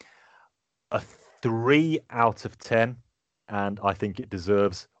one a 3 out of 10, and I think it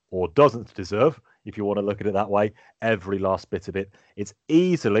deserves, or doesn't deserve, if you want to look at it that way, every last bit of it. It's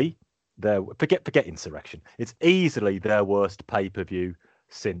easily forget Insurrection. It's easily their worst pay-per-view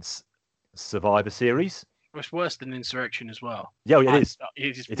since Survivor Series. It's worse than Insurrection as well. Yeah, it is.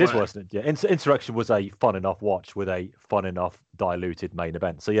 It is worse than Insurrection was a fun enough watch with a fun enough diluted main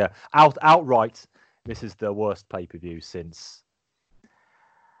event. So yeah, outright, this is the worst pay-per-view since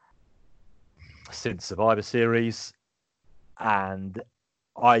Survivor Series, and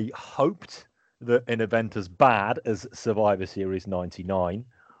I hoped that an event as bad as Survivor Series 99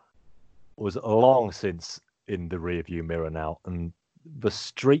 was long since in the rearview mirror now, and the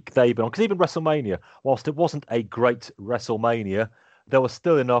streak they've been on, because even WrestleMania, whilst it wasn't a great WrestleMania, there was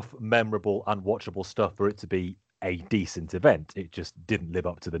still enough memorable and watchable stuff for it to be a decent event. It just didn't live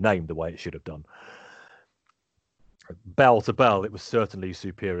up to the name the way it should have done. Bell to bell, it was certainly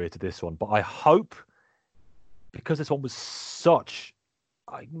superior to this one, but I hope, because this one was such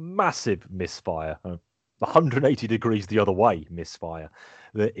a massive misfire, 180 degrees the other way misfire,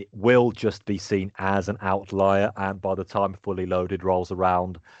 that it will just be seen as an outlier, and by the time Fully Loaded rolls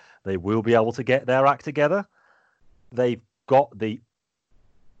around, they will be able to get their act together. They've got the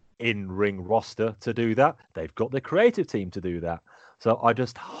in-ring roster to do that. They've got the creative team to do that. So I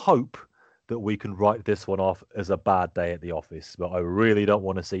just hope that we can write this one off as a bad day at the office, but I really don't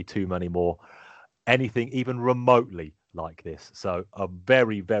want to see too many more anything even remotely like this. So a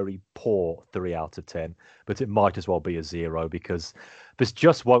very, very poor 3 out of 10, but it might as well be a 0 because this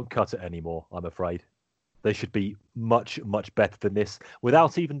just won't cut it anymore, I'm afraid. They should be much, much better than this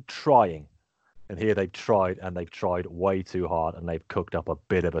without even trying. And here they've tried, and they've tried way too hard, and they've cooked up a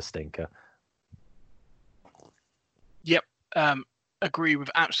bit of a stinker. Yep, agree with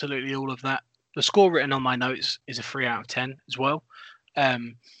absolutely all of that. The score written on my notes is a 3 out of 10 as well.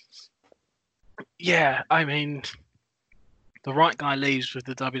 Yeah, I mean, the right guy leaves with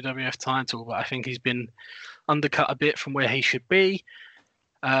the WWF title, but I think he's been undercut a bit from where he should be.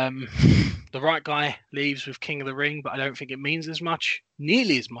 The right guy leaves with King of the Ring, but I don't think it means as much,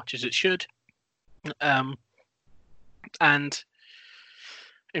 nearly as much as it should. And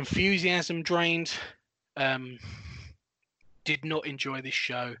enthusiasm drained. Did not enjoy this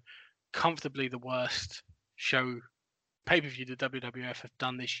show. Comfortably the worst show pay-per-view the WWF have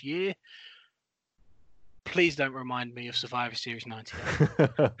done this year. Please don't remind me of Survivor Series 98.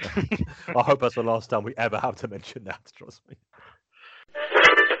 I hope that's the last time we ever have to mention that, trust me.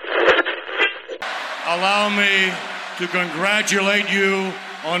 Allow me to congratulate you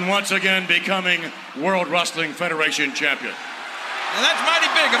on once again becoming World Wrestling Federation champion. Now that's mighty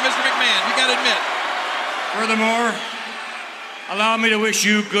big of Mr. McMahon, you gotta admit. Furthermore, allow me to wish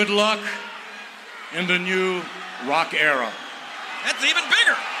you good luck in the new Rock era. That's even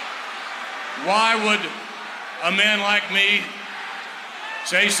bigger. Why would a man like me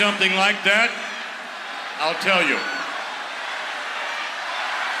say something like that? I'll tell you.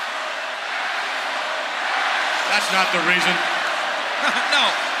 That's not the reason. No,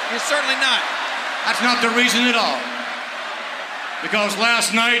 you're certainly not. That's not the reason at all. Because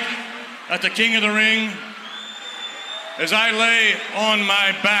last night at the King of the Ring, as I lay on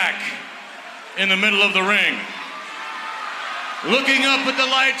my back in the middle of the ring, looking up at the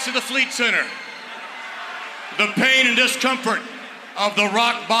lights of the Fleet Center, the pain and discomfort of the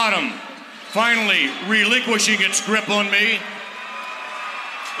rock bottom finally relinquishing its grip on me,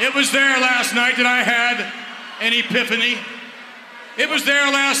 it was there last night that I had an epiphany. It was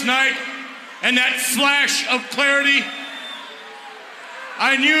there last night, and that flash of clarity,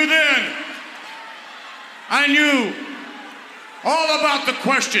 I knew then, I knew all about the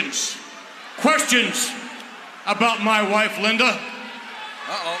questions about my wife, Linda.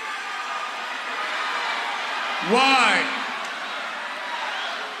 Uh-oh. Why?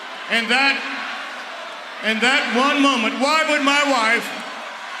 In that one moment, why would my wife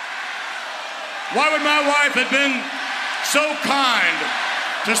have been so kind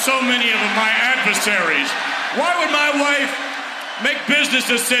to so many of my adversaries? Why would my wife make business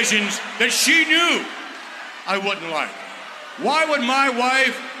decisions that she knew I wouldn't like? Why would my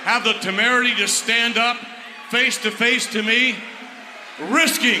wife have the temerity to stand up face to face to me,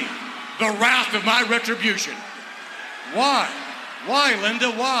 risking the wrath of my retribution? Why? Why,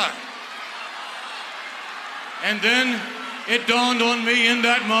 Linda, why? And then it dawned on me in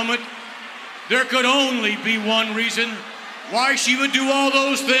that moment, there could only be one reason why she would do all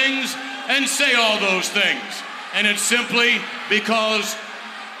those things and say all those things. And it's simply because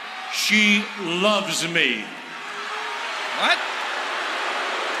she loves me. What?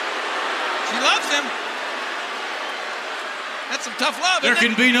 She loves him? That's some tough love, There isn't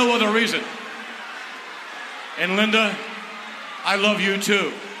can be no other reason. And Linda, I love you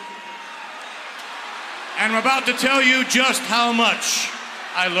too. And I'm about to tell you just how much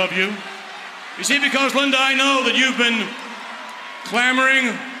I love you. You see, because Linda, I know that you've been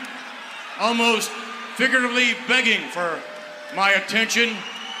clamoring, almost figuratively begging for my attention,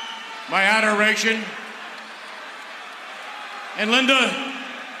 my adoration. And Linda,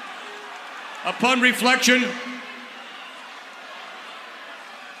 upon reflection,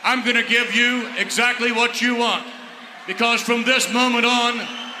 I'm going to give you exactly what you want. Because from this moment on,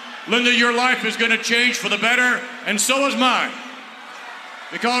 Linda, your life is going to change for the better, and so is mine.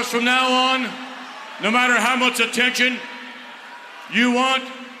 Because from now on, no matter how much attention you want,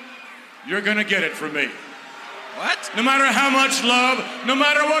 you're gonna get it from me. What? No matter how much love, no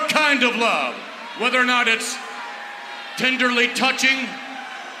matter what kind of love, whether or not it's tenderly touching,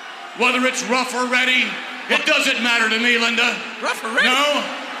 whether it's rough or ready, it doesn't matter to me, Linda. Rough or ready? No,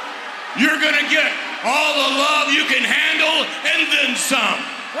 you're gonna get all the love you can handle and then some.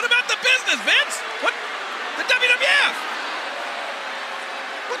 What about the business, Vince? What? The WWF?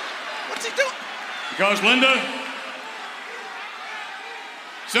 What's he doing? Because, Linda,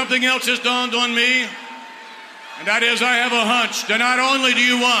 something else has dawned on me, and that is I have a hunch that not only do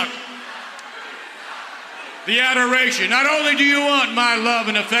you want the adoration, not only do you want my love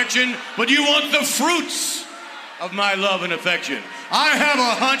and affection, but you want the fruits of my love and affection. I have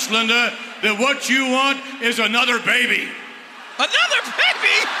a hunch, Linda, that what you want is another baby. Another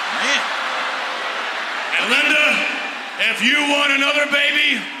baby? Man. And Linda, if you want another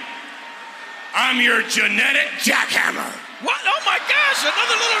baby, I'm your genetic jackhammer. What? Oh my gosh,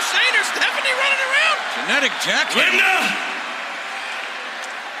 another little Shane or Stephanie running around? Genetic jackhammer. Linda,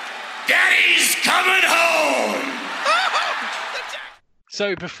 Daddy's coming home.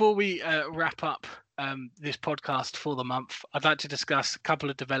 So before we wrap up this podcast for the month, I'd like to discuss a couple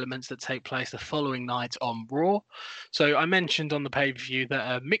of developments that take place the following night on Raw. So I mentioned on the pay-per-view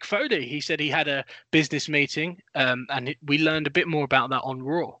that Mick Foley, he said he had a business meeting, and we learned a bit more about that on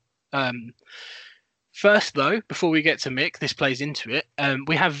Raw. First, though, before we get to Mick, this plays into it.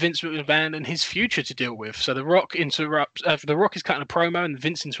 We have Vince McMahon and his future to deal with. So The Rock interrupts. The Rock is cutting a promo, and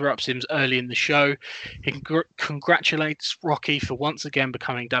Vince interrupts him early in the show. He congratulates Rocky for once again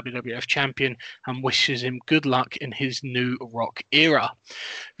becoming WWF champion and wishes him good luck in his new Rock era.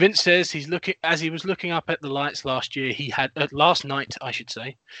 Vince says he was looking up at the lights last night, I should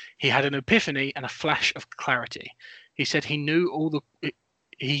say. He had an epiphany and a flash of clarity. He said he knew all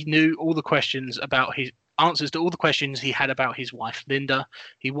the questions about his answers to all the questions he had about his wife, Linda.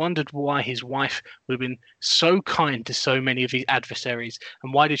 He wondered why his wife would have been so kind to so many of his adversaries,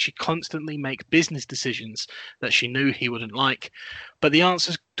 and why did she constantly make business decisions that she knew he wouldn't like. But the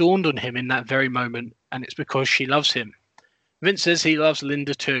answers dawned on him in that very moment, and it's because she loves him. Vince says he loves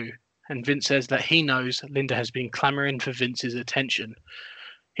Linda too, and Vince says that he knows Linda has been clamoring for Vince's attention.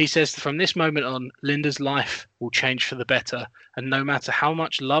 He says from this moment on, Linda's life will change for the better, and no matter how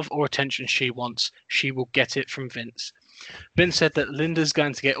much love or attention she wants, she will get it from Vince. Vince said that Linda's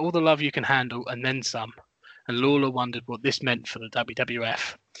going to get all the love you can handle and then some, and Lawler wondered what this meant for the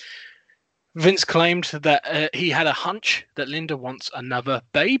WWF. Vince claimed that he had a hunch that Linda wants another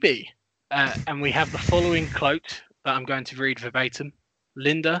baby, and we have the following quote that I'm going to read verbatim.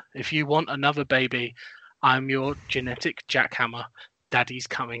 Linda, if you want another baby, I'm your genetic jackhammer. Daddy's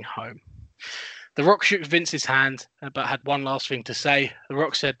coming home. The Rock shook Vince's hand, but had one last thing to say. The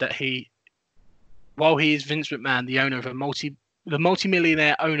Rock said that while he is Vince McMahon, the owner of the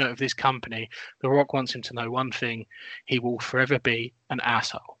multi-millionaire owner of this company, The Rock wants him to know one thing: he will forever be an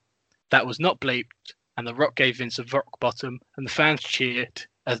asshole. That was not bleeped, and The Rock gave Vince a rock bottom, and the fans cheered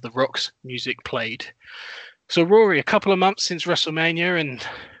as The Rock's music played. So, Rory, a couple of months since WrestleMania and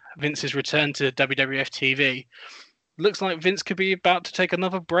Vince's return to WWF TV. Looks like Vince could be about to take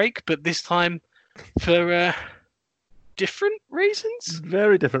another break, but this time for different reasons.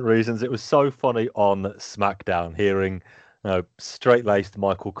 Very different reasons. It was so funny on SmackDown hearing straight-laced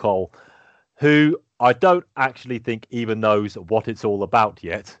Michael Cole, who I don't actually think even knows what it's all about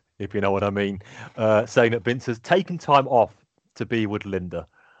yet, if you know what I mean, saying that Vince has taken time off to be with Linda.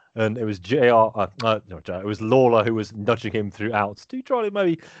 And it was it was Lawler who was nudging him throughout to try to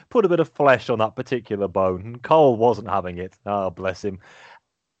maybe put a bit of flesh on that particular bone. And Cole wasn't having it. Oh, bless him.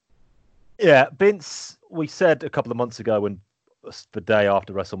 Yeah, Vince, we said a couple of months ago when the day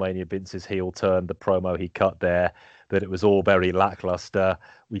after WrestleMania, Vince's heel turn, the promo he cut there, that it was all very lackluster.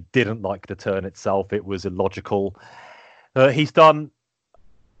 We didn't like the turn itself. It was illogical. He's done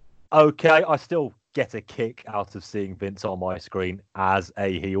okay. I still get a kick out of seeing Vince on my screen as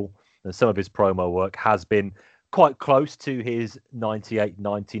a heel, and some of his promo work has been quite close to his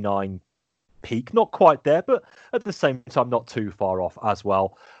 98-99 peak. Not quite there, but at the same time not too far off as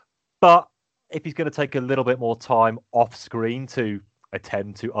well. But if he's going to take a little bit more time off screen to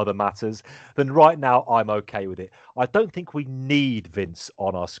attend to other matters, then right now I'm okay with it. I don't think we need Vince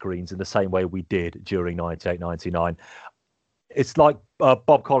on our screens in the same way we did during 98-99. It's like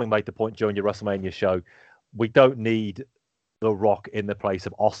Bob Colling made the point during your WrestleMania show. We don't need The Rock in the place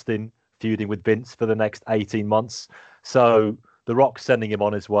of Austin feuding with Vince for the next 18 months. So The Rock sending him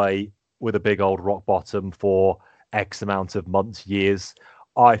on his way with a big old rock bottom for X amount of months, years,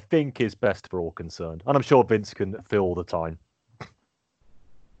 I think is best for all concerned. And I'm sure Vince can fill the time.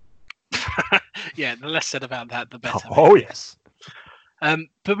 Yeah, the less said about that, the better. Oh, yes.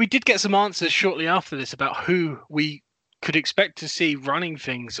 But we did get some answers shortly after this about who we could expect to see running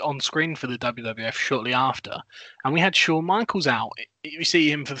things on screen for the WWF shortly after. And we had Shawn Michaels out. You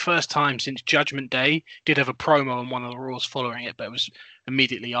see him for the first time since Judgment Day. Did have a promo on one of the Raws following it, but it was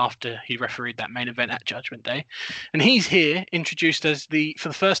immediately after he refereed that main event at Judgment Day. And he's here introduced as for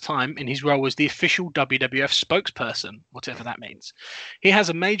the first time in his role as the official WWF spokesperson, whatever that means. He has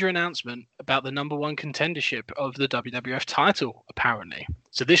a major announcement about the number one contendership of the WWF title, apparently.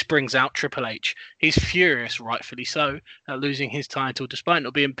 So this brings out Triple H. He's furious, rightfully so, at losing his title despite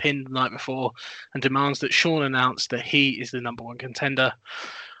not being pinned the night before, and demands that Shawn announce that he is the number one contender.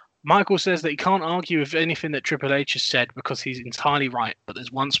 Michael says that he can't argue with anything that Triple H has said because he's entirely right, but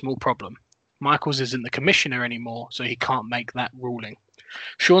there's one small problem. Michaels isn't the commissioner anymore, so he can't make that ruling.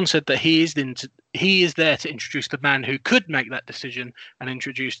 Shawn said that he is there to introduce the man who could make that decision and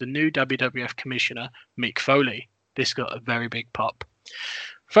introduce the new WWF commissioner, Mick Foley. This got a very big pop.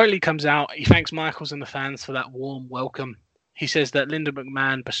 Foley comes out. He thanks Michaels and the fans for that warm welcome. He says that Linda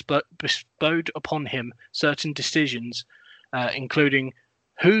McMahon bestowed upon him certain decisions, including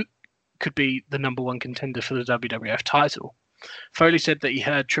who could be the number one contender for the WWF title. Foley said that he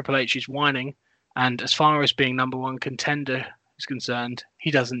heard Triple H's whining, and as far as being number one contender is concerned,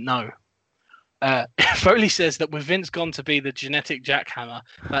 he doesn't know. Foley says that with Vince gone to be the genetic jackhammer,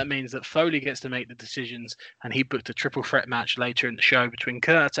 that means that Foley gets to make the decisions, and he booked a triple threat match later in the show between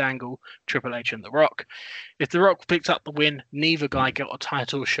Kurt Angle, Triple H, and The Rock. If The Rock picked up the win, neither guy got a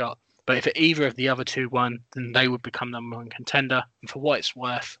title shot, but if either of the other two won, then they would become number one contender. And for what it's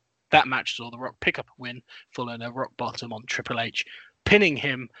worth, that match saw The Rock pick up a win, following a rock bottom on Triple H, pinning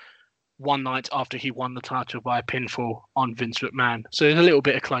him one night after he won the title by a pinfall on Vince McMahon. So there's a little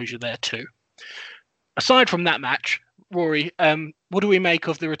bit of closure there too. Aside from that match, Rory, what do we make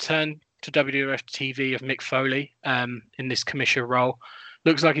of the return to WWF TV of Mick Foley in this commissioner role?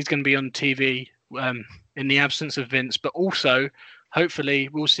 Looks like he's going to be on TV in the absence of Vince, but also, hopefully,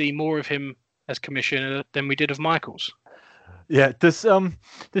 we'll see more of him as commissioner than we did of Michaels. Yeah, does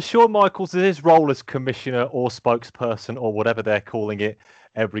Shawn Michaels, his role as commissioner or spokesperson or whatever they're calling it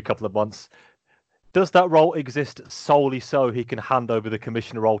every couple of months, does that role exist solely so he can hand over the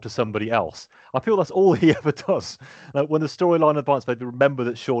commissioner role to somebody else? I feel that's all he ever does. Like when the storyline advances, they remember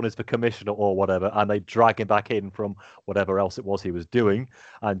that Shawn is the commissioner or whatever, and they drag him back in from whatever else it was he was doing.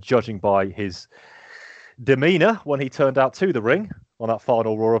 And judging by his demeanor when he turned out to the ring on that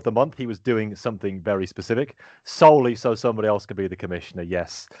final Raw of the month, he was doing something very specific, solely so somebody else could be the commissioner.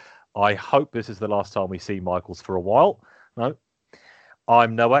 Yes, I hope this is the last time we see Michaels for a while. No,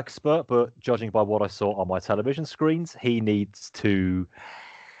 I'm no expert, but judging by what I saw on my television screens, he needs to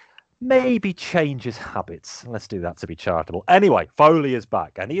maybe change his habits. Let's do that to be charitable. Anyway, Foley is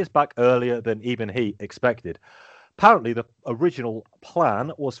back, and he is back earlier than even he expected. Apparently, the original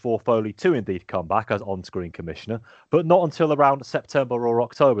plan was for Foley to indeed come back as on-screen commissioner, but not until around September or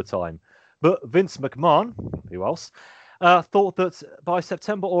October time. But Vince McMahon, who else, thought that by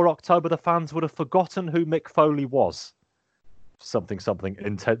September or October, the fans would have forgotten who Mick Foley was. Something,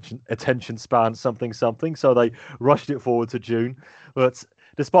 attention span, something. So they rushed it forward to June. But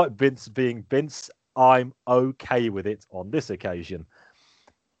despite Vince being Vince, I'm okay with it on this occasion.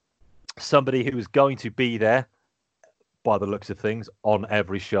 Somebody who is going to be there, by the looks of things, on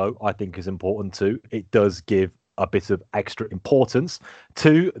every show, I think is important too. It does give a bit of extra importance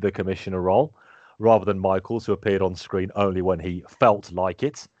to the commissioner role, rather than Michaels, who appeared on screen only when he felt like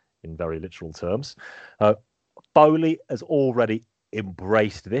it, in very literal terms. Foley has already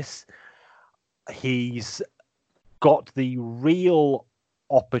embraced this. He's got the real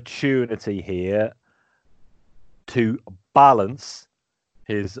opportunity here to balance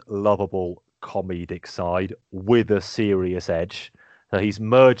his lovable comedic side with a serious edge. So he's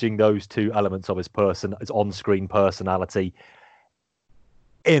merging those two elements of his on-screen personality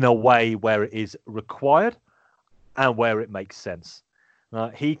in a way where it is required and where it makes sense.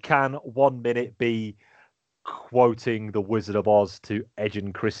 He can 1 minute be quoting the Wizard of Oz to Edge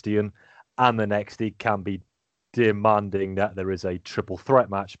and Christian, and the next he can be demanding that there is a triple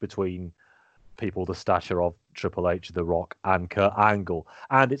threat match between people the stature of Triple H, The Rock, and Kurt Angle.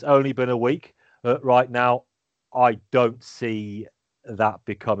 And it's only been a week. Right now, I don't see that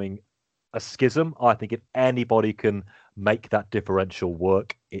becoming a schism. I think if anybody can make that differential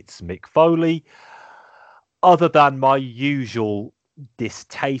work, it's Mick Foley. Other than my usual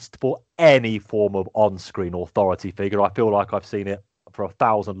distaste for any form of on-screen authority figure, I feel like I've seen it for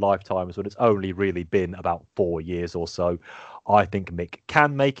 1,000 lifetimes when it's only really been about 4 years or so. I think Mick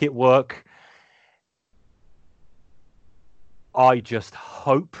can make it work. I just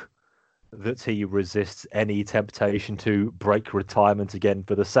hope that he resists any temptation to break retirement again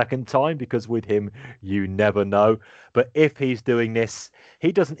for the second time, because with him, you never know. But if he's doing this,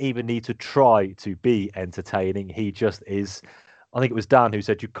 he doesn't even need to try to be entertaining. He just is. I think it was Dan who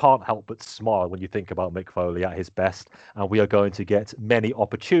said you can't help but smile when you think about Mick Foley at his best. And we are going to get many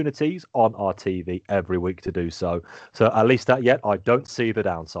opportunities on our TV every week to do so. So at least that yet, I don't see the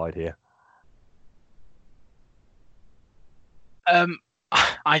downside here.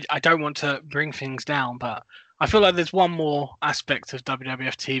 I don't want to bring things down, but I feel like there's one more aspect of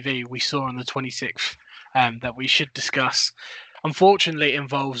WWF TV we saw on the 26th that we should discuss. Unfortunately, it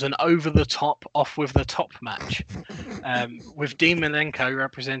involves an over-the-top, off-with-the-top match with Dean Malenko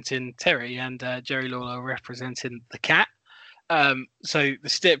representing Terry and Jerry Lawler representing the Cat. So the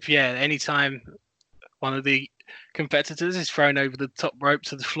stip, anytime one of the competitors is thrown over the top rope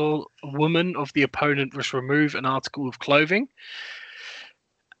to the floor, a woman of the opponent must remove an article of clothing.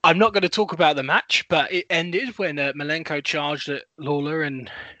 I'm not going to talk about the match, but it ended when Malenko charged at Lawler, and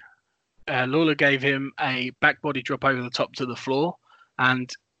Lawler gave him a back body drop over the top to the floor,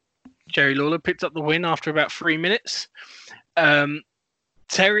 and Jerry Lawler picked up the win after about 3 minutes.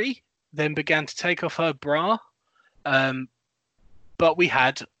 Terry then began to take off her bra, but we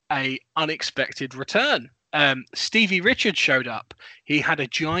had a unexpected return. Stevie Richards showed up. He had a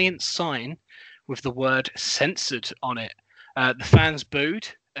giant sign with the word censored on it. The fans booed.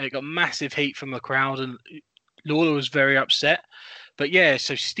 It got massive heat from the crowd, and Lawler was very upset. But yeah,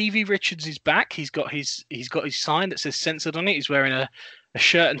 so Stevie Richards is back. He's got his sign that says censored on it. He's wearing a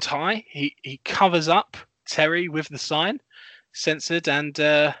shirt and tie. He covers up Terry with the sign censored, and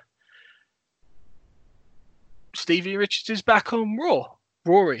Stevie Richards is back on Raw.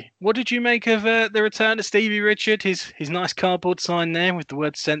 Rory, what did you make of the return of Stevie Richards? His nice cardboard sign there with the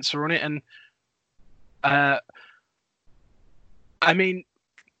word censor on it, and I mean,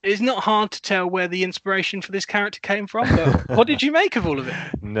 it's not hard to tell where the inspiration for this character came from, but what did you make of all of it?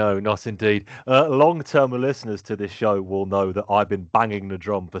 No, not indeed. Long-term listeners to this show will know that I've been banging the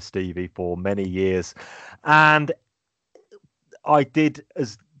drum for Stevie for many years, and I did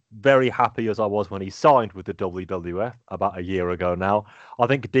as very happy as I was when he signed with the WWF about a year ago now. I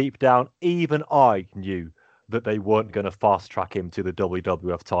think deep down, even I knew that they weren't going to fast-track him to the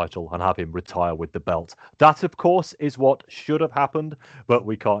WWF title and have him retire with the belt. That, of course, is what should have happened, but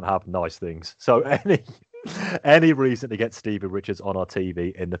we can't have nice things. So any reason to get Stevie Richards on our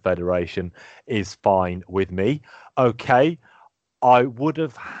TV in the Federation is fine with me. Okay, I would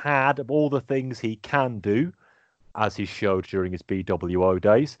have had all the things he can do, as he showed during his BWO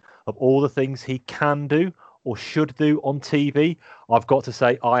days, of all the things he can do or should do on TV. I've got to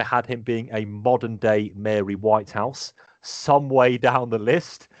say I had him being a modern-day Mary Whitehouse some way down the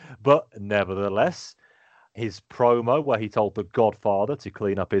list, but nevertheless, his promo where he told the Godfather to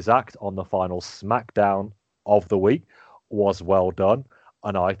clean up his act on the final SmackDown of the week was well done,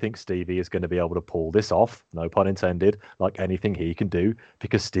 and I think Stevie is going to be able to pull this off, no pun intended, like anything he can do,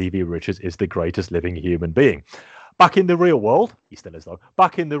 because Stevie Richards is the greatest living human being. Back in the real world, he still is though,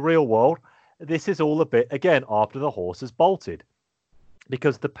 back in the real world, this is all a bit, again, after the horse has bolted.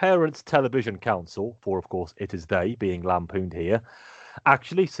 Because the Parents Television Council, for of course it is they being lampooned here,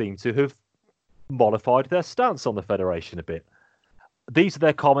 actually seem to have modified their stance on the Federation a bit. These are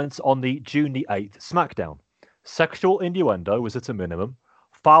their comments on the June the 8th SmackDown. Sexual innuendo was at a minimum.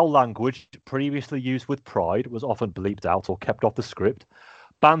 Foul language previously used with pride was often bleeped out or kept off the script.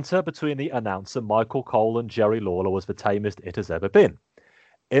 Banter between the announcer Michael Cole and Jerry Lawler was the tamest it has ever been.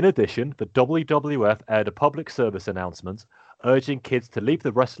 In addition, the WWF aired a public service announcement urging kids to leave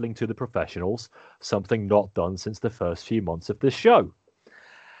the wrestling to the professionals, something not done since the first few months of this show.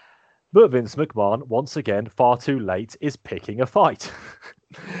 But Vince McMahon, once again, far too late, is picking a fight.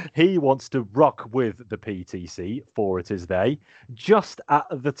 He wants to rock with the PTC, for it is they, just at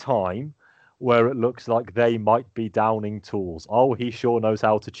the time where it looks like they might be downing tools. Oh, he sure knows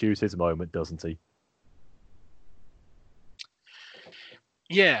how to choose his moment, doesn't he?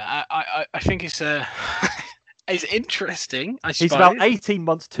 Yeah, I think it's it's interesting. I suppose. He's about 18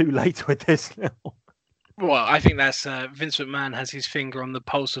 months too late with this now. Well, I think that's Vince McMahon has his finger on the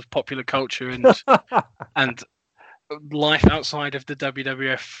pulse of popular culture and life outside of the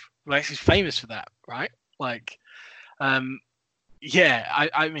WWF. Like, he's famous for that, right? Like, yeah,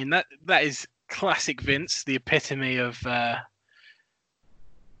 I mean that is classic Vince, the epitome of.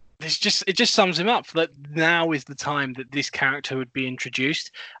 It just sums him up. That now is the time that this character would be introduced,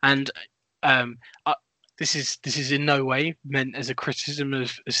 and this is in no way meant as a criticism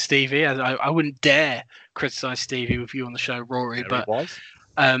of Stevie. I wouldn't dare criticize Stevie with you on the show, Rory. But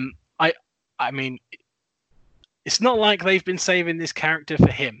I mean, it's not like they've been saving this character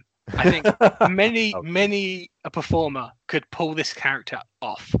for him. I think many a performer could pull this character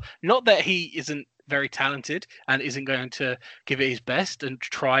off. Not that he isn't very talented and isn't going to give it his best and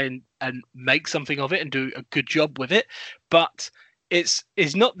try and make something of it and do a good job with it, but it's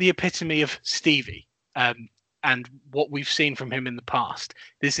not the epitome of Stevie and what we've seen from him in the past.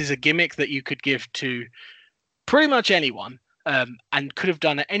 This is a gimmick that you could give to pretty much anyone and could have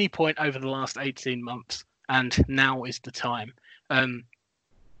done at any point over the last 18 months, and now is the time. And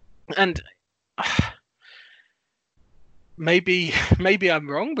maybe I'm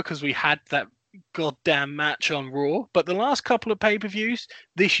wrong because we had that goddamn match on Raw, but the last couple of pay-per-views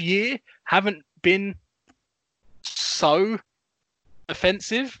this year haven't been so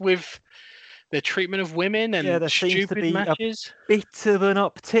offensive with their treatment of women and there stupid seems to be matches. A bit of an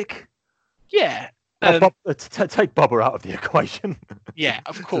uptick. Yeah. Take Bubba out of the equation. Yeah,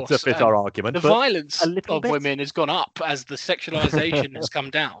 of course. to fit our argument. The violence of women has gone up as the sexualization has come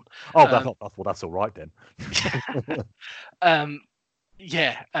down. Oh, that's all right then.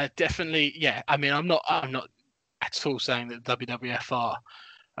 Definitely. Yeah, I mean, I'm not at all saying that WWF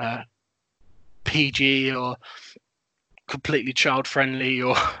are PG or completely child friendly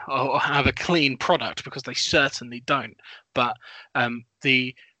or have a clean product, because they certainly don't. But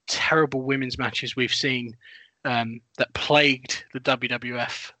the terrible women's matches we've seen that plagued the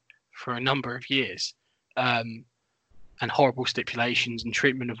WWF for a number of years, and horrible stipulations and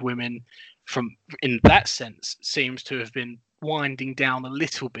treatment of women in that sense seems to have been winding down a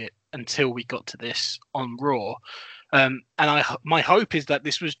little bit until we got to this on Raw. And my hope is that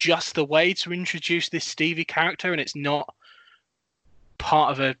this was just the way to introduce this Stevie character, and it's not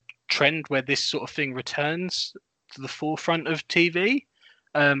part of a trend where this sort of thing returns to the forefront of TV.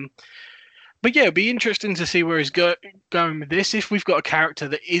 But yeah, it'd be interesting to see where he's going with this. If we've got a character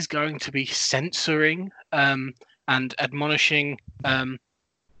that is going to be censoring and admonishing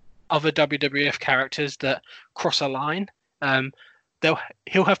other WWF characters that cross a line,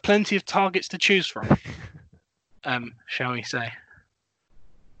 he'll have plenty of targets to choose from, shall we say.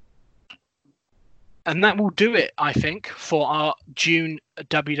 And that will do it, I think, for our June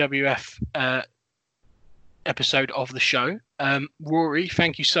WWF episode of the show. Rory,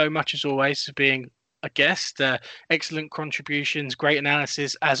 thank you so much as always for being a guest. Excellent contributions, great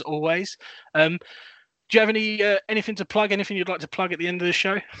analysis as always. Do you have anything to plug? Anything you'd like to plug at the end of the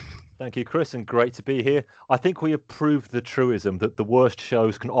show? Thank you, Chris, and great to be here. I think we have proved the truism that the worst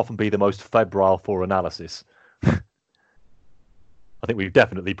shows can often be the most febrile for analysis. I think we've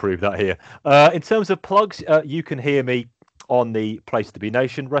definitely proved that here. In terms of plugs, you can hear me on the Place to Be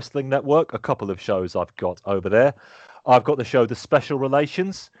Nation Wrestling Network. A couple of shows I've got over there. I've got the show The Special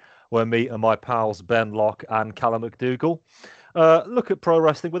Relations, where me and my pals Ben Locke and Callum McDougall look at pro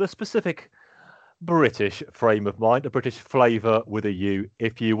wrestling with a specific British frame of mind, a British flavour with a U,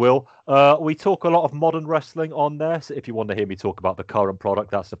 if you will. We talk a lot of modern wrestling on there, so if you want to hear me talk about the current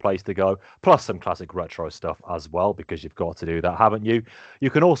product, that's the place to go. Plus some classic retro stuff as well, because you've got to do that, haven't you? You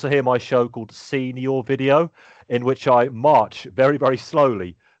can also hear my show called Senior Video, in which I march very, very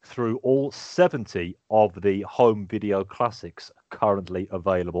slowly through all 70 of the home video classics currently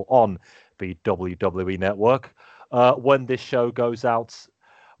available on the WWE Network. When this show goes out,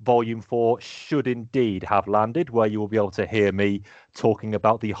 Volume 4 should indeed have landed, where you will be able to hear me talking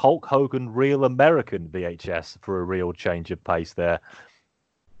about the Hulk Hogan Real American VHS for a real change of pace there.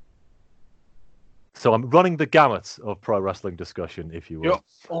 So I'm running the gamut of pro wrestling discussion, if you will. You're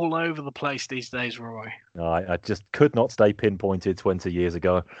all over the place these days, Roy. I just could not stay pinpointed 20 years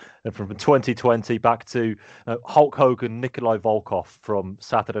ago. And from 2020 back to Hulk Hogan, Nikolai Volkov from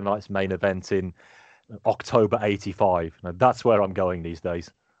Saturday Night's Main Event in October 85. Now, that's where I'm going these days.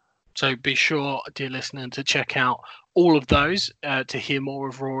 So be sure, dear listener, to check out all of those to hear more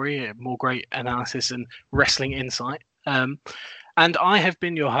of Rory, more great analysis and wrestling insight. And I have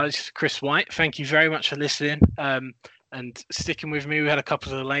been your host, Chris White. Thank you very much for listening and sticking with me. We had a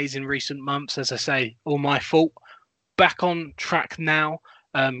couple of delays in recent months. As I say, all my fault. Back on track now,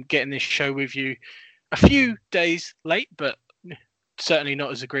 getting this show with you a few days late, but certainly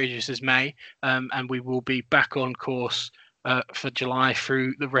not as egregious as May. And we will be back on course for July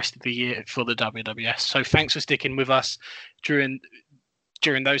through the rest of the year for the WWF. So thanks for sticking with us during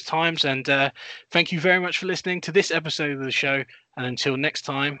those times, and thank you very much for listening to this episode of the show, and until next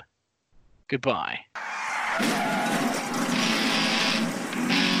time, goodbye.